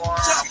Jeff. tomorrow.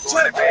 Jeff, I'm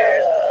going to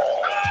bed.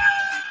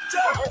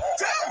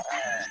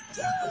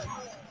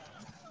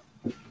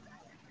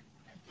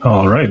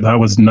 All right, that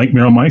was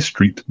Nightmare on My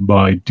Street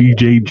by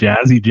DJ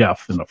Jazzy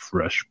Jeff and the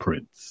Fresh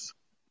Prince.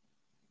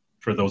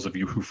 For those of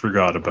you who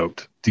forgot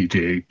about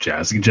DJ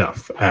Jazzy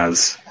Jeff,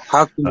 as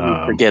How can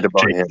you forget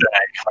about Jay him?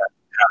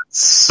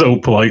 so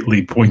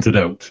politely pointed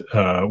out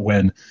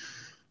when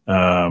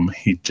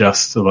he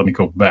just, let me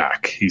go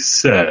back, he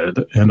said,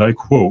 and I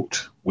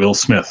quote, Will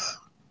Smith,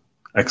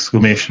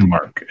 exclamation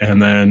mark.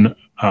 And then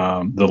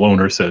the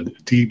loner said,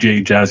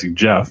 DJ Jazzy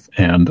Jeff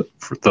and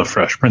the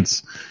Fresh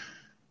Prince.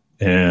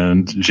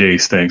 And Jay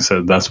Stang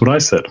said, that's what I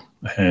said.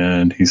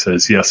 And he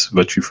says, yes,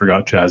 but you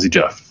forgot Jazzy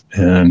Jeff.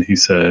 And he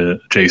said,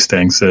 Jay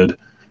Stang said,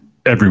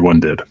 everyone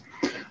did.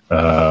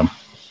 But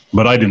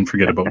I didn't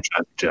forget about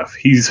Jazzy Jeff.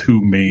 He's who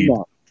made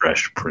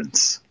Fresh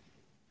Prince.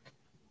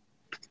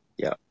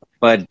 Yeah.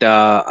 But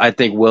I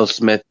think Will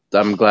Smith,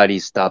 I'm glad he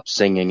stopped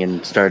singing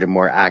and started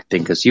more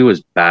acting because he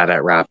was bad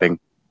at rapping.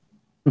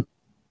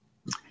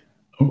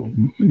 Oh,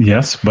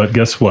 yes, but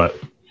guess what?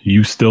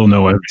 You still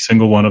know every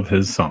single one of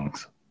his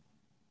songs.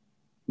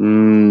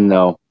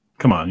 No.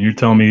 Come on, you're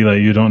telling me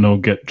that you don't know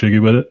Get Jiggy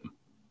With It?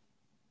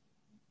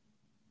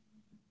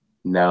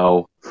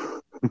 No.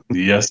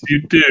 Yes,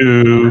 you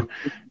do.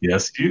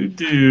 Yes, you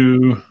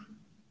do.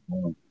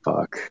 Oh,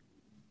 fuck.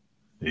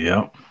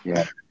 Yep.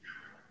 Yeah.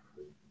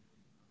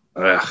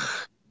 Ugh.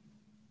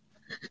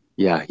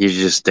 Yeah, you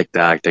just stick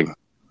to acting.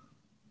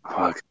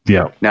 Fuck.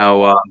 Yeah.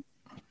 Now,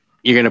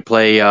 you're going to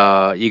play,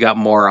 you got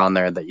more on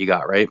there that you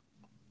got, right?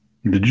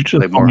 Did you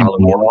just Like call me a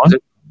Halloween moron?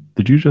 music?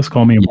 Did you just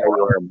call me a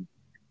moron?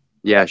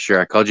 Yeah, sure.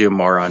 I called you a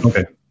moron.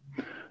 Okay.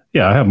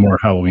 Yeah, I have more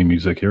Halloween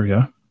music here,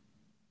 yeah.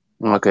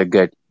 Okay,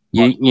 good.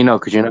 You know,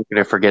 because you're not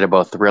going to forget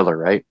about Thriller,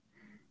 right?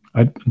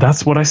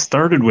 That's what I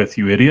started with,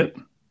 you idiot.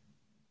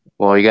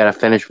 Well, you got to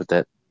finish with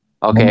it.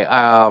 Okay.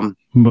 I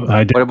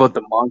did. What about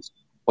the monster?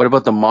 What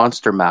about the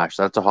Monster Mash?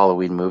 That's a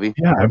Halloween movie.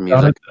 Yeah,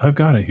 I've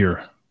got it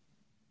here.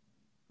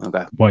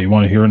 Okay. Why, you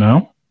want to hear it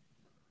now?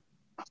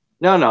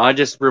 No, I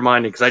just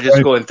reminded because I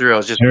just going through. I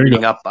was just There you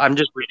reading go. up. I'm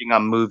just reading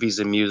on movies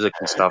and music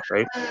and stuff,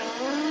 right?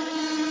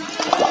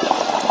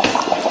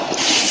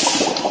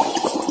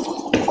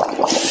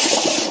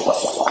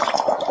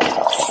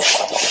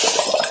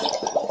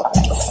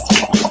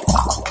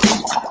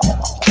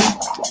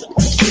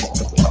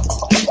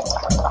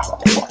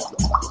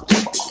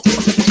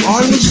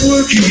 I was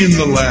working in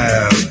the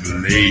lab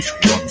late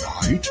one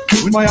night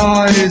when my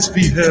eyes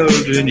beheld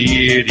an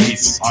eerie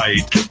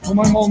sight. For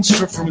my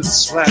monster from his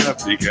slab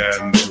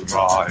began to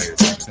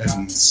rise,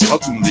 and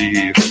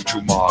suddenly,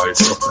 to my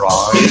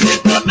surprise, He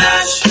did the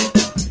mash.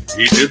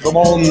 he did the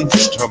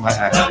monster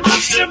mash. The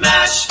monster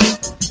mash.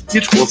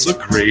 It was a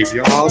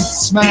graveyard He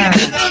smash.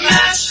 did the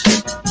mash.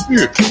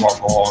 It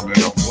caught on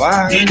in a He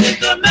flash. did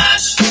the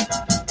mash.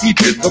 He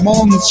did the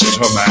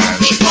monster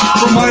mash.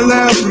 From my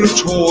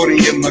laboratory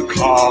in the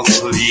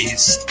castle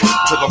east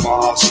to the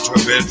master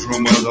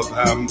bedroom where the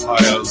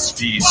vampires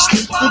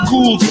feast. The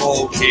ghouls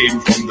all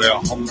came from their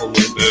humble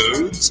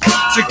abodes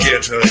to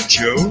get a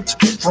jolt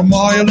from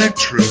my He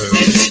electrodes.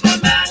 did the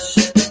mash.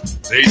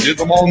 They did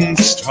the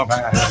monster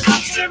mash.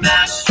 Monster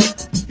mash.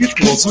 It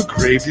was a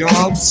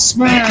graveyard He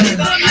smash. did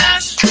the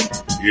mash.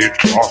 It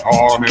caught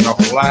on in a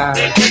He flash.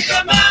 did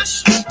the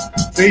mash.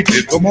 They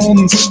did the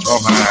monster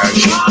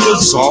mash. The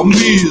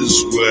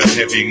zombies were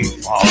having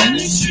fun.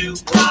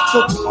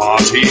 The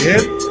party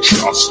had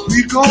just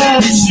begun.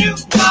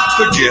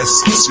 The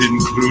guests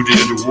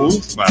included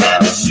Wolfman,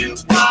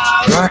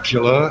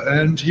 Dracula,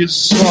 and his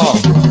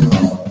son.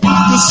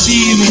 The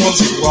scene was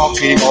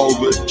rocking, all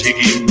were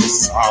digging the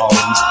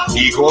sounds.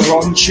 Igor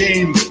on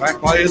chains,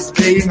 backed by his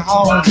baying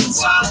hounds.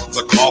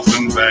 The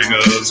coffin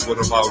bangers were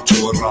about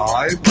to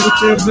arrive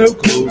with their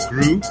vocal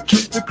group,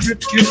 the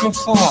Crypt Kicker He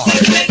Five.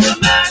 did the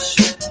mash.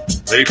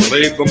 They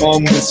played the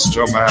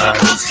monster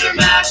mash. Monster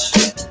mash.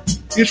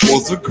 It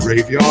was a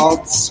graveyard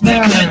He did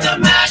the smash.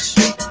 mash.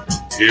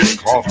 It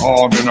caught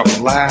on in a They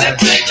flash.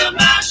 played the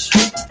mash.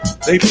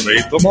 They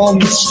played the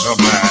monster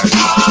mash.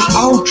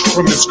 Out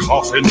from his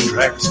coffin,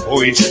 Drac's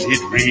voice did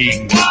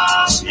ring.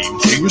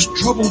 Seemed he was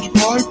troubled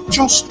by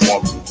just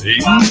one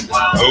thing.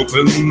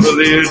 Opened the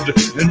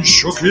lid and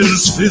shook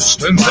his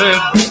fist and said,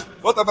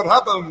 "Whatever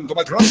happened to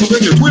my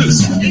Transylvania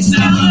twist? It's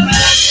now the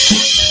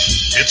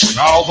mash. It's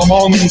now the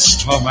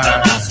monster Monster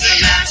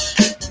mash.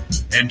 mash.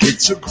 And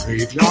it's a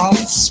graveyard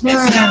It's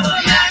now the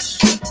smash. mash.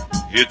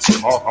 It's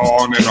caught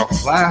on in a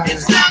flash.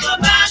 It's now the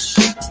mash.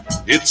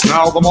 It's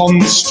now the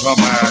monster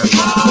mash.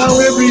 Now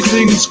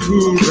everything's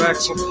cool.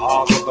 Drac's a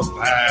part of the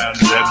band,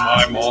 and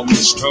my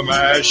monster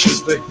mash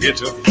is the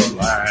hit of the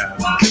land.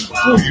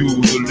 For you,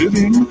 the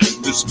living,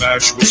 this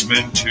match was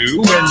meant to.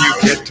 When you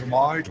get to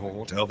my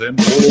door, tell them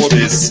Lord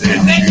is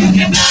sent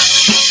you.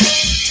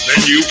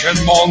 Then you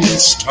can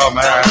monster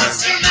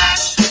mash.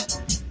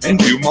 And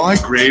do my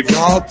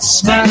graveyard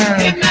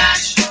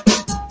smash.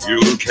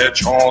 You'll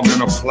catch on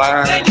in a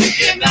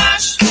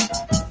flash.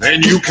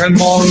 Then you can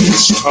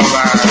monster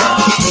mash.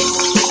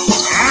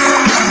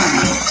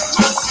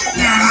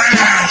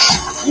 Mash!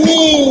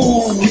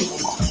 Ooh!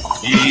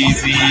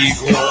 Easy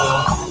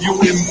go, you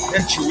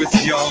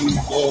impetuous young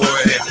boy.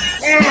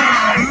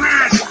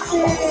 Mash!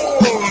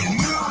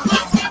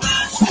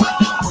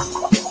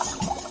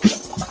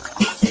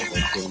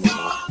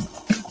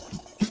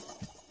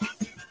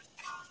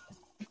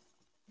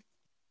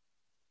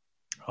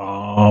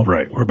 All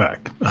right, we're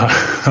back.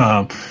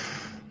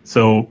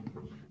 So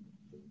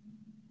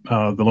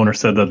the loner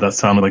said that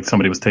sounded like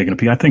somebody was taking a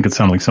pee. I think it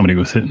sounded like somebody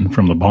was hitting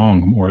from the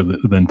bong more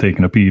than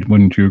taking a pee.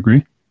 Wouldn't you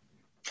agree?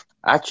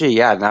 Actually,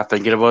 yeah, not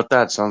thinking about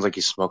that. Sounds like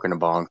he's smoking a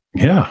bong.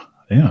 Yeah.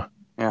 Yeah.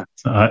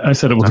 I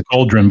said it was a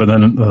cauldron, but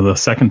then the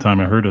second time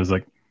I heard it, I was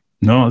like,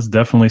 no, it's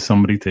definitely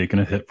somebody taking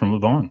a hit from the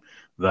bong.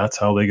 That's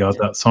how they got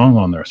that song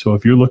on there. So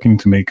if you're looking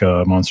to make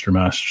a Monster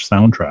Mash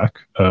soundtrack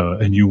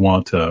and you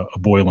want a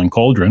boiling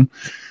cauldron,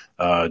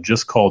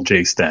 just call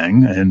Jay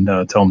Stang and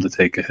tell him to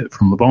take a hit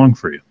from the bong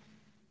for you.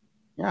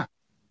 Yeah.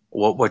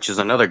 Well, which is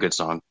another good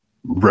song.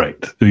 Right.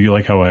 Do you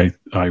like how I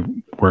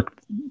worked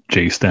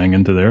Jay Stang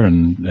into there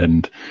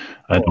and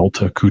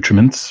adult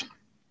accoutrements?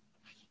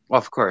 Well,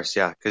 of course,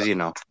 yeah, because,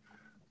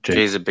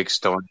 Jay's a big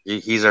stoner.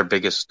 He's our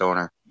biggest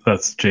stoner.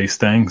 That's Jay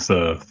Stang's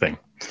thing.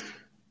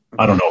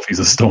 I don't know if he's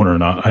a stoner or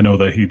not. I know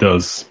that he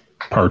does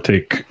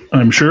partake,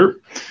 I'm sure.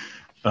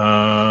 He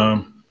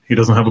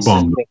doesn't have a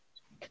bong.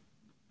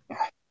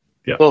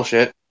 Yeah.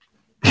 Bullshit.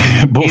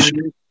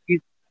 Bullshit.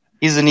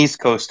 He's an East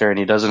Coaster and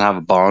he doesn't have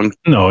a bong.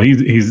 No,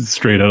 he's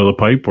straight out of the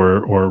pipe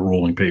or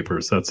rolling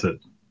papers. That's it.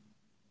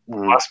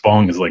 Last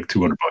bong is like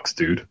 $200,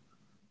 dude.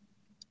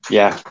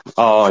 Yeah.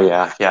 Oh,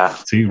 yeah.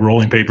 See,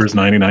 rolling papers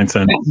 99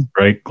 cents,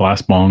 right?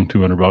 Glass bong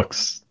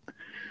 $200,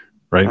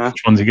 right?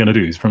 Which one's he gonna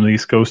do? He's from the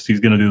East Coast.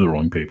 He's gonna do the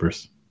rolling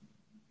papers.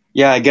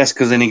 Yeah, I guess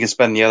because then he can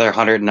spend the other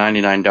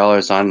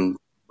 $199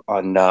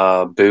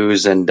 on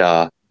booze and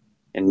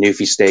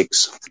Newfie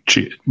steaks.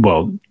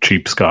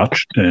 Cheap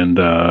scotch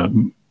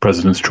and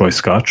President's Choice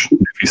scotch,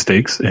 Newfie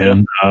steaks,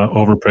 and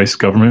overpriced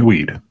government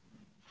weed.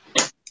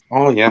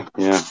 Oh yeah,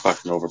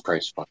 fucking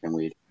overpriced fucking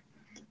weed.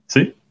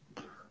 See,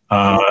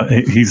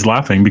 he's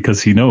laughing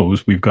because he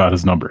knows we've got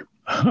his number.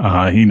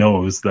 He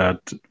knows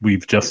that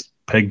we've just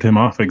pegged him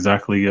off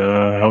exactly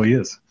how he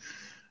is.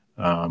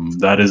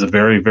 That is a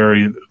very,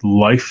 very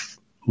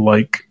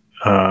lifelike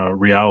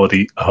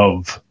reality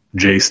of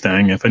Jay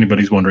Stang. If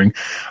anybody's wondering,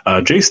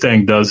 Jay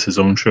Stang does his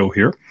own show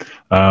here.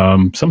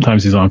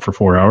 Sometimes he's on for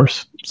 4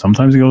 hours.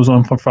 Sometimes he goes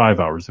on for 5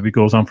 hours. If he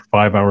goes on for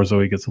 5 hours,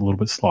 though, he gets a little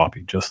bit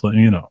sloppy. Just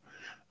letting you know.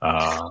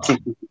 It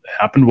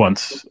happened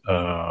once.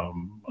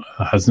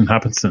 Hasn't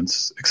happened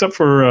since, except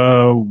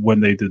for when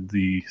they did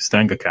the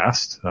Stanga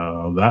cast.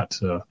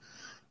 That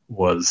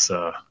was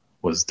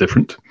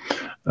different.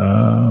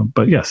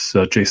 But yes,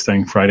 Jay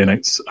Stang Friday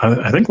nights.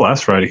 I think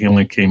last Friday he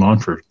only came on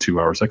for 2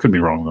 hours. I could be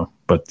wrong though,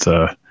 but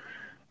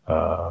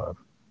I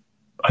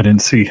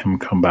didn't see him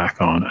come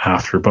back on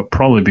after. But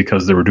probably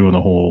because they were doing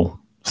the whole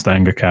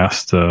Stanga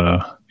cast,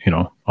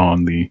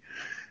 on the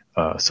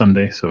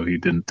Sunday, so he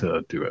didn't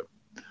do it.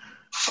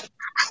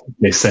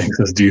 Jay Stang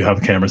says, "Do you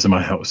have cameras in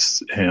my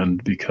house?"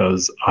 And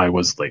because I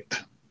was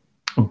late.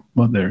 Oh,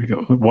 well, there you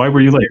go. Why were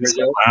you late?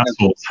 Some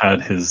assholes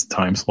had his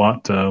time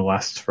slot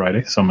last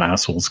Friday. Some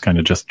assholes kind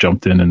of just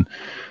jumped in and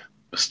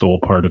stole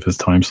part of his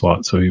time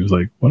slot. So he was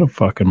like, what a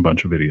fucking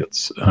bunch of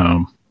idiots.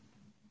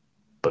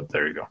 But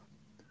there you go.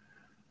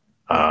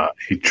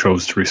 He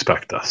chose to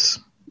respect us.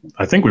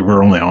 I think we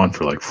were only on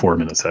for like 4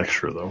 minutes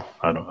extra, though.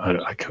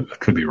 I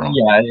could be wrong.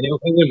 Yeah, it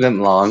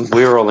wasn't long.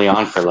 We were only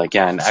on for like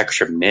an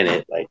extra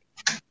minute. Like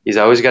he's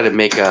always got to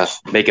make a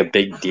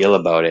big deal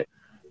about it.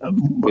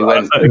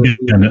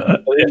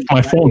 If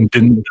my phone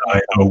didn't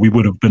die, we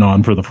would have been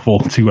on for the full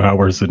 2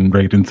 hours and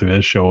right into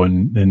his show.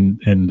 And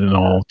in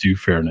all due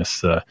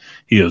fairness,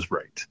 he is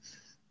right.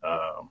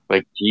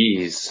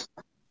 Geez.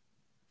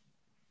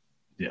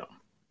 Yeah.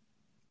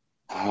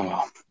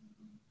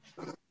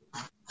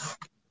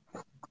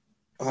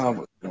 Oh,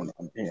 what's going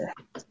on here?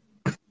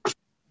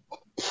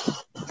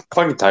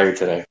 Fucking tired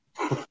today.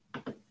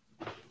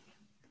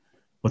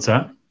 What's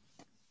that?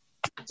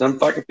 So I'm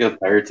fucking feel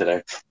tired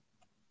today.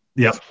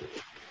 Yep.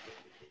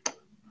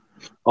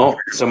 Oh,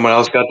 someone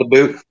else got the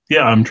boot?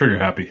 Yeah, I'm trigger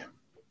happy.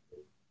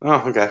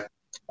 Oh, okay.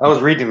 I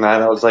was reading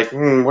that. I was like,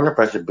 wonder if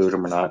I should boot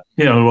him or not.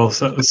 Yeah, well,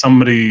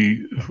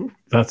 somebody,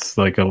 that's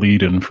like a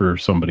lead-in for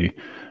somebody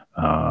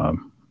to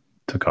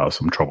cause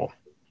some trouble.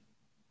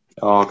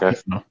 Oh, okay.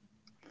 No?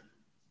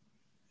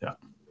 Yeah.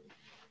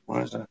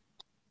 What is that?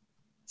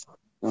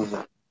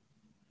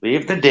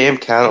 Leave the damn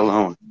cat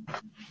alone.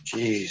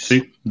 Jeez.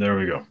 See? There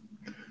we go.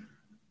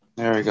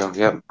 There we go.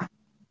 Yep.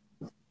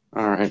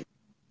 All right.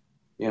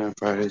 Yeah,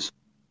 Fridays.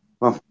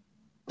 Well.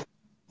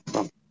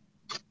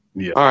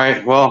 Yeah. All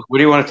right. Well, what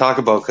do you want to talk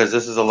about? Because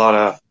this is a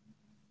lot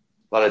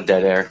of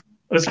dead air.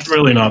 It's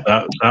really not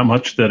that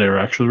much dead air.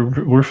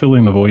 Actually, we're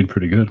filling the void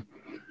pretty good.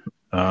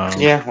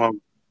 Yeah. Well.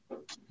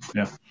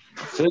 Yeah.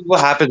 So what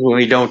happens when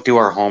we don't do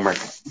our homework?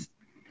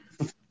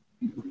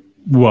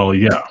 Well,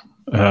 yeah.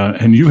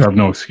 And you have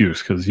no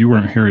excuse because you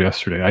weren't here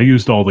yesterday. I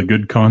used all the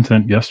good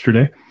content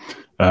yesterday.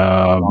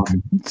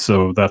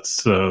 So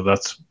that's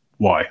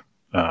why.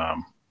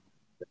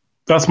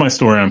 That's my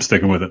story. I'm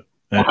sticking with it.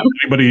 And if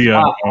anybody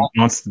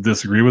wants to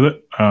disagree with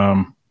it,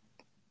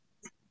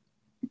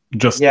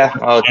 just lie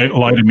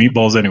to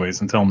Meatballs anyways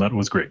and tell them that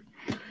was great.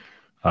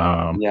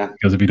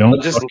 Because if you don't,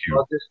 I'll just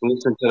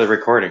listen to the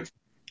recording.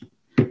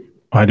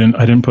 I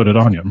didn't put it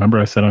on yet. Remember,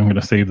 I said I'm going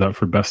to save that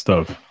for best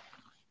of.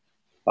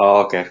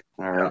 Oh, okay.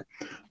 All right.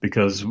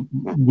 Because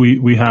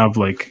we have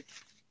like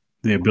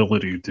the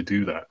ability to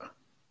do that.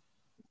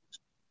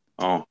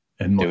 Oh.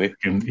 And we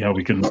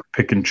can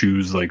pick and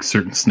choose like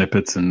certain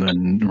snippets and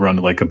then run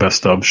like a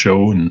best of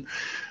show and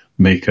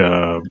make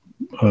a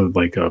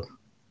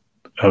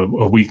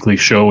weekly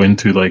show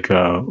into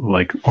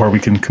or we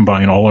can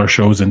combine all our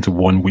shows into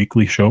one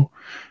weekly show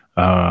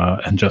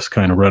and just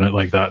kind of run it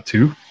like that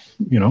too.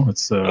 You know,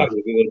 it's we'll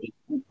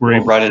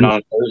run it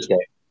on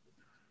Thursday.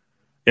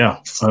 Yeah,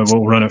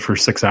 we'll run it for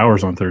 6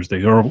 hours on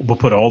Thursday, or we'll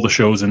put all the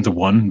shows into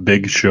one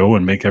big show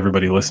and make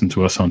everybody listen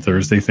to us on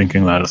Thursday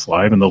thinking that it's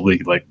live, and they'll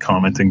be like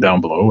commenting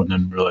down below, and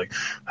then we're like,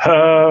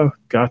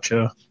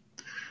 gotcha.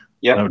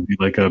 Yeah, that would be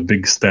like a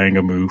big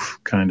Stanga move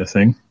kind of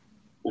thing.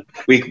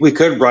 We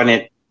could run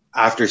it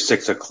after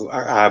 6 o'clock,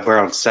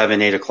 around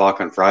 7, 8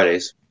 o'clock on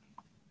Fridays.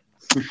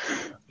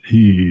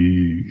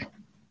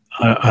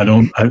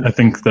 I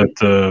think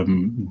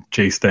that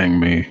Jay Stang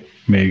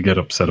may get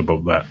upset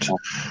about that,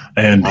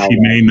 and he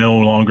may no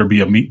longer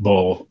be a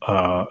meatball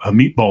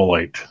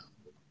light.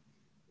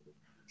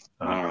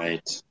 All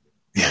right.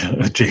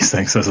 Yeah, Jay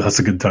Stang says that's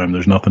a good time.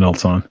 There's nothing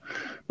else on,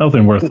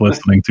 nothing worth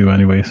listening to,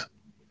 anyways.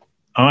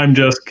 I'm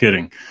just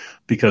kidding,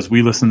 because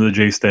we listen to the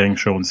Jay Stang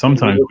show, and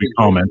sometimes we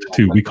comment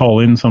too. We call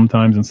in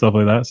sometimes and stuff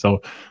like that.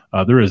 So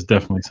there is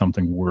definitely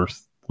something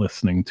worth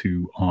listening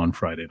to on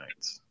Friday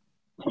nights.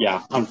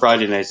 Yeah, on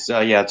Friday nights.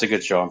 Yeah, it's a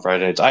good show on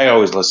Friday nights. I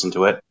always listen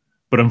to it.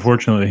 But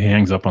unfortunately, he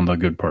hangs up on the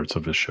good parts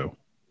of his show.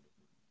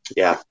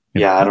 Yeah,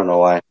 I don't know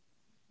why.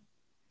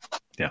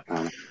 Yeah.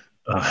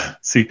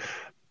 See,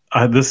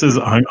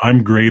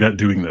 I'm great at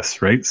doing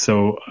this, right?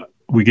 So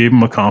we gave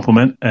him a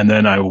compliment, and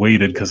then I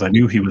waited because I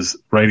knew he was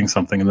writing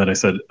something, and then I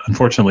said,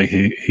 unfortunately,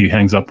 he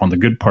hangs up on the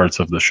good parts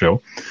of the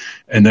show.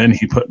 And then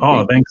he put,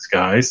 thanks,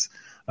 guys,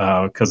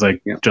 because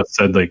I just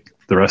said, like,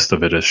 the rest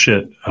of it is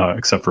shit,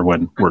 except for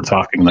when we're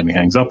talking, and then he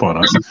hangs up on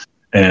us.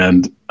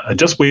 And I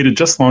just waited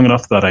just long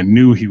enough that I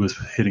knew he was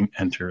hitting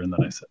enter, and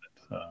then I said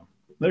it.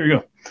 There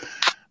you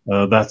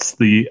go. That's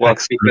the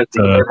expert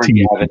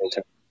team.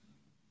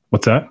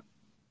 What's that?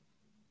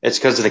 It's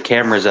because of the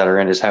cameras that are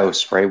in his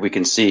house, right? We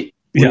can see.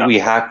 Yeah. We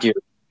hacked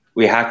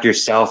your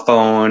cell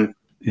phone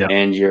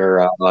and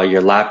your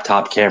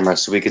laptop camera,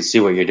 so we can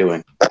see what you're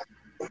doing.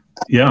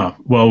 Yeah.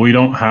 Well, we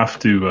don't have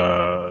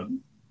to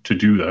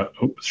do that.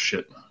 Oh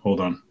shit!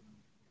 Hold on.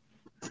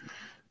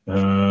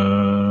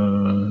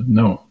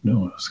 No.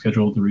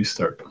 Schedule the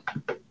restart.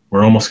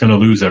 We're almost going to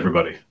lose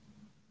everybody.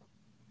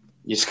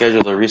 You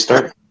scheduled a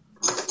restart?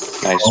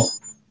 Nice.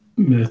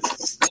 Well,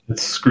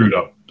 it's screwed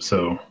up.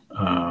 So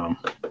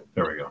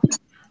there we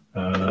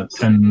go.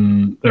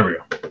 10. There we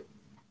go.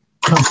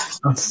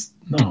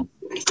 No.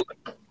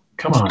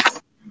 Come on.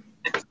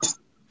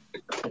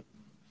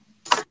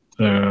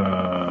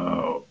 There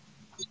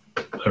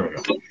we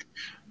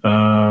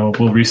go.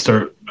 We'll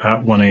restart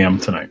at 1 a.m.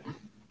 tonight.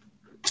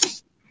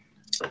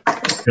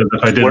 Because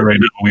if I did it right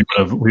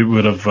now, we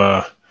would have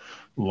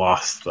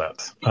lost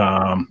that.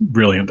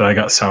 Brilliant. I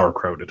got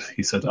sauerkrauted.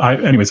 He said.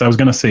 Anyways, I was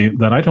going to say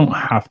that I don't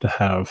have to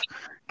have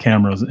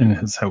cameras in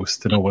his house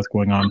to know what's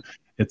going on.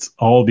 It's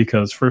all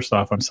because, first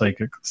off, I'm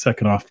psychic.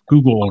 Second off,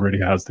 Google already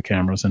has the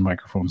cameras and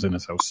microphones in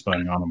his house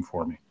spying on them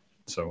for me.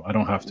 So I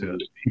don't have to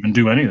even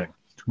do anything.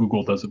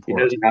 Google does it for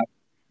me.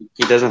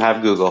 He doesn't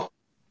have Google.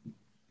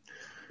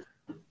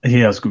 He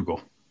has Google.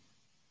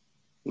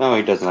 No,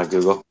 he doesn't have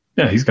Google.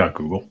 Yeah, he's got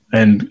Google.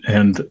 And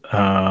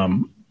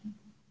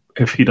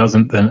if he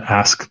doesn't, then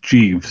Ask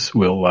Jeeves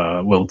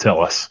will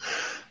tell us.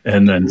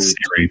 And then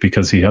Siri,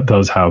 because he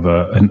does have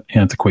an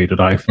antiquated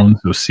iPhone,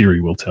 so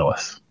Siri will tell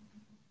us.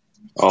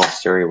 Oh,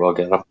 Siri will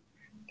get him.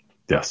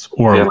 Yes,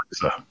 or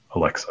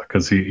Alexa,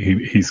 because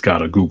he's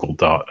got a Google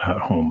Dot at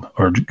home,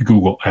 or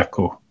Google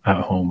Echo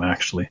at home,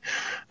 actually.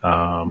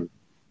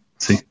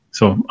 See,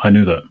 so I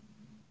knew that.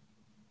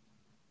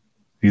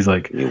 He's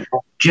like,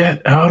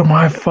 get out of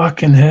my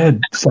fucking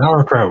head,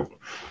 sauerkraut.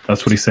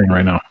 That's what he's saying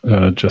right now,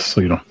 just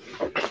so you know.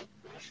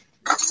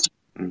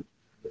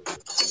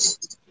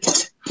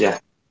 Yeah.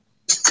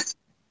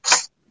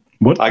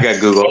 What? I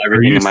got Google.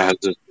 Everything in my house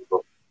is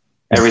Google.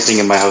 Everything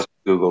in my house is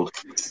Googled.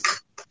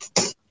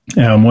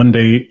 And one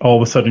day, all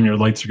of a sudden, your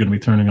lights are going to be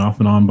turning off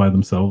and on by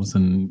themselves,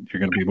 and you're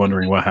going to be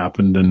wondering what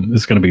happened, and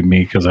it's going to be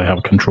me because I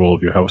have control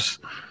of your house.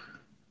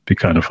 Be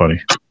kind of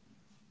funny.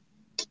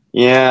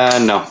 Yeah,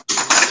 no.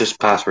 Just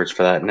passwords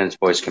for that, and then it's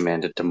voice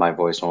commanded to my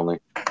voice only.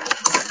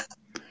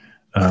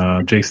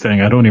 Jay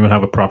Stang, I don't even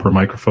have a proper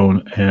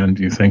microphone, and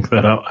you think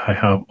that I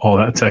have all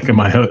that tech in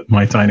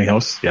my tiny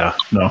house? Yeah,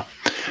 no.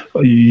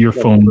 Your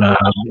phone,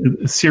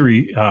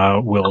 Siri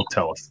will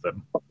tell us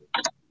then.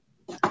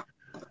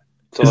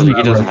 So he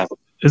doesn't have.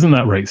 Isn't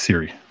that right,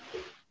 Siri?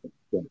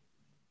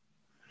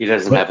 He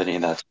doesn't have any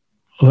of that.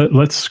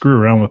 Let's screw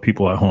around with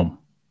people at home.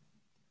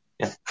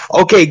 Yeah.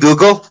 Okay,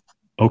 Google.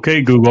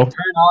 Okay, Google.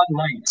 Turn on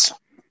lights.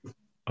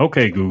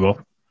 Okay, Google.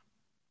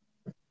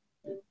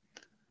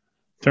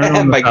 Turn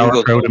on the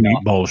Sauerkraut and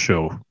Meatballs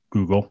show,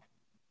 Google.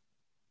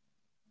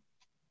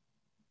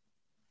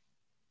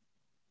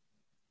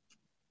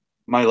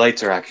 My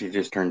lights are actually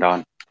just turned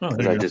on.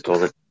 Because I just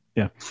told it.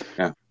 Yeah.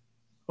 Yeah.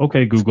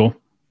 Okay, Google.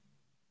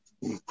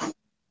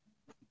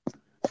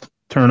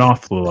 Turn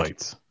off the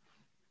lights.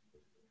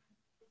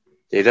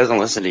 He doesn't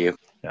listen to you.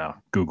 Yeah,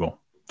 Google.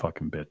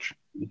 Fucking bitch.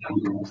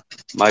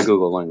 My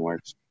Google only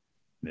works.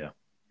 Yeah.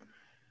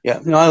 Yeah,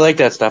 no, I like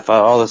that stuff.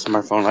 All this on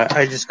my phone.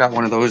 I just got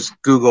one of those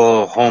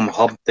Google Home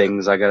Hub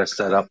things I got to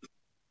set up.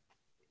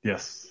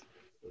 Yes.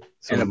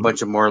 So, and a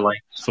bunch of more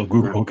lights. So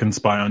Google can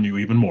spy on you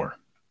even more.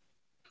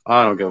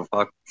 I don't give a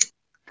fuck.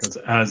 Because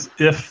as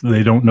if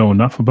they don't know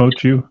enough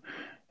about you,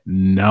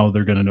 now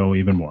they're going to know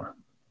even more.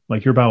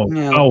 Like your bowel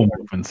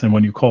movements, and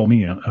when you call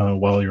me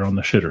while you're on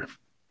the shitter,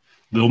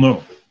 they'll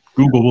know.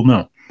 Google will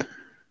know.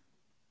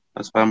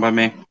 That's fine by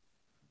me.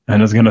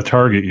 And it's going to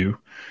target you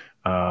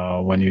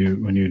when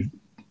you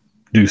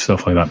do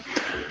stuff like that.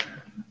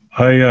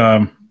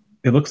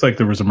 It looks like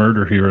there was a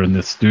murder here in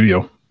this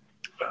studio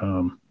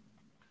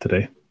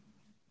today.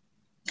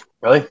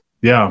 Really?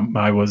 Yeah,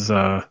 I was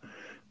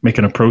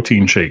making a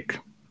protein shake,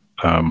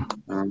 and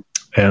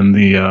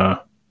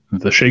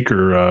the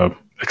shaker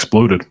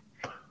exploded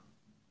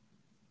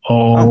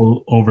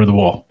all over the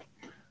wall.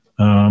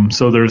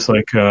 So there's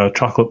like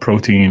chocolate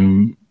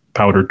protein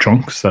powdered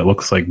chunks that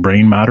looks like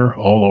brain matter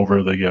all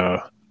over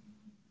the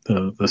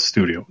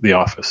studio, the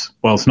office.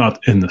 Well, it's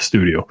not in the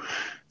studio;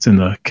 it's in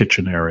the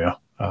kitchen area.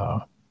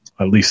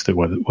 At least it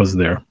was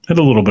there. Had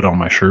a little bit on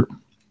my shirt,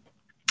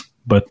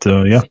 but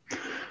yeah,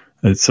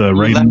 it's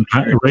right in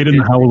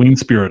the Halloween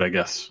spirit, I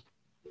guess.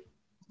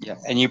 Yeah,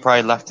 and you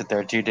probably left it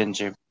there too, didn't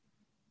you?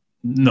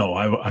 No,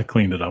 I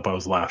cleaned it up. I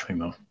was laughing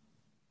though.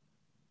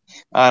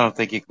 I don't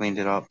think you cleaned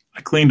it up.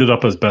 I cleaned it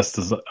up as best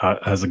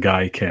as a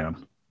guy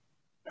can.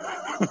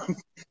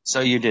 So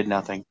you did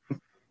nothing.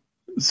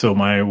 So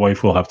my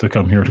wife will have to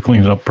come here to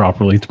clean it up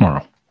properly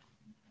tomorrow.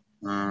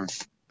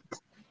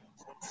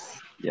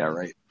 Yeah,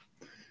 right.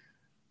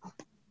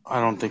 I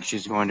don't think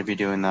she's going to be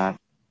doing that.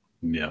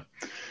 Yeah.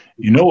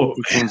 You know what?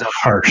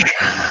 Harsh.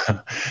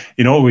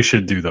 You know what we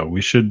should do, though?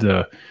 We should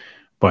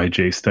buy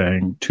Jay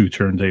Stang 2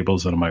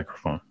 turntables and a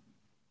microphone.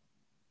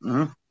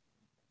 Mm-hmm.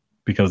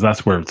 Because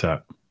that's where it's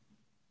at.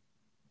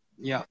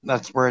 Yeah,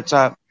 that's where it's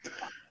at.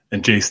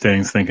 And Jay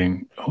Stang's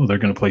thinking, oh, they're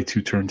going to play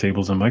 2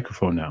 turntables and a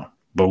microphone now.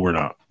 But we're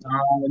not.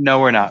 No,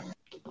 we're not.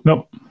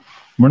 Nope.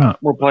 We're not.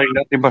 We're playing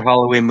nothing but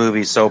Halloween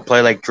movies, so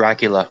play like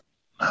Dracula.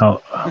 I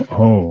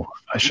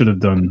should have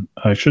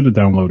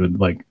downloaded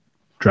like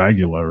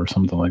Dracula or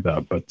something like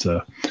that, but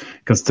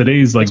because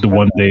today's like the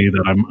one day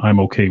that I'm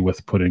okay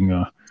with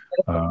putting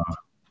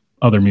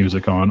other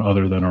music on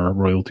other than our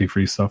royalty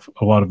free stuff.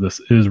 A lot of this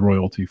is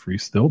royalty free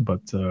still,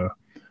 but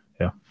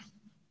yeah,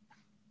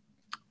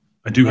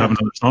 I do have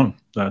another song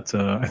that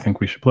I think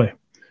we should play.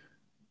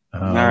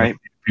 All right,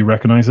 if you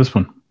recognize this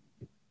one.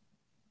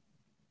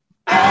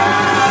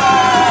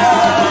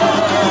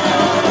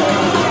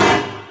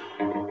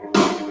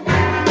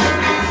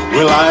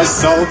 Well, I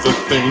saw the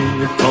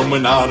thing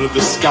coming out of the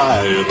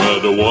sky. It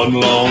had a one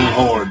long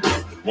horn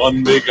and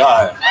one big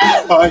eye.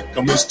 I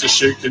commenced to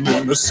shaking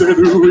and I said,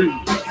 ooh,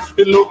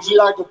 it looks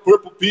like a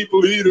purple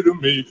people eater to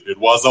me. It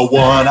was a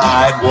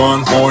one-eyed,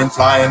 one-horn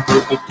flying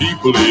purple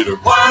people eater.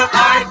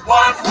 One-eyed,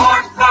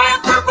 one-horn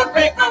flying purple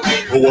people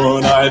eater. A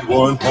one-eyed,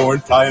 one-horn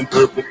flying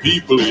purple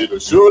people eater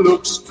sure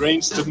looks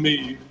strange to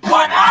me.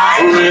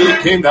 One-eyed. Well,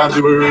 he came down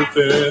to earth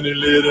and he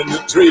lit in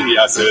the tree.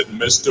 I said,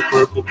 Mr.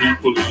 Purple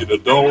People Eater,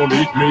 don't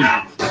eat me.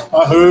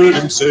 I heard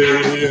him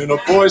say in a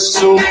voice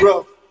so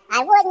gruff, I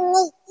wouldn't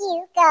eat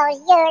you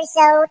 'cause you're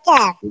so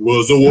tough. it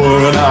was a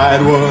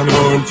one-eyed,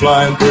 one-horn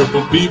flying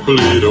purple people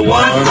eater.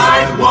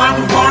 One-eyed,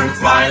 one-horn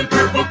flying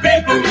purple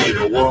people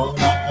eater.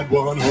 One-eyed,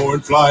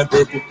 one-horn flying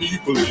purple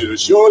people eater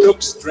sure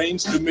looks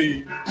strange to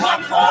me.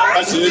 One-horn.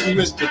 I said,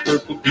 Mr.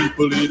 Purple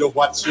People Eater,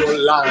 what's your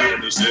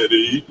line? He said,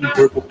 eating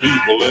purple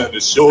people and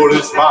it sure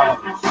is fine.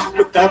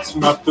 But that's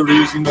not the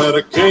reason that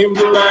I came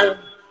to land.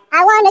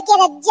 I want to get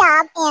a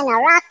job in a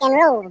rock and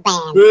roll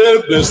band.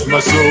 Well, bless my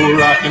soul,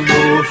 rock and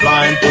roll,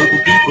 flying purple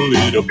people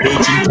eater.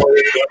 Pigeon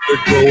toed up the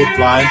road,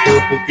 flying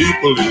purple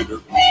people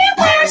eater. We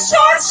wear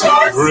short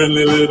shorts.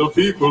 Friendly little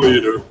people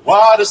eater,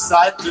 what a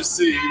sight to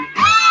see.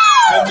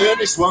 And then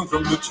he swung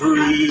from the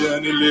tree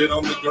and he lit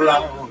on the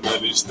ground.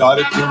 And he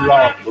started to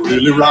rock,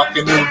 really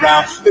rocking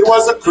around. It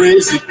was a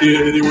crazy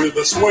kitty with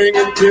a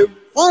swinging tip.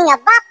 Sing a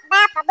bop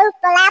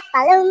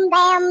Bap-a-boop-a-lap-a-loom,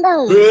 bam,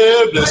 boom.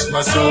 Well, bless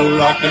my soul,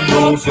 rock and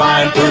roll,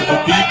 flying purple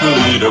people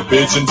eater,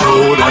 pigeon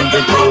toad,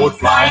 undergrowth,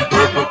 flying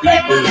purple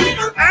people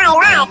eater. I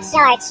like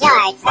short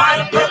shorts.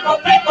 Flying purple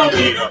people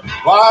eater.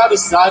 What a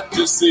sight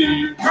to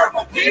see.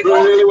 Purple people.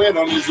 Well, he went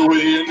on his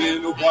way, and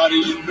then what do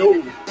you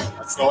know?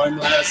 I saw him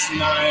last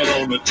night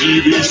on a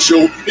TV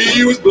show.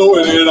 He was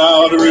blowing it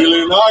out,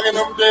 really knocking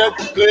them dead.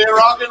 Play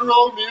rock and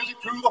roll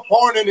music through the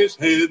horn in his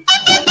head.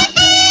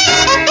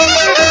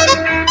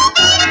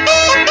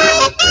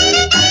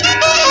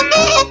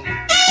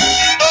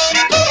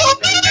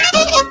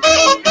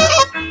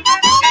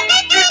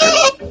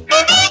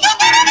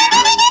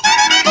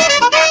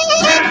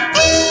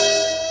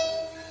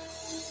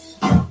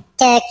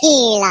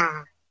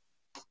 Tequila.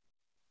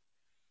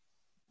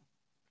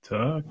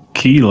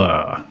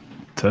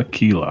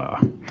 Tequila.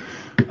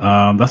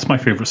 That's my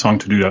favorite song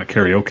to do at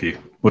karaoke.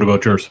 What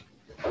about yours?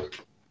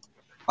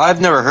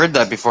 I've never heard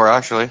that before,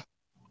 actually.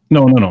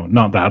 No,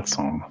 not that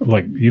song.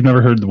 Like, you've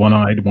never heard the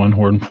one-eyed,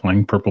 one-horn,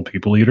 flying purple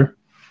people eater?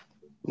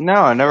 No,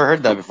 I never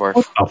heard that before.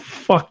 What the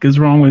fuck is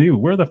wrong with you?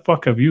 Where the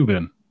fuck have you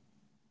been?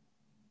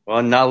 Well,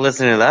 I'm not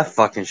listening to that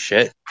fucking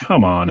shit.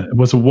 Come on. It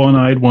was a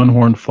one-eyed,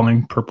 one-horn,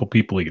 flying purple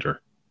people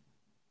eater.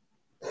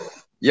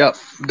 Yep,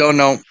 don't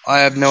know. I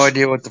have no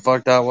idea what the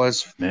fuck that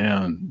was.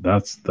 Man,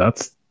 that's.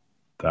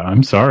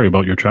 I'm sorry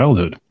about your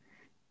childhood.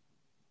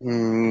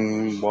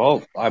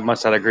 Well, I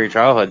must have had a great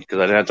childhood because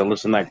I didn't have to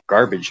listen to that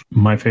garbage.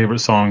 My favorite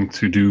song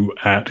to do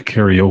at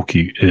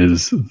karaoke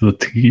is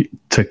the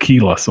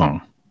Tequila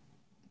song.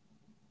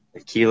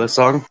 Tequila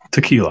song?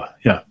 Tequila,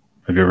 yeah.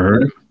 Have you ever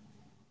heard it?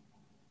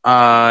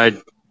 I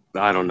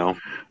don't know.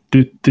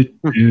 Tequila.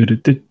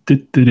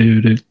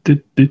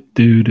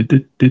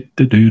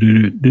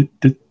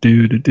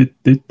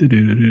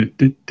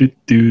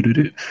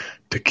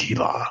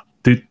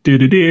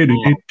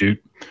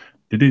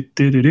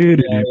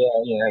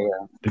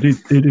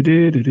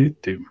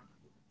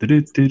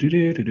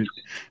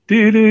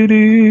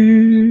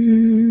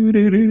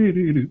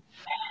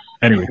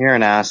 Anyway, you're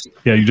an ass.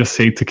 Yeah, you just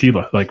say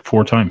tequila like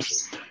 4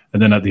 times,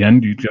 and then at the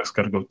end you just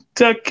got to go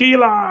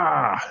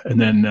tequila,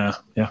 and then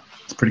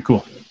it's pretty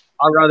cool.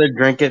 I'd rather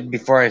drink it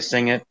before I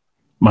sing it.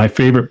 My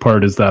favorite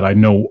part is that I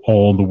know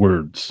all the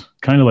words,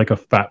 kind of like a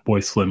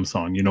Fatboy Slim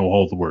song. You know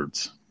all the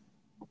words.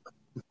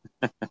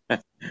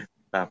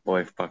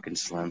 Fatboy fucking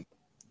Slim.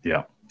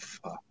 Yeah.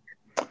 Fuck.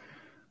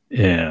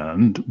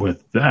 And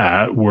with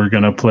that, we're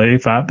gonna play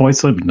Fatboy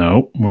Slim.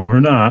 No, we're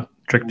not.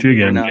 Tricked you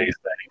again, Jay.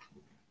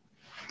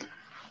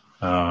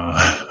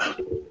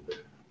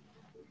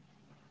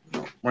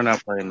 We're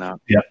not playing that.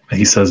 Yeah,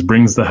 he says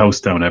brings the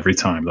house down every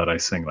time that I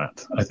sing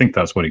that. I think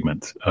that's what he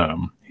meant.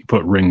 He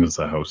put rings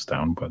the house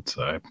down, but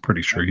I'm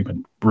pretty sure he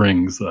meant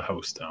brings the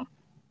house down.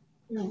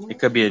 It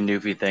could be a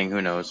Newfie thing.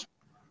 Who knows?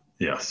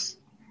 Yes.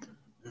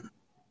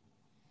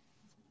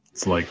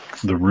 It's like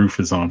the roof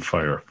is on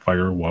fire.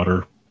 Fire,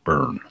 water,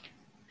 burn.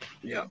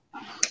 Yeah.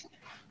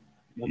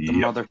 Let the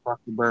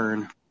motherfucker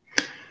burn.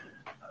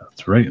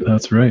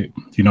 That's right.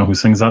 Do you know who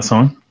sings that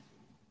song?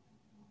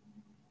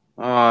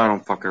 Oh, I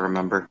don't fucking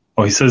remember.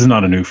 Oh, he says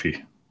not a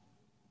Newfie.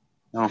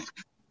 No.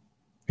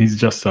 He's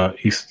just a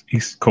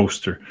East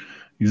Coaster.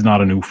 He's not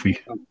a Newfie.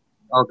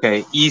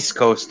 Okay, East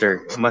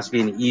Coaster. It must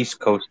be an East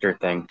Coaster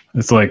thing.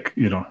 It's like,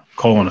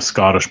 calling a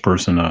Scottish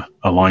person a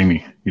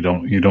limey. You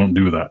don't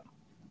do that.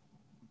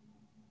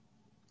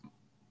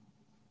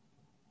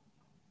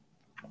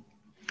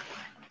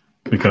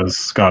 Because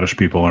Scottish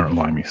people aren't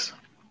limeys.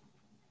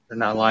 They're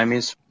not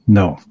limeys?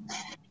 No.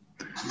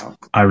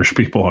 Irish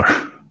people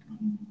are.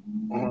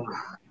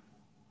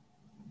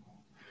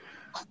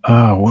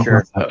 What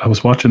was that? I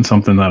was watching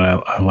something that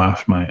I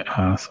laughed my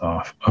ass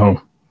off. Oh.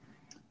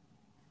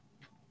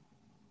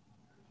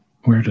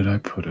 Where did I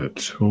put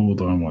it?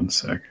 Hold on 1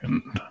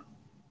 second.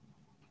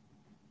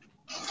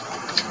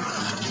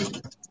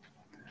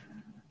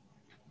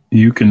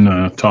 You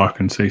can talk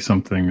and say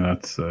something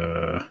that's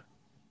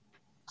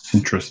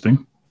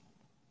interesting.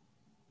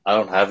 I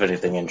don't have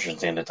anything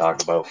interesting to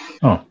talk about.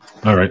 Oh,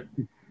 all right.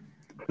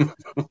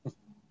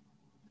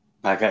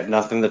 I got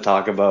nothing to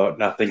talk about,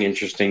 nothing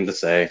interesting to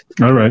say.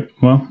 All right.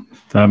 Well,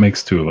 that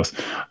makes 2 of us.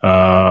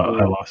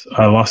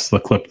 I lost the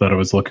clip that I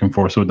was looking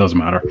for, so it doesn't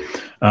matter.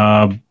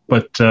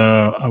 But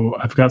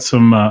I've got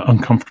some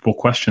uncomfortable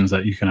questions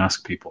that you can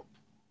ask people.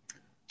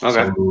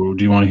 Okay. So,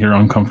 do you want to hear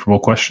uncomfortable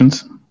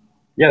questions?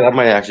 Yeah, that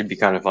might actually be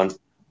kind of fun.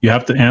 You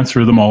have to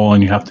answer them all,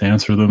 and you have to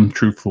answer them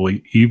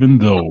truthfully, even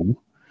though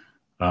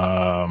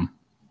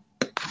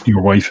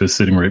your wife is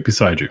sitting right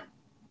beside you.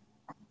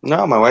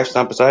 No, my wife's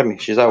not beside me.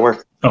 She's at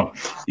work. Oh,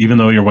 even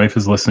though your wife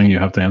is listening, you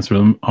have to answer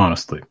them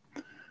honestly.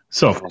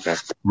 So,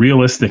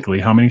 realistically,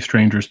 how many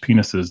strangers'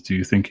 penises do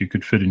you think you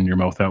could fit in your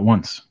mouth at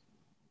once?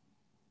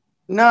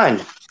 None.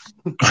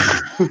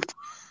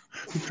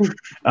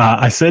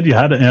 I said you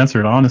had to answer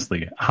it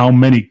honestly. How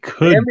many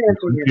could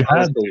you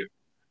had to?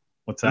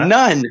 What's that?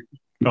 None.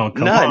 Oh,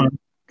 come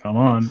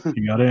on.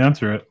 You got to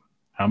answer it.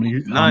 How many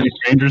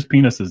strangers'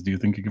 penises do you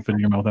think you can fit in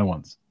your mouth at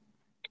once?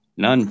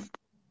 None.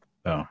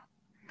 Oh.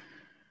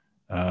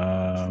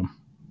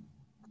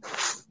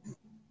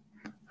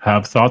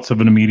 Have thoughts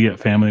of an immediate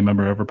family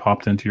member ever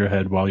popped into your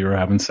head while you were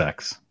having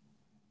sex?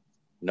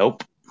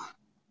 Nope.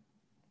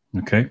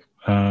 Okay.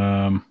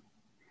 How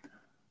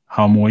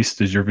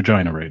moist is your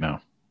vagina right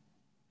now?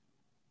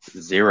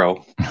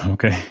 0.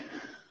 Okay.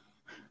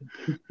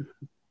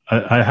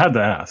 I had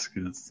to ask.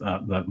 It's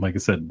that, like I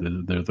said,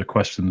 they're the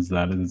questions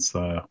that is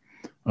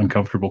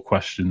uncomfortable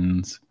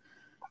questions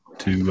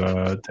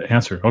to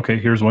answer. Okay,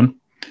 here's one.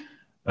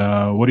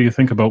 What do you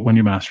think about when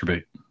you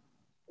masturbate?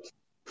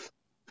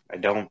 I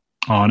don't.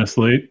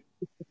 Honestly.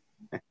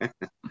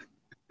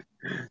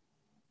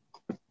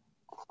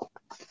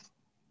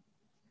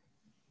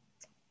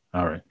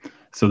 All right.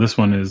 So this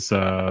one is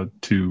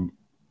to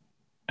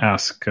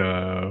ask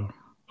a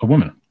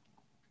woman,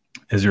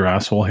 is your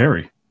asshole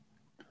hairy?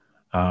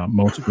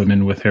 Most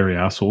women with hairy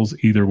assholes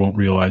either won't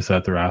realize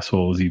that their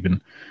asshole is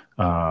even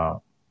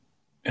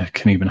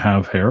can even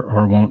have hair,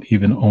 or won't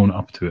even own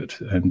up to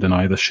it and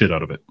deny the shit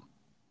out of it.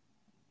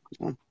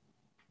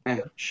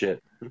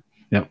 Shit.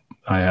 Yep.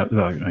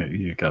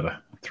 You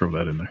gotta throw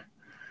that in there.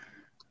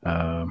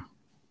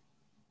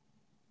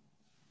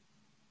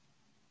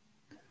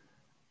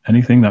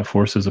 Anything that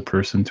forces a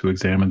person to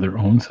examine their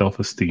own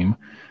self-esteem,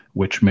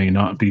 which may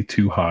not be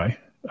too high.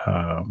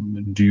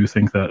 Do you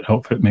think that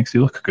outfit makes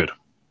you look good?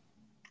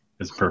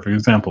 Is a perfect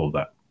example of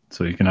that.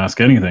 So you can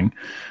ask anything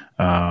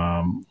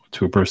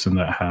to a person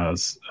that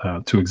has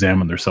to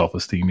examine their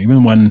self-esteem,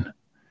 even when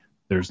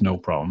there's no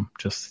problem.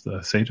 Just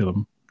say to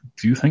them,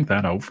 do you think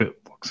that outfit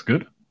looks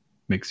good?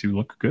 Makes you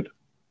look good?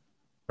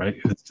 Right?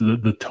 It's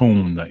the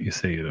tone that you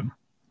say to them,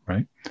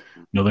 right?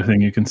 Another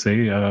thing you can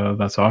say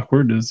that's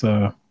awkward is,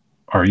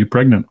 are you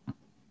pregnant?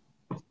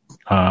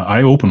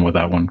 I open with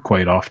that one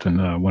quite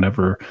often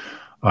whenever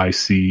I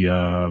see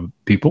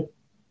people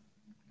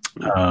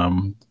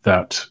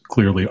that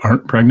clearly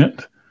aren't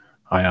pregnant.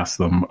 I ask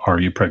them, are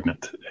you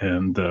pregnant?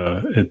 And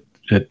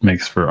it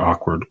makes for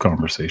awkward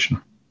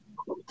conversation.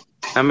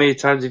 How many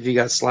times have you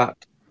got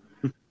slapped?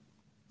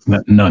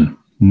 None.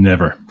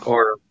 Never.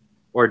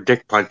 Or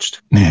dick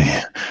punched?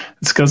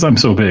 It's because I'm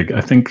so big. I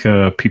think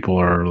people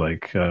are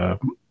like,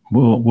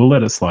 we'll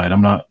let it slide.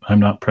 I'm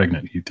not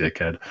pregnant, you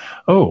dickhead.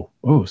 Oh,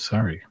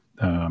 sorry.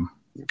 I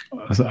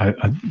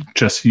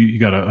just you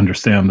got to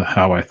understand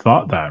how I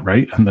thought that,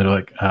 right? And they're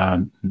like,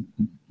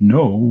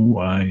 no,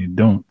 I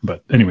don't.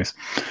 But anyways,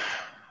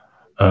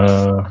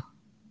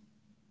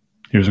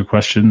 here's a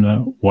question: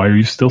 why are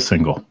you still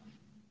single?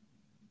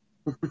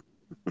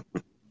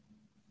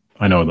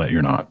 I know that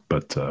you're not,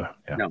 but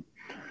yeah. No.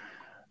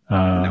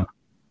 No.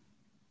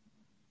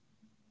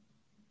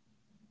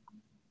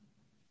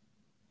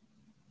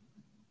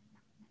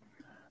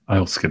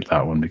 I'll skip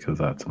that one because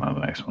that's not a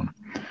nice one.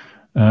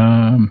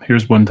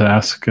 Here's one to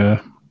ask.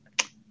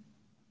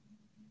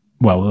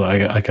 Well,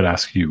 I could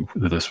ask you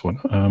this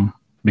one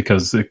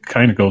because it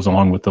kind of goes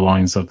along with the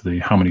lines of the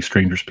how many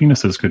strangers'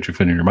 penises could you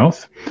fit in your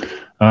mouth?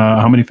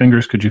 How many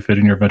fingers could you fit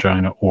in your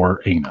vagina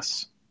or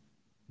anus?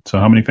 So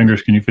how many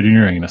fingers can you fit in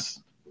your anus?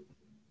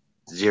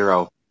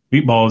 0.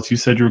 Meatballs, you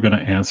said you were going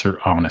to answer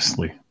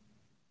honestly.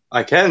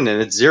 I can,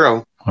 and it's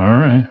 0. All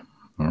right.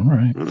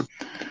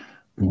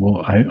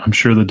 Well, I'm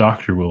sure the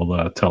doctor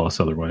will tell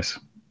us otherwise.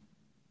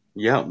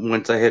 Yeah,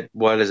 once I hit,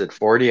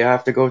 40, you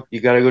got to go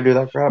do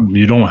that crap?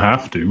 You don't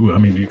have to. I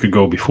mean, you could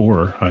go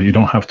before. You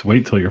don't have to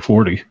wait till you're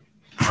 40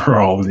 for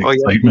all the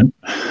excitement.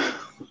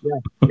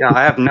 Yeah,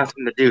 I have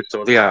nothing to do,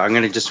 so yeah, I'm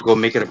going to just go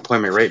make an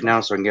appointment right now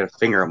so I can get a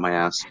finger up my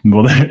ass.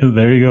 Well,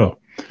 there you go.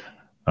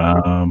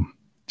 And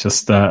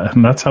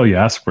that's how you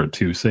ask for it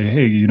too. Say,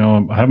 hey,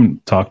 I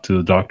haven't talked to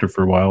the doctor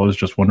for a while. I was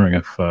just wondering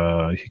if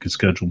he could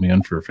schedule me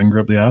in for a finger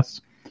up the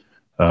ass.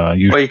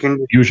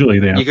 Usually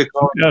they answer,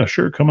 yeah,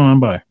 sure, come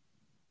on by.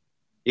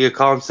 You could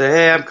call and say,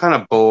 hey, I'm kind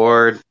of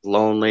bored,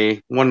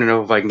 lonely, want to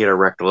know if I can get a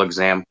rectal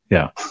exam.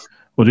 Yeah.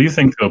 Well, do you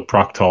think the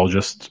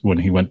proctologist, when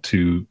he went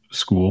to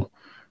school,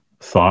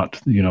 thought,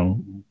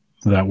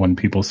 that when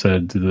people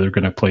said they're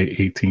going to play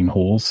 18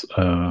 holes,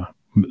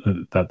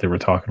 that they were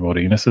talking about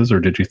anuses,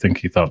 or did you think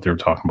he thought they were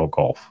talking about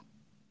golf?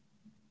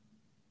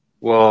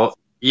 Well,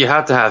 you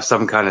have to have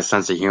some kind of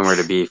sense of humor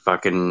to be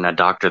fucking a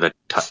doctor that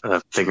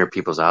finger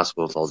people's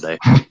assholes all day.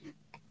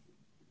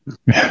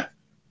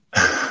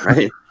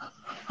 Right?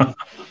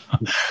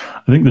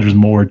 I think there's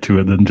more to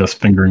it than just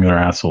fingering their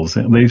assholes.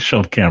 They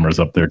shove cameras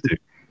up there too.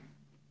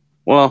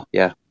 Well,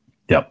 yeah.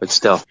 Yep. But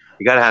still,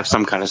 you got to have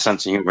some kind of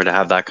sense of humor to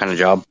have that kind of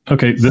job.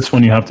 Okay, this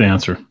one you have to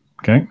answer.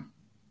 Okay.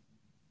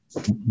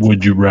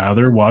 Would you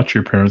rather watch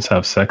your parents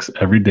have sex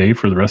every day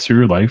for the rest of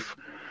your life,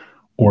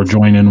 or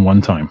join in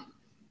one time?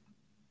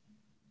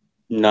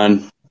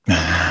 None.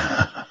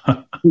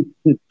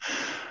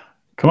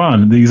 Come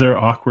on, these are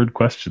awkward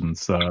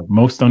questions.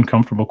 Most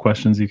uncomfortable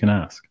questions you can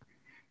ask.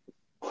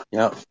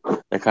 Yep,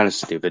 they're kind of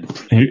stupid.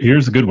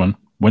 Here's a good one.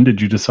 When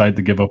did you decide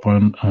to give up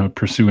on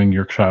pursuing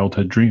your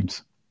childhood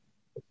dreams?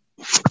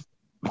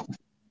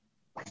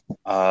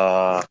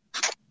 My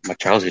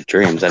childhood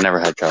dreams? I never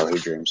had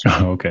childhood dreams.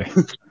 Okay.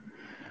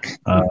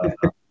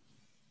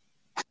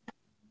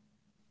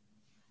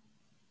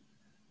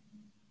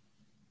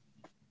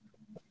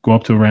 Go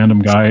up to a random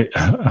guy,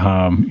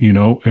 you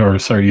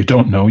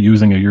don't know,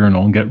 using a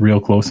urinal, and get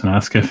real close and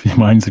ask if he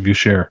minds if you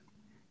share.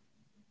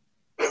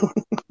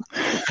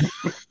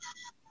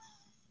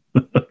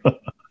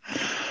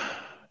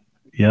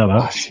 Yeah,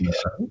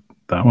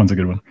 that one's a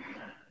good one.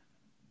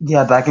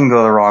 Yeah, that can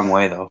go the wrong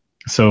way, though.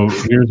 So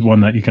here's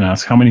one that you can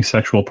ask: how many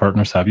sexual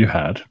partners have you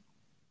had?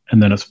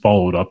 And then it's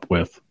followed up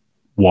with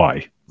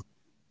why.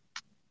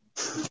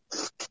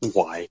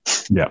 Why?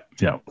 Yeah.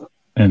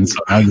 And so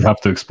now you have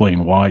to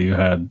explain why you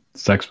had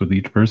sex with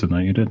each person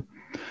that you did.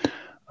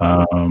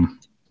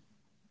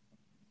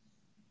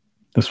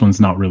 This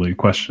one's not really a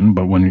question,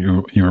 but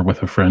when you're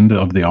with a friend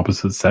of the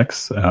opposite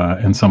sex,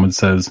 and someone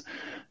says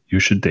you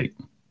should date,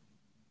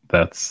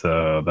 that's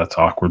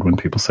awkward when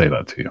people say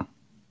that to you.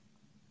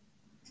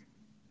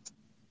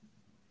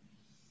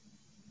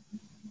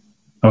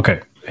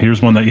 Okay,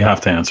 here's one that you have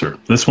to answer.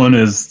 This one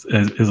is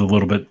a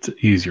little bit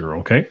easier,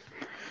 okay?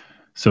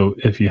 So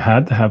if you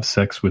had to have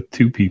sex with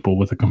two people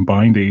with a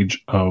combined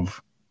age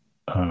of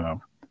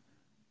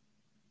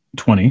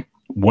 20,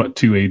 what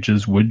two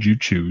ages would you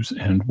choose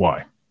and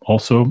why?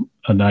 Also,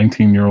 a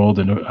 19-year-old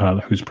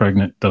who's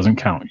pregnant doesn't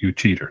count. You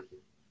cheater.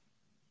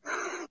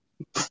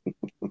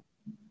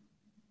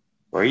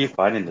 Where are you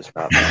finding this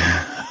crap?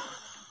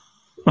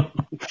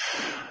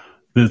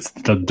 It's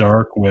the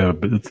dark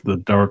web. It's the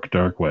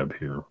dark web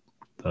here.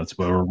 That's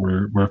where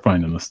we're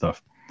finding this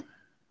stuff.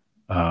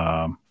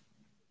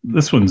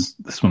 This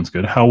one's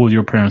good. How will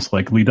your parents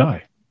likely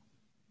die?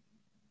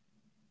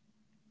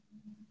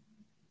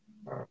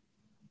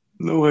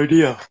 No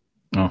idea.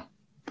 Oh,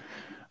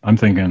 I'm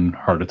thinking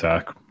heart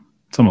attack,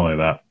 something like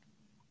that.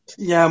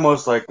 Yeah,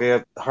 most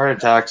likely heart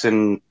attacks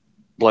and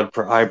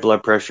high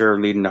blood pressure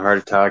leading to heart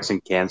attacks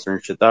and cancer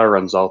and shit. That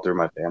runs all through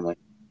my family.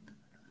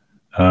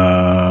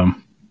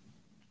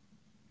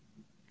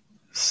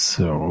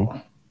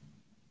 So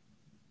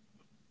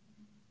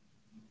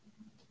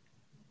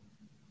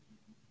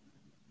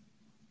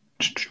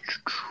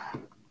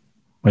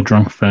my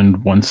drunk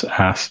friend once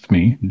asked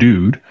me,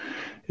 dude,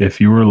 if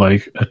you were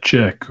like a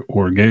chick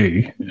or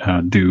gay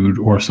dude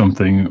or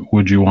something,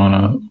 would you want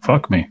to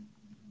fuck me?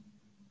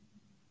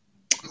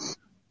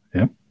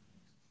 Yep.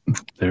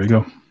 There you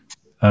go.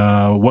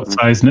 What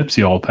size nips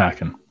y'all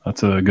packing?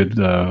 That's a good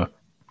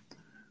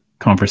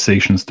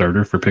conversation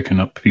starter for picking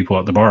up people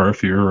at the bar.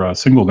 If you're a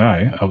single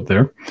guy out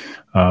there,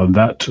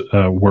 that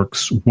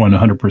works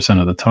 100%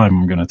 of the time.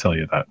 I'm going to tell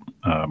you that.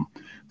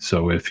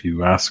 So if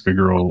you ask a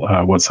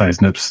girl what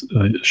size nips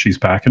she's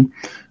packing,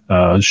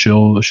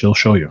 she'll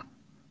show you.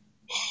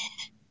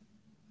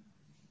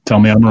 Tell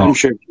me I'm wrong. I'm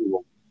sure you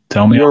will.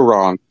 Tell me you're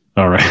wrong.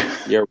 All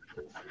right. You're.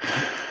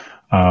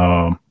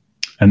 And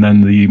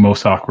then the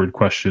most awkward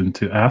question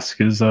to ask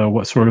is,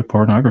 what sort of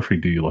pornography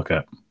do you look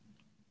at?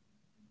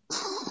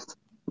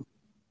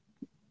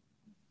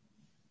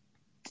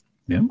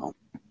 Yeah,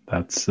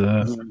 that's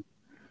the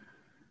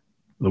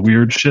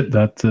weird shit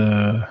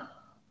that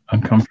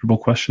uncomfortable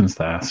questions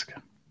to ask.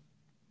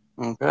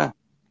 Okay.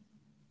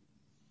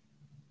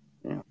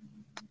 Yeah.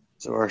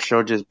 So our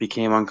show just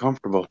became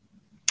uncomfortable.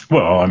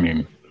 Well, I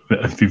mean,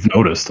 if you've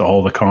noticed,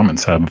 all the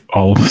comments have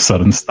all of a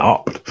sudden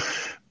stopped.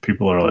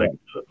 People are like,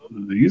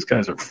 these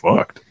guys are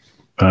fucked.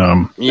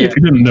 If you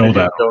didn't know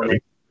that already.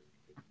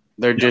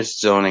 They're just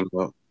zoning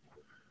out.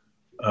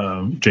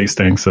 Jay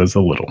Stang says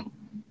a little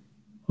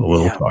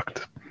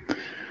fucked.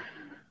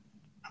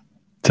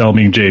 Tell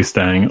me, Jay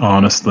Stang,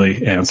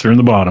 honestly, answer in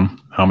the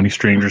bottom. How many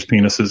strangers'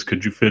 penises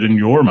could you fit in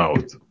your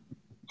mouth?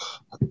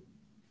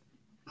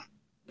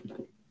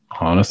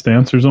 Honest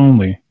answers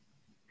only.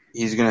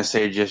 He's gonna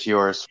say just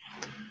yours,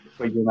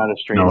 but you're not a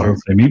stranger. No, he'll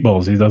say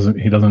Meatballs.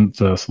 He doesn't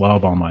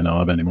slob on my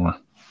knob anymore.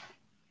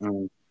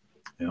 Mm.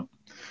 Yeah.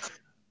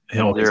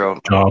 He'll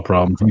have jaw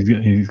problems.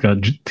 He's got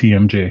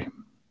TMJ.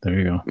 There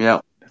you go.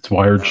 Yeah. It's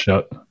wired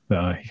shut. He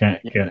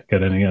can't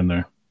get any in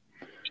there.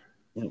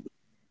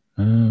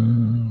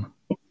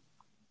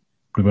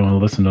 We want to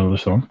listen to another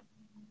song,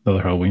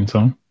 another Halloween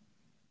song.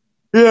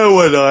 Yeah,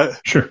 why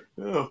not? Sure.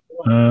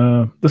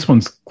 Yeah. This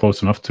one's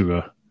close enough to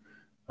a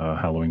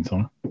Halloween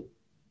song.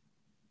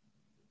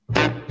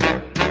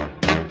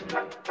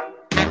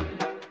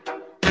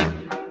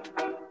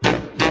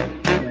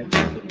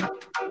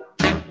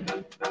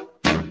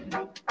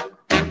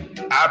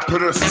 I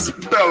put a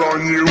spell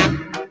on you.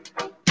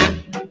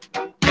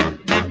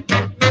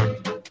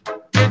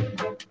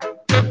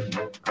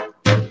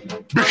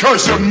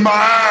 Because you're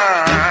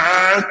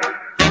mine.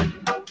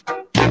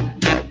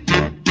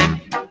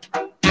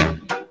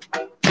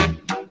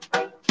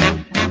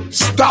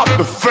 Stop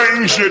the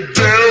things you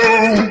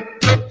do.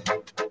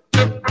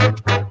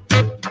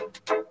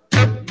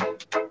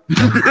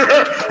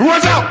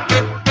 What's up?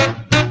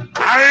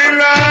 I ain't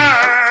lying.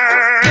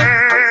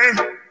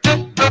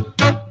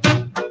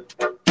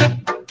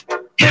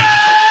 Yeah,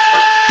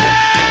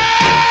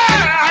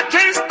 I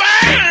can't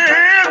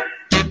stand.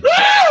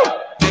 Woo!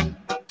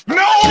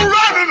 No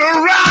running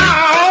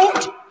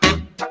around.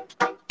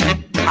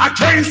 I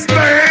can't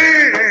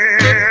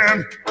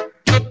stand.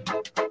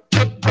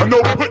 No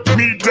put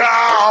me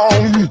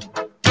down.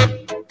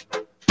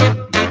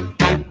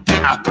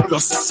 put a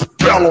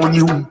spell on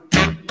you.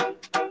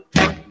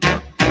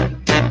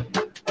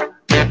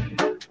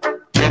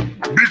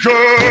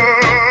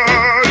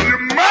 Because you're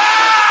mine.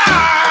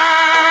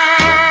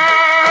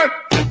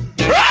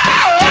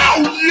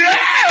 Oh,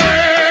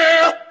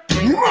 yeah.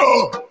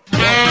 Whoa.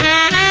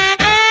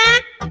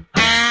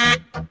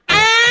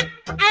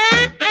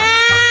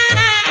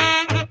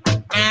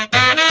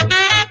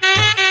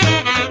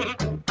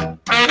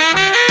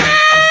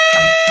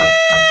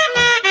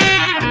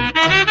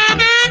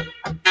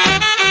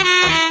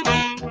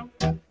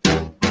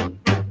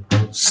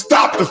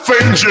 Stop the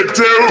things you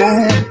do.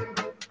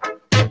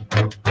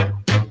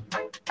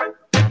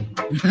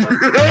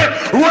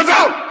 What's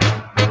up?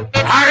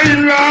 I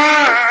ain't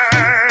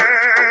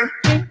lying.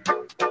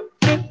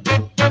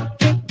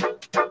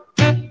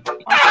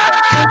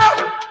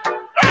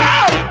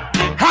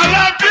 I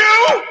love you.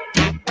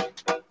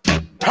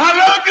 I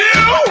love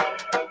you.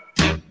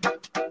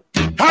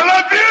 I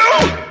love you.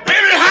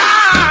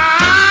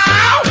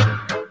 Anyhow,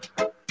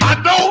 I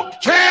don't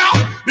care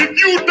if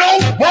you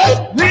don't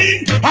want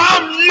me.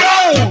 I'm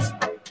yours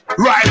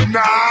right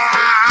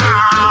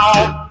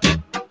now.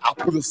 I'll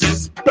put a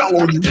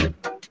spell on you.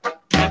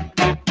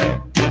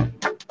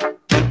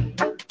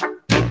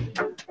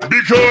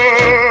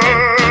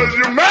 Because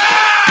you're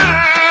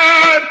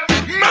mine,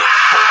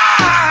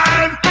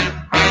 mine,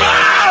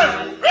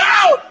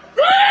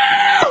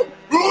 mine.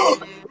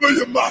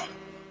 You're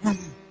mine.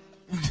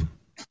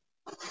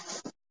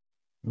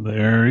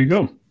 There you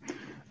go.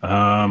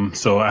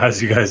 So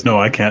as you guys know,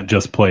 I can't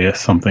just play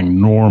something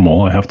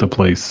normal. I have to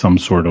play some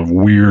sort of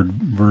weird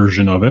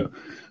version of it.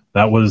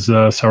 That was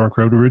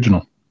Sauerkraut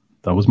original.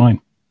 That was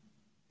mine.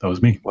 That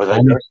was me. Was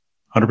that yours?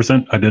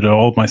 100%. I did it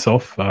all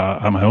myself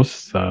at my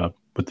house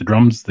with the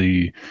drums,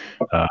 the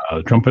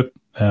trumpet,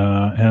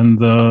 and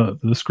the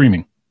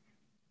screaming.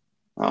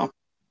 Oh.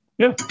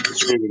 Yeah. The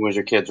screaming was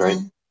your kids, right?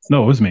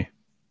 No, it was me.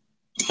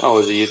 Oh,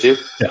 was it you too?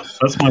 Yeah,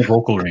 that's my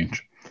vocal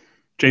range.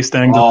 Jay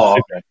Stang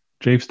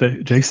Jay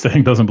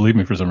Stang doesn't believe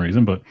me for some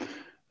reason, but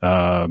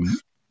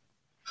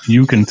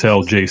you can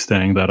tell Jay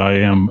Stang that I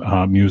am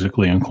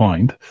musically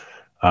inclined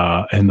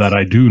and that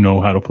I do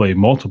know how to play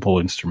multiple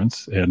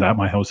instruments. And at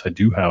my house, I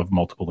do have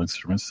multiple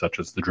instruments, such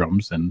as the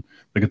drums and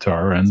the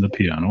guitar and the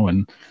piano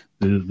and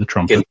the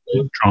trumpet,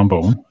 the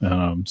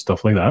trombone,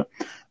 stuff like that.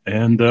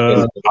 And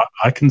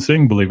I can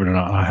sing, believe it or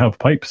not. I have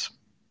pipes.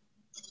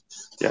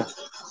 Yeah.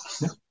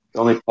 The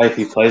only pipe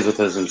he plays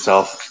with is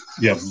himself.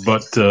 Yeah,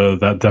 but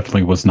that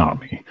definitely was not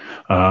me.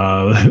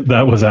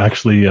 That was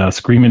actually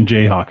Screamin'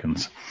 Jay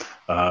Hawkins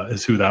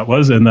is who that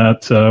was, and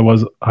that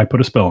was I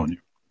Put a Spell on You.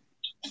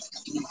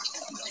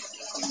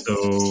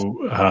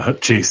 So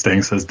Jay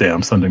Stang says,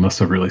 damn, Sunday must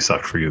have really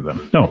sucked for you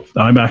then. No,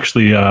 I'm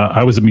actually,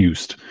 I was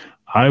amused.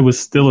 I was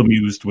still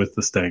amused with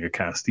the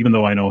Stangacast, even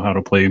though I know how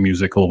to play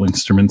musical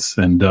instruments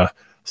and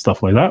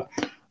stuff like that.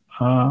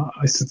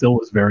 I still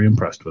was very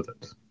impressed with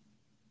it.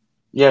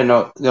 Yeah,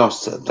 no,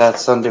 that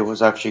Sunday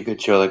was actually a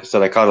good show. Like I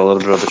said, I caught a little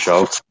bit of the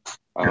show.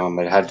 I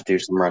had to do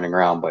some running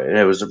around, but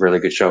it was a really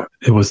good show.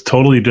 It was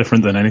totally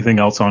different than anything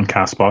else on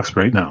Castbox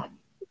right now.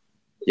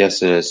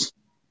 Yes, it is.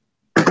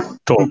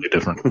 Totally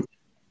different.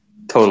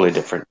 Totally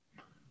different.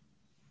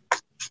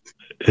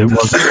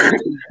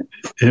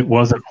 It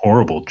wasn't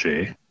horrible,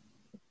 Jay.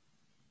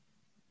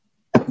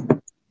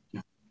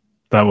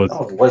 That was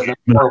it wasn't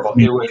horrible.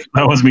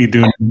 That was me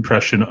doing an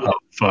impression of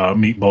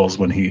Meatballs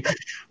when he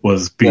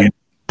was being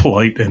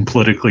polite and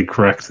politically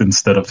correct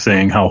instead of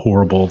saying how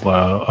horrible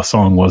a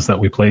song was that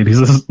we played. He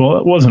says, well,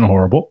 it wasn't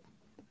horrible.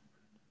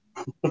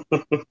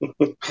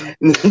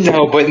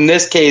 No, but in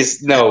this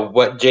case, no,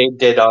 what Jay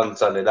did on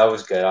Sunday, that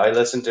was good. I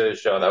listened to his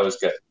show. That was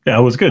good. Yeah,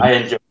 it was good. I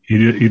enjoyed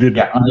it. You did.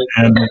 Yeah,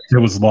 and it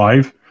was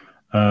live.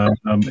 And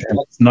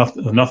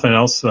nothing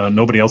else.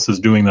 Nobody else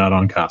is doing that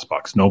on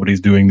Castbox.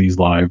 Nobody's doing these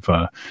live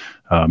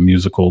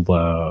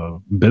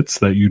musical bits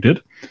that you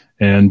did.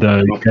 And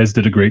you guys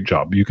did a great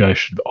job. You guys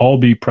should all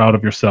be proud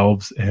of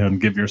yourselves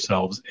and give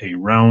yourselves a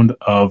round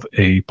of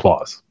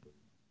applause.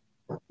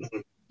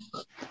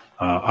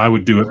 I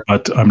would do it,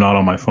 but I'm not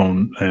on my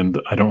phone, and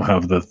I don't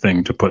have the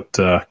thing to put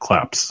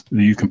claps.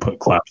 You can put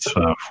claps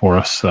for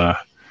us.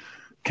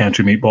 Can't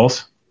you,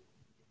 Meatballs?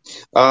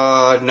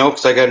 No,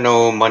 because I got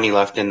no money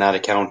left in that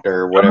account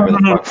or whatever.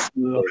 I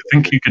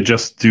think you could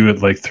just do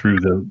it like through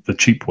the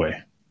cheap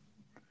way.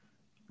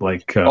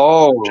 Like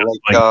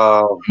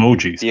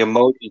emojis. The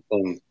emoji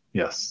thing.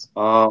 Yes.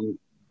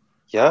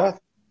 Yeah.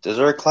 Is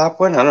there a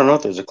clap one? I don't know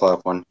if there's a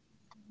clap one.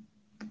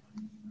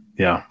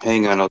 Yeah.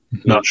 Hang on.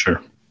 Not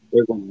sure.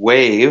 There's a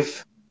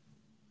wave.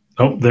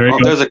 Oh, there you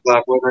go. There's a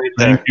clap one right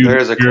there. Thank you,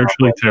 there's a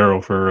Spiritually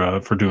Tarot,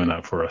 for doing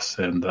that for us.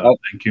 And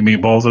thank you,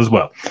 Meatballs, as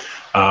well.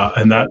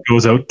 And that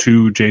goes out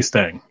to Jay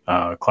Stang.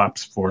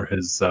 Claps for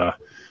his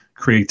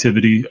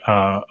creativity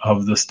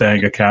of the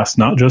Stangacast.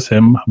 Not just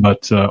him,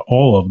 but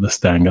all of the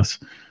Stangas,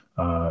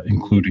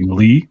 including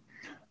Lee,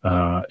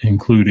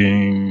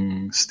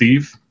 including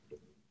Steve,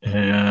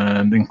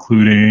 and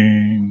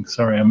including...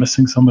 Sorry, I'm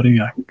missing somebody.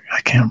 I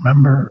can't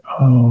remember.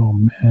 Oh,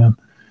 man.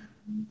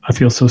 I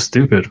feel so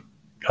stupid.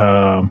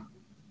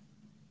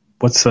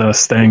 what's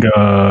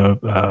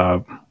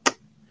Stanga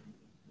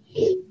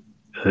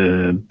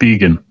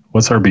Began?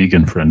 What's our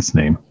Began friend's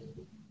name?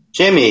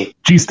 Jimmy.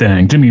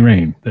 G-Stang, Jimmy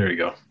Rain. There you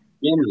go.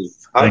 Jimmy.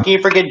 How can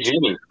you forget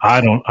Jimmy?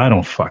 I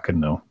don't fucking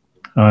know.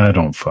 I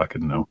don't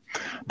fucking know.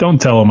 Don't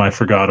tell him I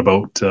forgot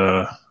about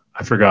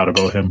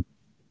him.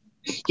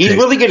 He's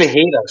really going to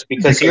hate us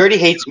because he already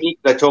hates me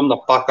because I told him to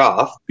fuck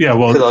off. Yeah,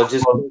 well, I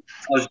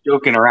was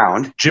joking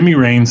around. Jimmy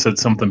Rain said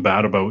something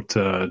bad about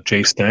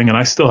Jay Stang, and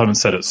I still haven't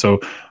said it. So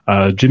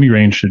Jimmy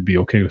Rain should be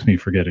okay with me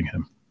forgetting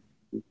him.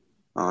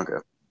 Oh, okay.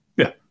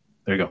 Yeah,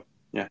 there you go.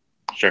 Yeah,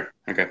 sure.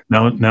 Okay.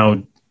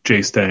 Now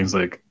Jay Stang's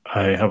like,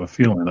 I have a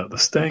feeling that the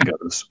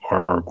Stangas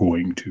are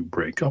going to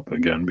break up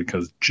again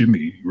because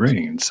Jimmy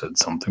Rain said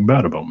something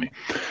bad about me.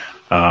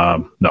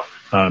 No,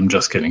 I'm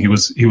just kidding. He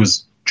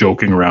was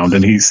joking around,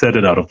 and he said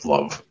it out of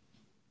love,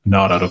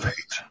 not out of hate.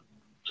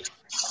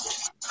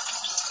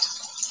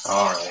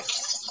 All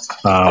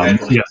right.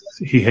 Yes,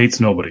 he hates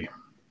nobody.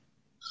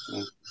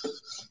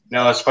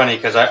 No, it's funny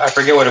because I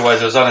forget what it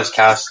was. It was on his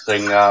cast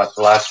thing, the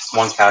last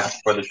one cast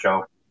before the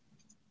show.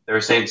 They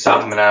were saying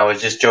something, and I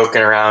was just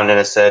joking around, and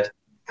I said,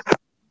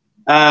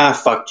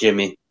 fuck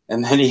Jimmy.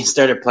 And then he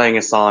started playing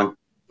a song.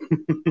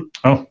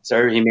 Oh.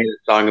 Sorry, he made a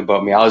song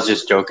about me. I was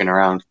just joking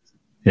around.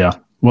 Yeah.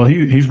 Well,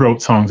 he's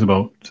wrote songs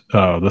about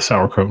the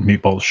Sauerkraut and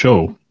Meatballs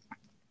show.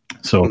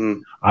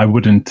 So I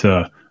wouldn't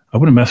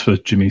mess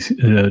with Jimmy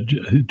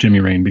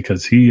Rain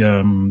because he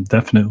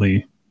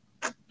definitely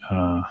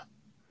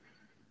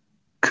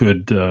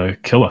could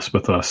kill us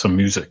with some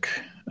music,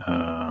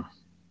 and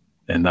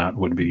that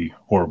would be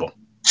horrible.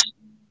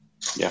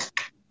 Yeah.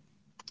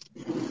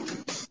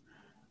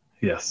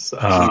 Yes.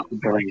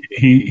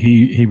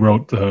 He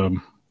wrote a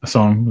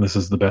song. This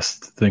is the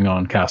best thing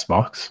on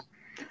Castbox.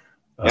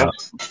 Yep.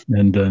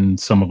 And then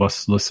some of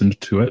us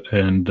listened to it,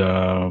 and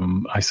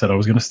I said I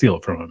was going to steal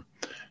it from him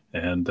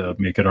and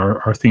make it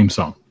our theme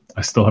song.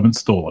 I still haven't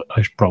stole it.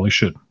 I probably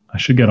should. I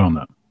should get on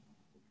that.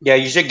 Yeah,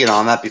 you should get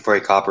on that before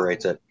he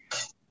copyrights it.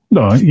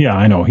 No, yeah,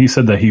 I know. He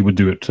said that he would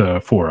do it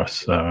for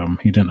us.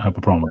 He didn't have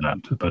a problem with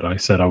that, but I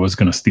said I was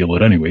going to steal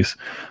it anyways,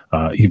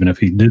 even if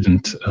he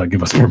didn't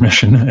give us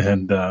permission.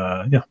 And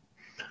yeah,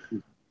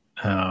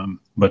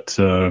 but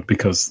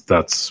because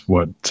that's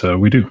what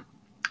we do.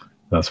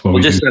 That's what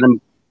we do.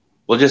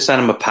 We'll just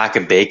send him a pack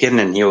of bacon,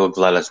 and he will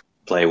let us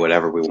play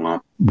whatever we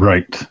want.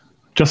 Right.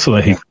 Just so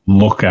that he can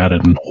look at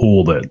it and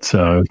hold it,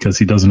 because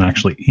he doesn't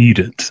actually eat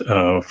it,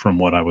 from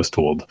what I was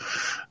told.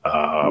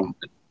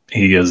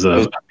 He is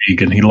a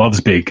vegan. He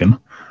loves bacon,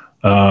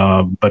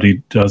 but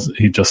he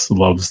just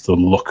loves the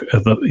look.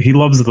 He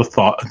loves the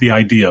thought, the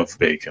idea of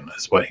bacon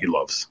is what he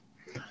loves,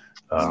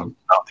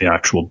 not the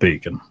actual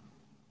bacon.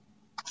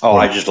 Oh,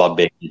 I just love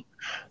bacon.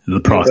 The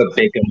process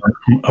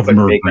of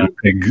murdering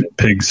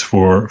pigs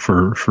for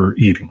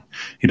eating.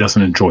 He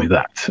doesn't enjoy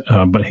that,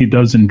 but he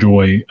does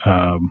enjoy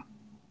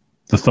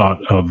the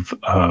thought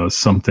of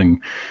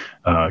something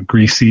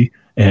greasy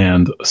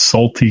and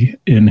salty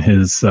in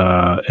his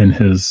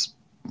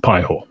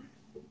pie hole.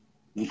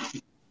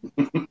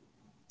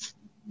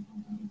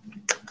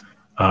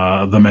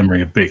 The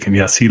memory of bacon.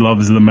 Yes, he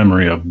loves the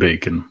memory of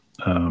bacon.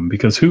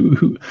 Because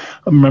who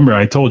remember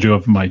I told you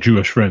of my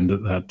Jewish friend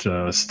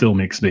that still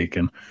makes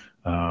bacon,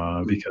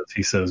 because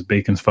he says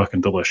bacon's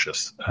fucking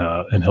delicious,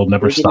 and he'll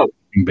never stop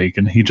eating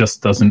bacon. He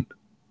just doesn't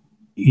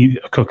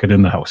cook it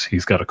in the house.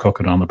 He's got to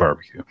cook it on the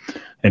barbecue,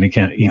 and he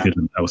can't eat it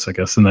in the house, I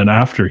guess. And then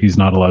after, he's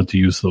not allowed to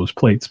use those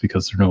plates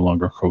because they're no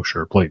longer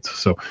kosher plates.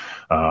 So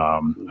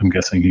I'm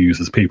guessing he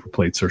uses paper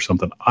plates or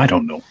something. I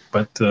don't know,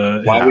 but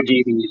why would you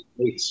even use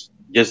plates?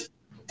 Just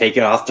take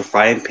it off the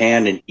frying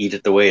pan and eat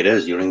it the way it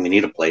is. You don't even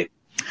need a plate.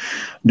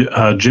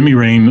 Jimmy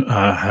Rain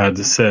had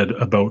said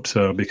about,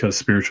 because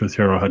Spiritual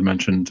Hero had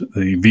mentioned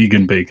the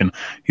vegan bacon,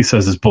 he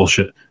says it's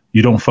bullshit.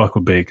 You don't fuck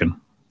with bacon.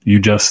 You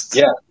just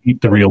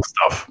eat the real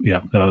stuff.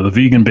 Yeah, the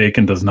vegan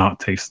bacon does not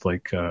taste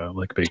like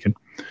bacon.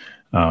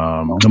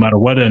 No matter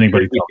what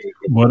anybody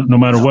no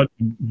matter what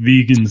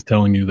vegans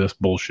telling you this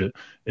bullshit,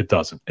 it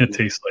doesn't. It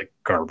tastes like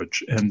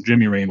garbage. And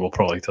Jimmy Rain will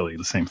probably tell you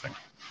the same thing.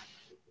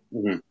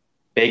 Mm-hmm.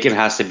 Bacon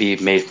has to be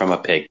made from a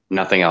pig,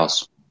 nothing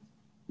else.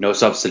 No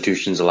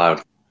substitutions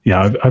allowed.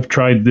 Yeah, I've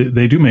tried.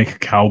 They do make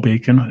cow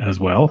bacon as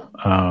well,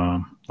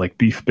 like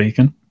beef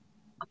bacon.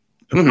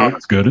 It's not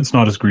as good. It's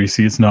not as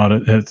greasy. It's not.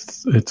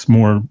 It's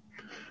more.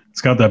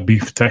 It's got that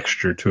beef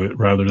texture to it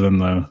rather than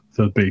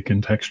the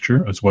bacon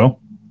texture as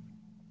well.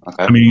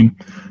 Okay. I mean,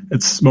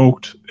 it's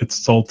smoked. It's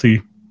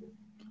salty.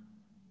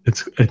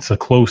 It's a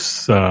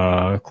close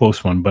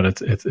one,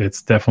 but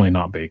it's definitely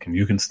not bacon.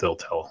 You can still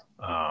tell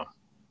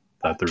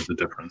that there's a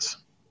difference.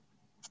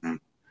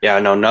 Yeah,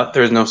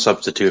 there's no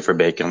substitute for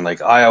bacon.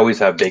 Like, I always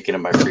have bacon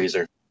in my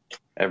freezer.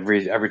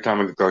 Every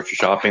time I go grocery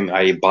shopping,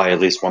 I buy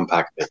at least one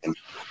pack of bacon.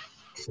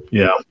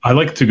 Yeah, I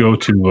like to go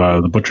to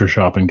the butcher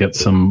shop and get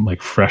some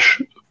like fresh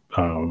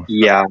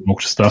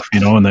smoked stuff,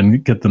 and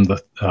then get them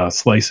to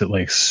slice it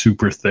like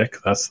super thick.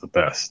 That's the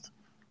best.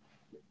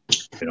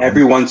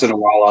 Every once in a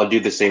while, I'll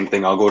do the same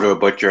thing. I'll go to a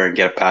butcher and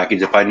get a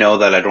package. If I know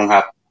that I don't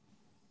have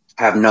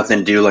have nothing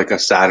to do like a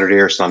Saturday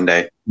or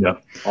Sunday, Yeah.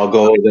 I'll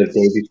go the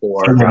day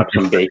before, grab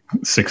some bacon.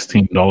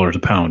 $16 a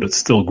pound. It's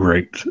still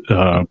great.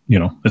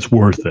 It's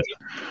worth it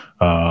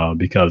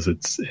because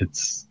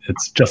it's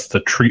just a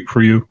treat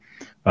for you.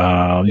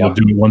 You'll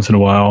do it once in a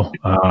while.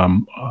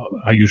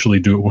 I usually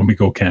do it when we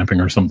go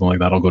camping or something like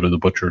that. I'll go to the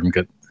butcher and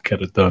get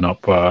it done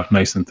up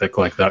nice and thick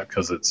like that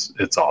because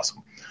it's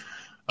awesome.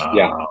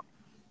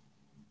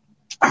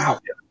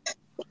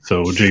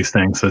 So Jay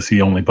Stang says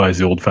he only buys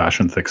the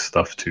old-fashioned thick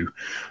stuff too.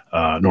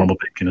 Normal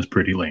bacon is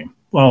pretty lame.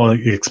 Well,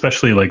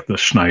 especially like the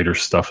Schneider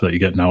stuff that you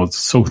get now. It's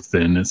so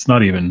thin. It's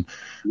not even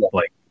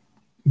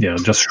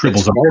just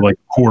shrivels up to like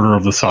a quarter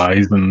of the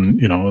size,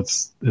 and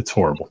it's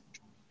horrible.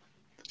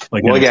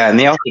 And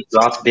they also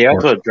dropped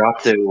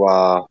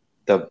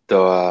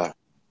the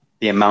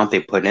amount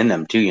they put in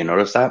them too. You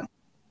notice that?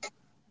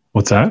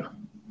 What's that?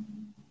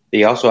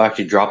 They also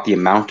actually dropped the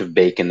amount of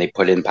bacon they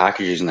put in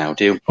packages now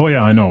too. Oh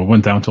yeah, I know. It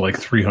went down to like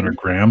 300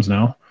 grams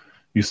now.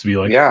 Used to be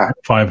like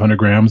 500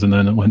 grams, and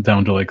then it went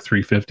down to like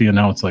 350, and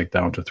now it's like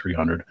down to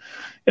 300.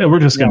 Yeah, we're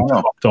just getting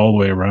fucked all the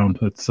way around.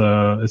 It's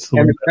the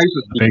way the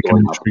bacon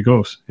industry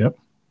goes. Yep.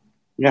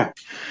 Yeah.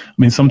 I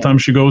mean,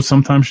 sometimes she goes,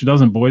 sometimes she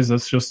doesn't, boys.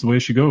 That's just the way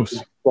she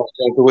goes.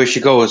 That's the way she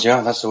goes.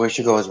 Yeah, that's the way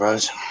she goes,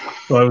 bros.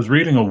 So I was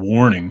reading a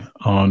warning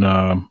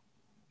on.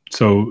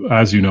 So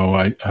as you know,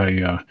 I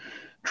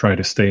try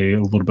to stay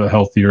a little bit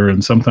healthier,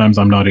 and sometimes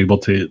I'm not able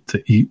to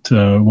eat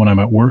when I'm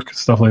at work,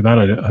 stuff like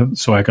that.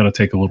 So I got to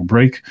take a little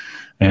break,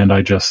 and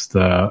I just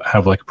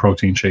have like a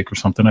protein shake or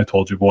something. I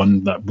told you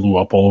one that blew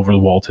up all over the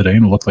wall today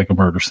and it looked like a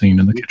murder scene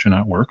in the kitchen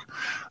at work.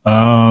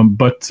 I'm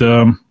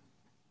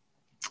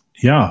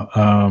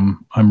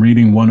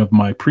reading one of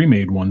my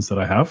pre-made ones that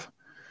I have,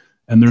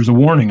 and there's a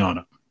warning on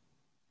it.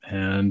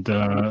 And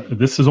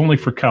this is only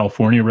for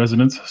California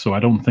residents, so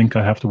I don't think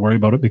I have to worry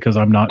about it because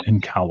I'm not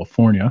in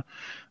California.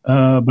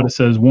 But it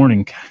says,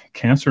 warning,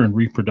 cancer and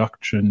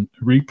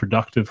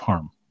reproductive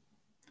harm.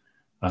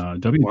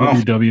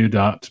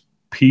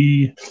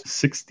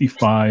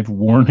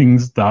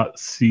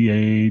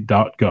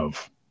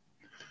 www.p65warnings.ca.gov.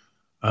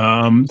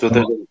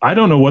 I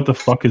don't know what the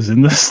fuck is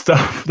in this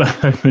stuff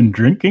that I've been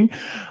drinking,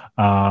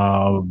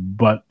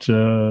 but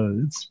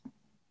it's,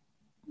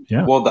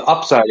 yeah. Well, the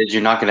upside is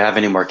you're not going to have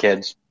any more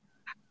kids.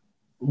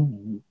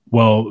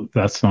 Well,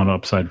 that's not an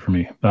upside for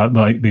me. That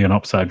might be an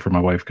upside for my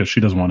wife because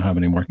she doesn't want to have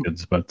any more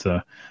kids. But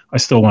I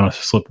still want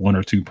to slip one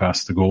or two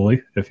past the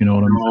goalie, if you know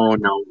what I mean. Oh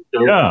no!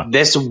 Yeah.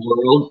 This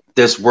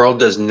world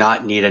does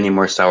not need any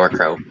more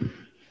sauerkraut.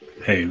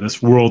 Hey,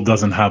 this world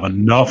doesn't have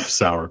enough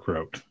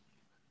sauerkraut.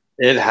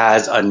 It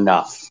has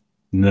enough.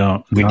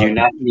 No, we do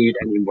not need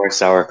any more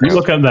sauerkraut. You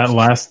look at the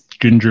last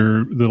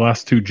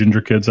two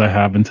ginger kids I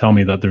have, and tell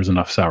me that there's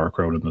enough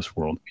sauerkraut in this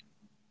world.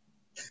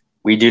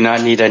 We do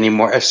not need any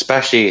more,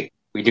 especially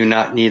we do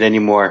not need any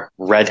more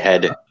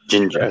redhead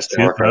ginger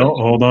sauerkraut. Well,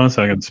 hold on a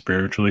second.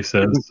 Spiritually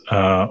says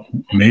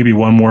maybe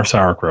one more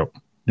sauerkraut.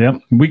 Yeah,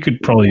 we could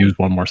probably use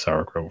one more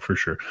sauerkraut for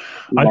sure.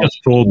 I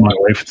just told my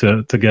wife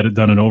to get it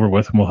done and over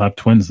with, and we'll have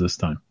twins this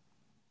time.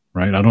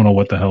 Right? I don't know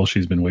what the hell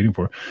she's been waiting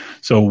for.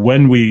 So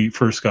when we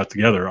first got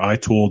together, I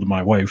told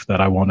my wife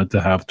that I wanted to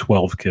have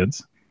 12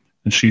 kids,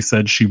 and she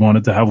said she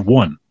wanted to have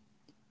one.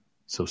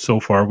 So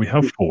far we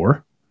have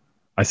 4.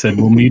 I said,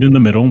 we'll meet in the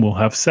middle and we'll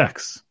have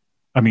 6.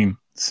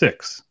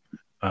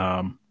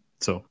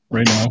 So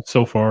right now,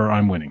 so far,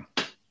 I'm winning.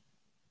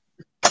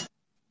 Fuck,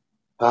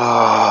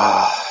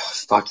 I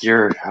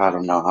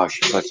don't know how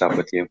she puts up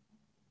with you.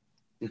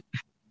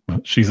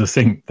 She's a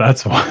saint.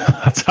 That's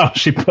how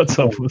she puts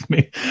up with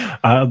me.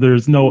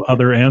 There's no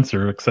other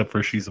answer except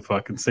for she's a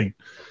fucking saint.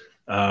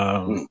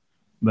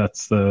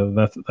 That's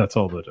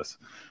all that is.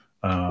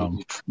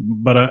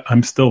 But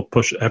I'm still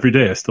push every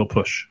day. I still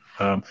push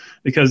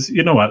because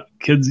you know what,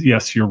 kids.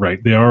 Yes, you're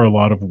right. They are a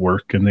lot of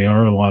work and they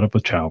are a lot of a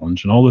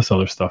challenge and all this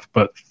other stuff.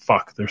 But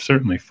fuck, they're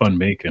certainly fun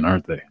making,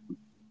 aren't they?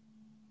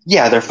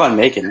 Yeah, they're fun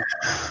making.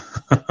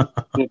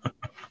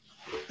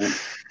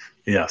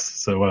 Yes.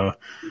 So,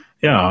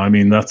 yeah. I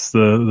mean, that's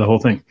the whole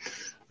thing.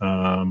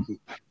 I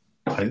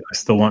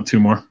still want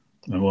 2 more,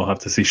 and we'll have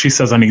to see. She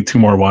says I need 2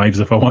 more wives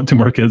if I want 2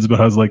 more kids, but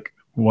I was like,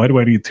 why do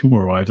I need 2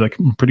 more wives?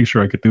 I'm pretty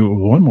sure I could do it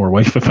with 1 more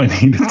wife if I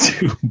needed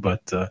to.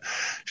 But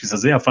she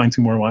says, yeah, find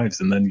 2 more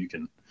wives, and then you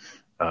can.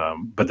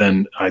 But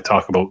then I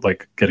talk about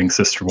like getting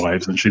sister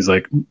wives, and she's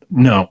like,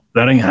 no,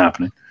 that ain't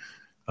happening.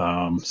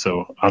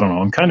 So I don't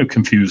know. I'm kind of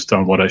confused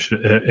on what I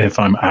should, if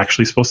I'm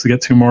actually supposed to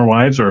get 2 more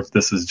wives, or if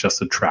this is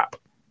just a trap.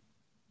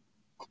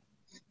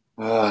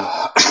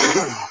 I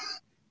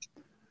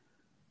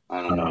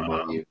don't know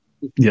about you.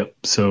 Yep.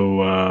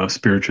 So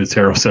Spiritual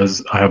Tarot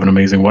says, I have an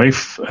amazing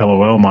wife.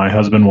 LOL. My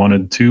husband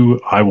wanted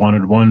 2. I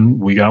wanted 1.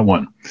 We got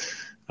 1.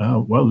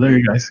 Well, there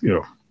you guys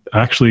go.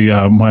 Actually,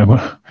 when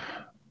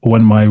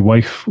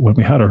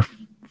we had our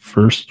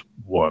first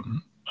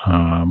one,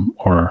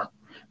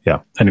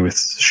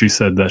 anyways, she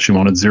said that she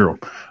wanted 0.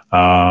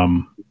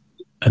 And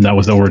that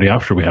was already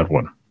after we had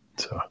 1.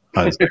 So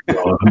I was like,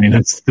 well, I mean,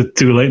 it's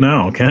too late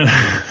now. I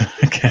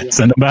can't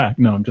send it back.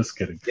 No, I'm just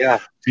kidding. Yeah.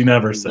 She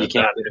never said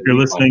that. If you're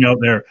listening out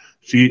there,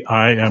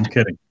 I am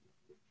kidding.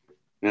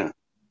 Yeah.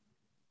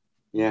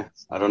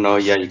 I don't know.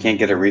 Yeah, you can't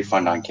get a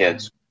refund on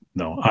kids.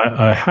 No,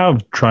 I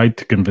have tried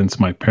to convince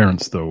my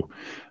parents, though,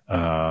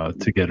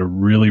 to get a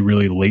really,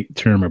 really late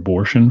term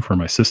abortion for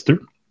my sister.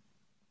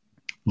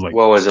 Like,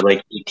 What was it,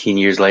 like 18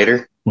 years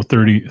later? Well,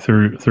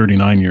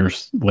 39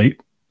 years late.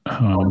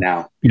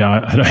 Now.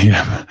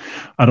 Yeah,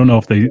 I don't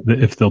know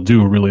if they'll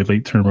do a really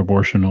late term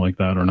abortion like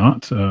that or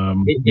not. There's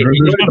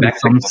got to be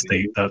some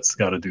state that's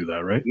got to do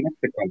that, right?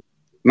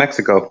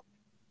 Mexico.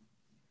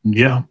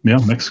 Yeah,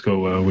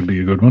 Mexico would be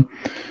a good one.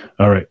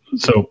 All right,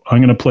 so I'm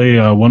going to play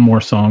one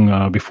more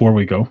song before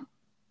we go.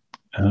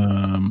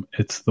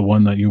 It's the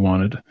one that you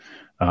wanted.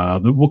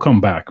 We'll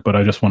come back, but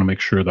I just want to make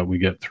sure that we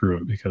get through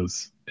it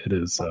because it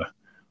is a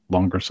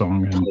longer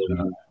song, and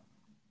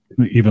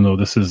even though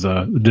this is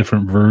a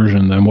different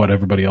version than what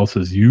everybody else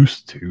is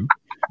used to,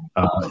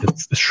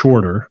 it's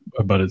shorter.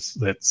 But it's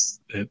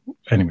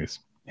anyways.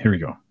 Here we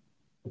go.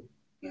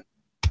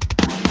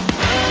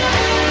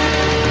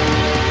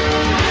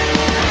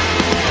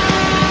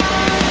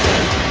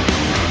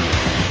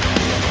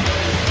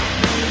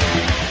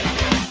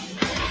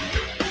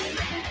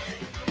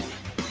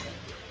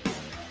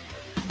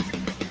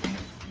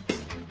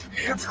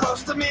 It's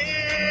close to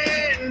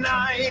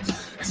midnight.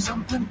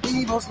 Something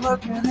evil's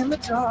lurking in the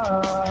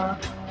dark.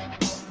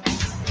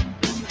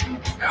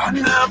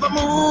 Under the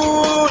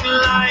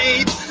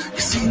moonlight, you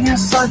see a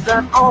sight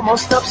that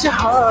almost stops your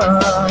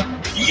heart.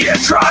 You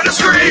try to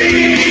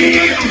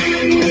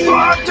scream,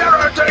 but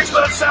terror takes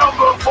the sound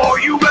before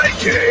you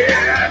make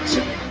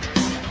it.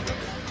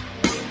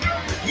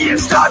 You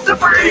start to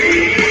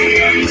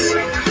freeze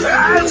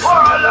as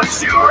horror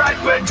looks you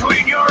right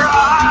between your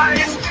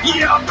eyes.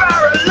 You're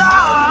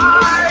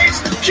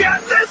paralyzed.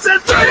 Yes, this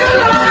is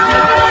Thriller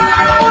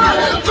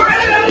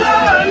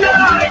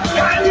night,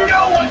 and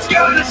no one's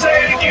gonna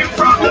save you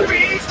from the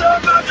beast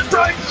about to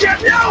strike. You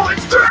know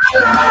it's Thriller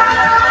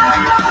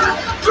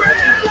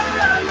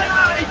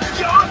night.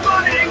 You're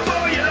fighting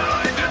for your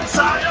life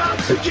inside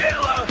a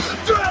killer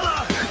thriller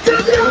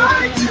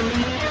tonight.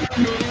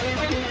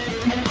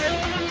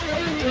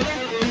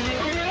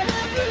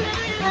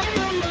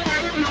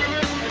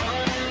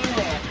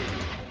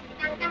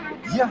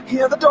 You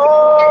hear the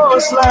door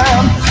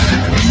slam,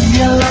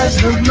 realize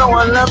there's no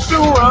one left to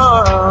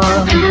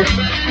run.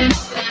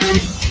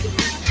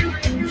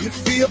 You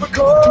feel the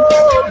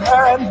cold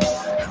hand,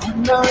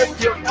 wonder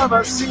if you'll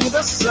ever see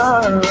the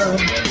sun.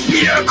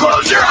 You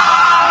close your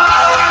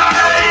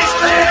eyes,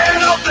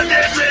 and hope that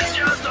this is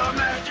just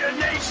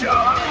imagination.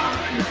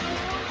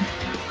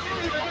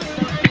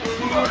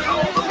 But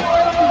all the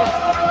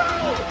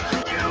world,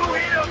 you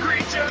hear a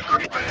creature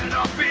creeping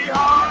up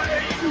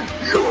behind.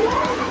 You're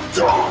out of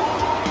time.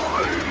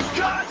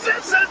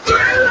 It's a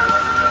thriller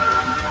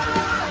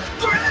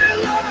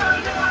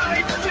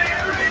night.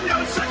 There ain't no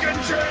second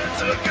chance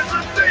against a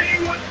thing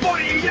with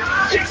 40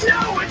 eyes. You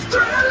know it's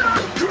thriller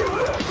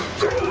tonight.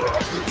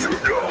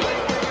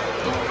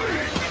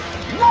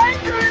 Night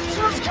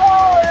creatures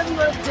call and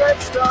the dead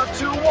start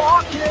to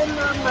walk in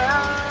the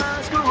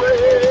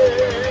masquerade.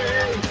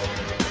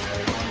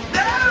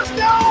 There's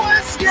no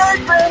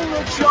escaping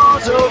the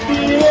jaws of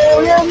the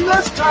alien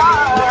this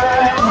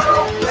time.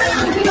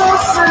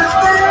 This is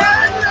the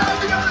end of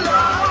your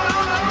life.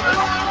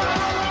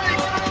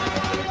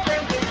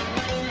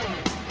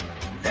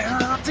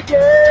 They're out to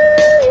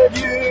get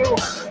you.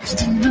 This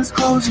team is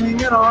closing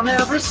in on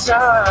every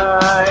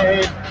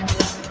side.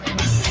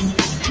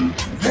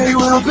 They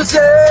will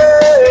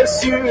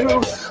possess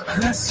you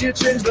unless you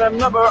change that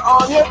number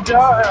on your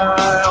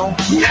dial.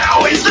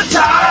 Now is the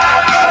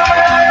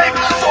time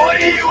for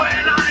you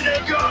and I to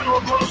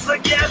go close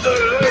together.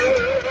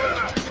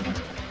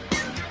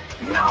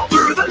 Now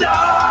through the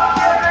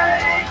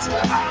night,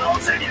 I'll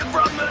save you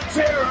from the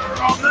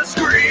terror on the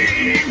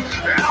screen.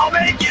 I'll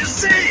make you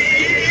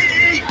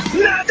see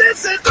that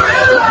this is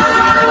Thriller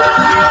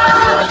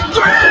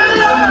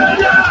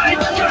night.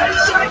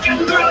 'Cause I can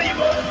thrill you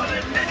more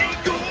than any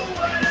ghoul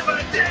would ever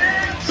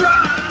dare try.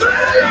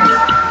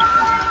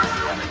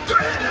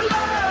 Thriller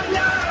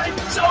night.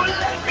 So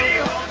let me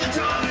hold you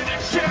tight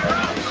and share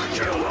a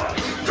thriller.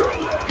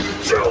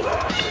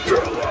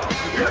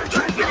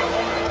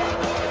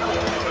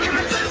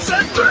 This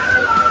is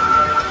Thriller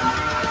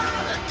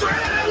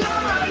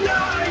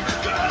night.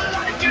 Girl,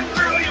 I can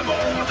thrill you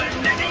more than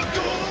any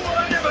ghoul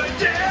would ever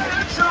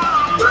dare try.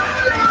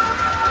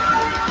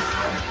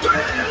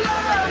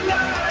 Thriller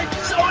night.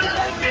 So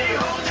let me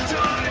hold you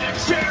tight and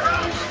share a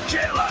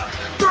killer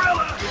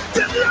thriller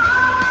tonight.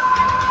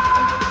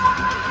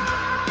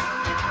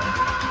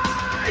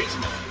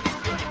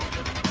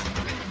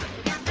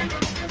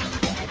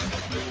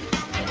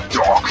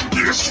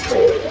 Darkness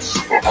falls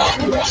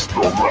across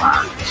the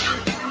land.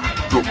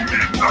 The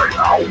midnight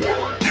hour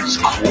is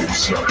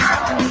close at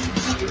hand.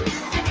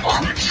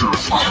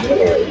 Creatures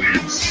crawl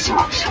in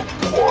search of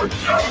blood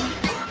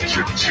to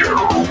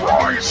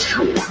terrorize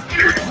your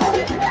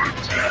neighborhood.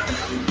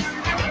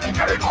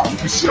 And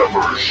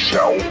whosoever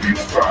shall be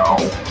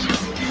found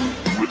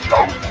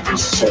without the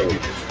soul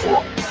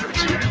for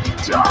getting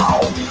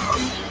down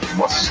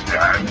must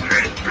stand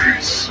and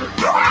face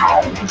the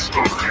hound winds of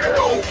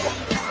hell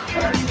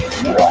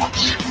and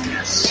watch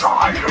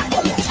inside a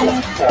the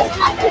funk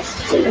of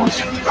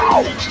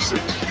 40,000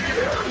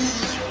 years.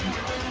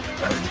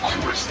 And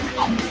crispy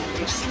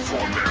ghouls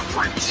from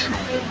every tomb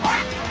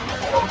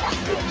are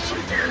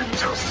closing in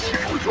to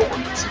seal your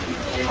doom.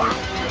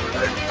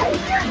 And though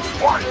you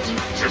fight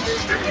to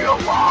stay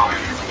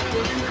alive,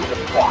 your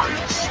body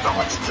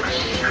starts to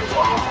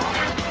shiver.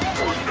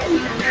 For no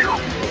mere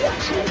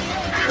mortal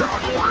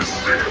can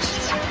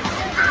resist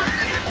the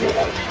evil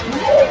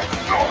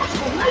of the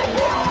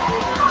thriller.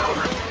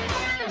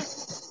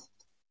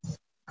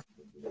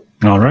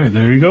 All right,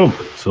 there you go.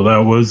 So that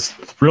was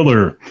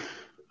Thriller,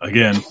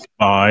 again,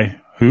 by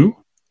who?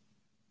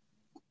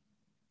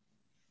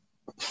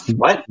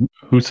 What?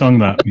 Who sung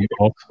that,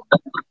 Meatballs?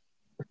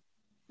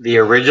 The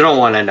original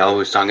one, I know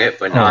who sung it,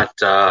 but not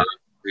who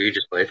you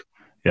just played.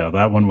 Yeah,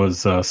 that one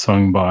was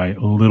sung by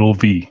Little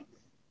V.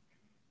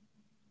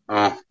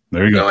 Oh,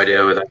 there you go. No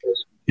idea who that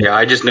is. Yeah,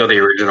 I just know the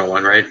original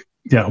one, right?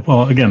 Yeah,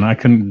 well, again, I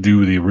couldn't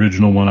do the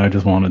original one. I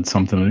just wanted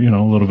something,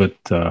 a little bit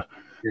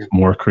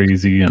more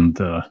crazy and,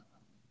 a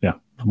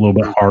little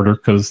bit harder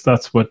because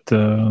that's what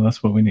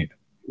we need.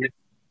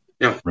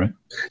 Yeah. Right.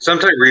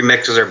 Sometimes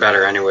remixes are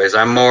better anyways.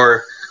 A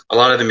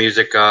lot of the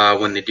music,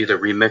 when they do the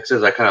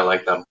remixes, I kind of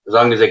like them. As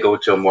long as they go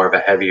to a more of a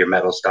heavier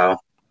metal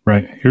style.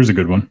 Right. Here's a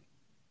good one.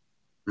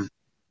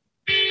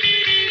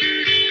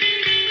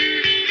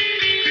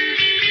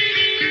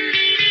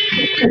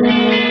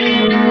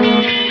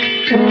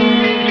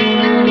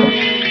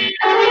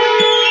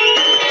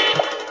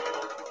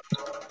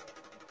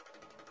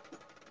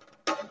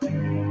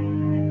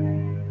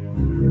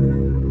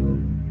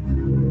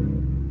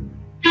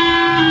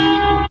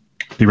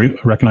 Do you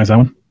recognize that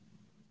one?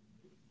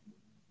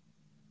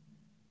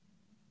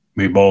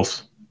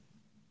 Meatballs.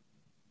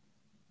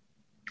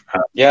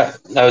 Yeah,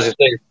 I was just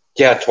saying.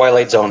 Yeah,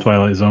 Twilight Zone.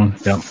 Twilight Zone.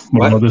 Yeah.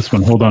 What about this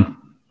one? Hold on.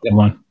 Yep.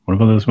 Hold on. What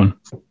about this one?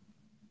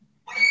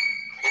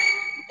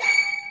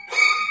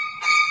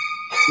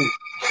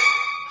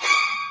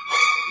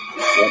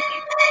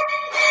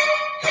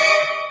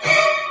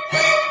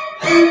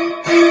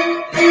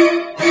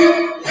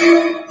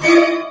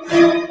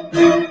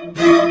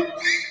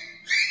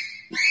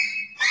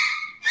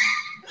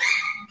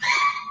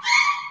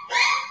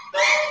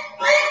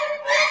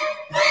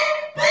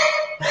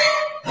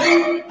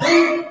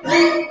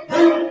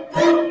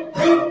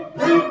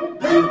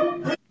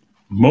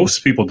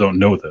 Most people don't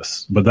know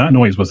this, but that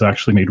noise was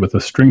actually made with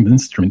a stringed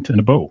instrument and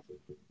a bow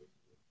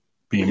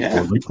being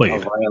poorly played. A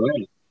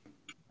violin.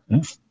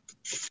 Yeah.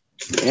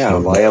 Yeah, a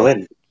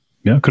violin.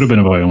 Yeah, it could have been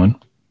a violin.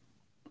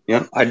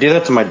 Yeah, I do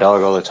that to my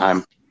dog all the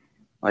time.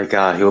 Like,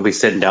 he'll be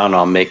sitting down,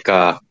 I'll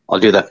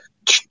do the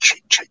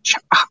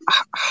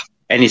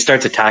and he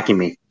starts attacking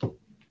me.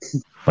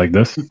 Like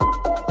this?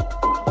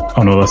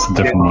 Oh, no, that's a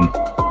different one.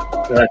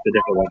 So that's a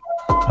different one.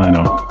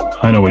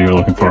 I know what you're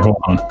looking for. Hold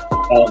on.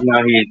 Oh,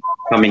 now he's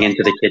coming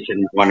into the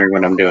kitchen, wondering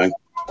what I'm doing.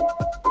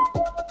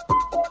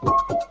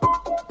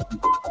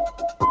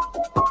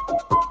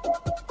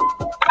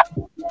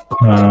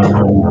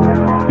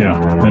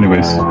 Yeah,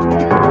 anyways.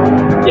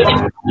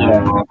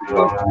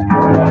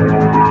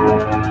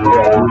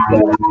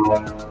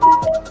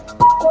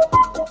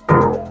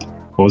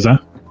 What was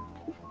that?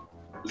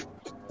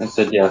 I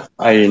said, yeah,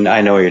 I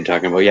know what you're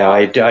talking about. Yeah,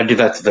 I do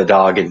that to the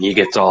dog, and he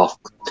gets all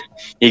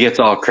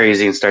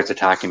crazy and starts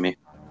attacking me.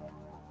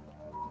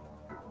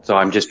 So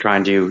I'm just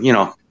trying to,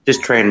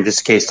 just train him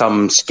just in case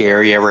something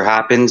scary ever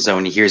happens. So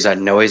when he hears that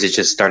noise, it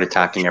just start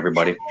attacking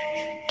everybody.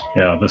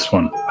 Yeah, this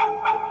one.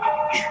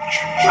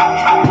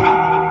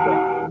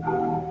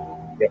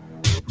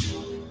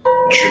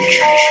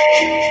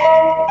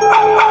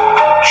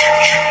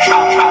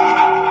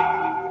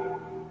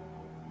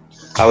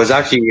 I was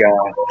actually.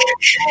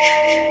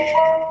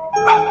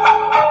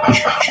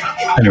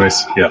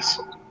 Anyways, yes.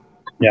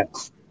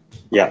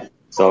 Yeah.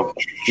 So,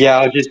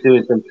 I was just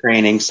doing some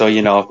training. So,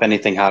 if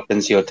anything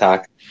happens, he'll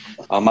attack.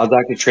 I was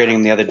actually training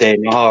him the other day.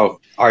 You know how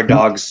our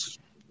dogs,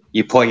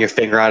 you point your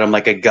finger at them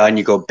like a gun,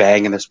 you go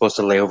bang, and they're supposed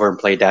to lay over and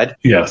play dead?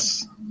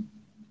 Yes.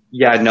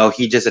 Yeah, no,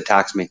 he just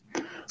attacks me.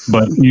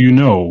 But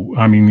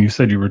you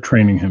said you were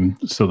training him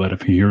so that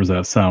if he hears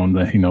that sound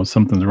that he knows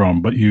something's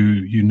wrong. But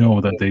you know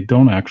that they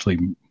don't actually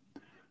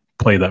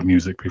play that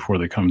music before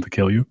they come to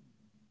kill you.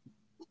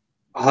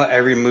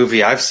 Every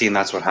movie I've seen,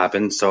 that's what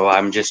happens. So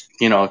I'm just,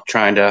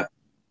 trying to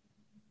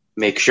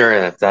make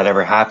sure that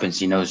ever happens,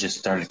 just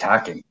start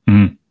attacking.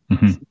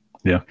 Mm-hmm.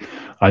 Yeah.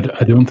 I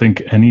don't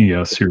think any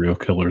serial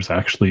killers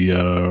actually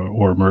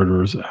or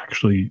murderers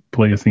actually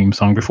play a theme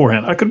song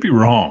beforehand. I could be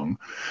wrong.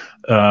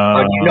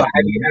 Has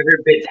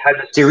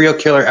a serial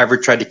killer ever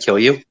tried to kill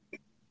you?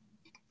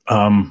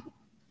 Yeah.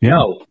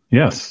 No.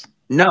 Yes.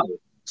 No.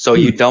 So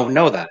you don't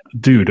know that.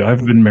 Dude,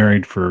 I've been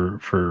married for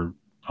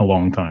a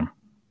long time.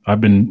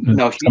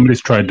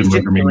 Somebody's tried to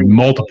murder me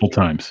multiple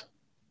times.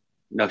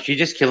 No, she's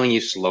just killing you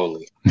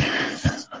slowly.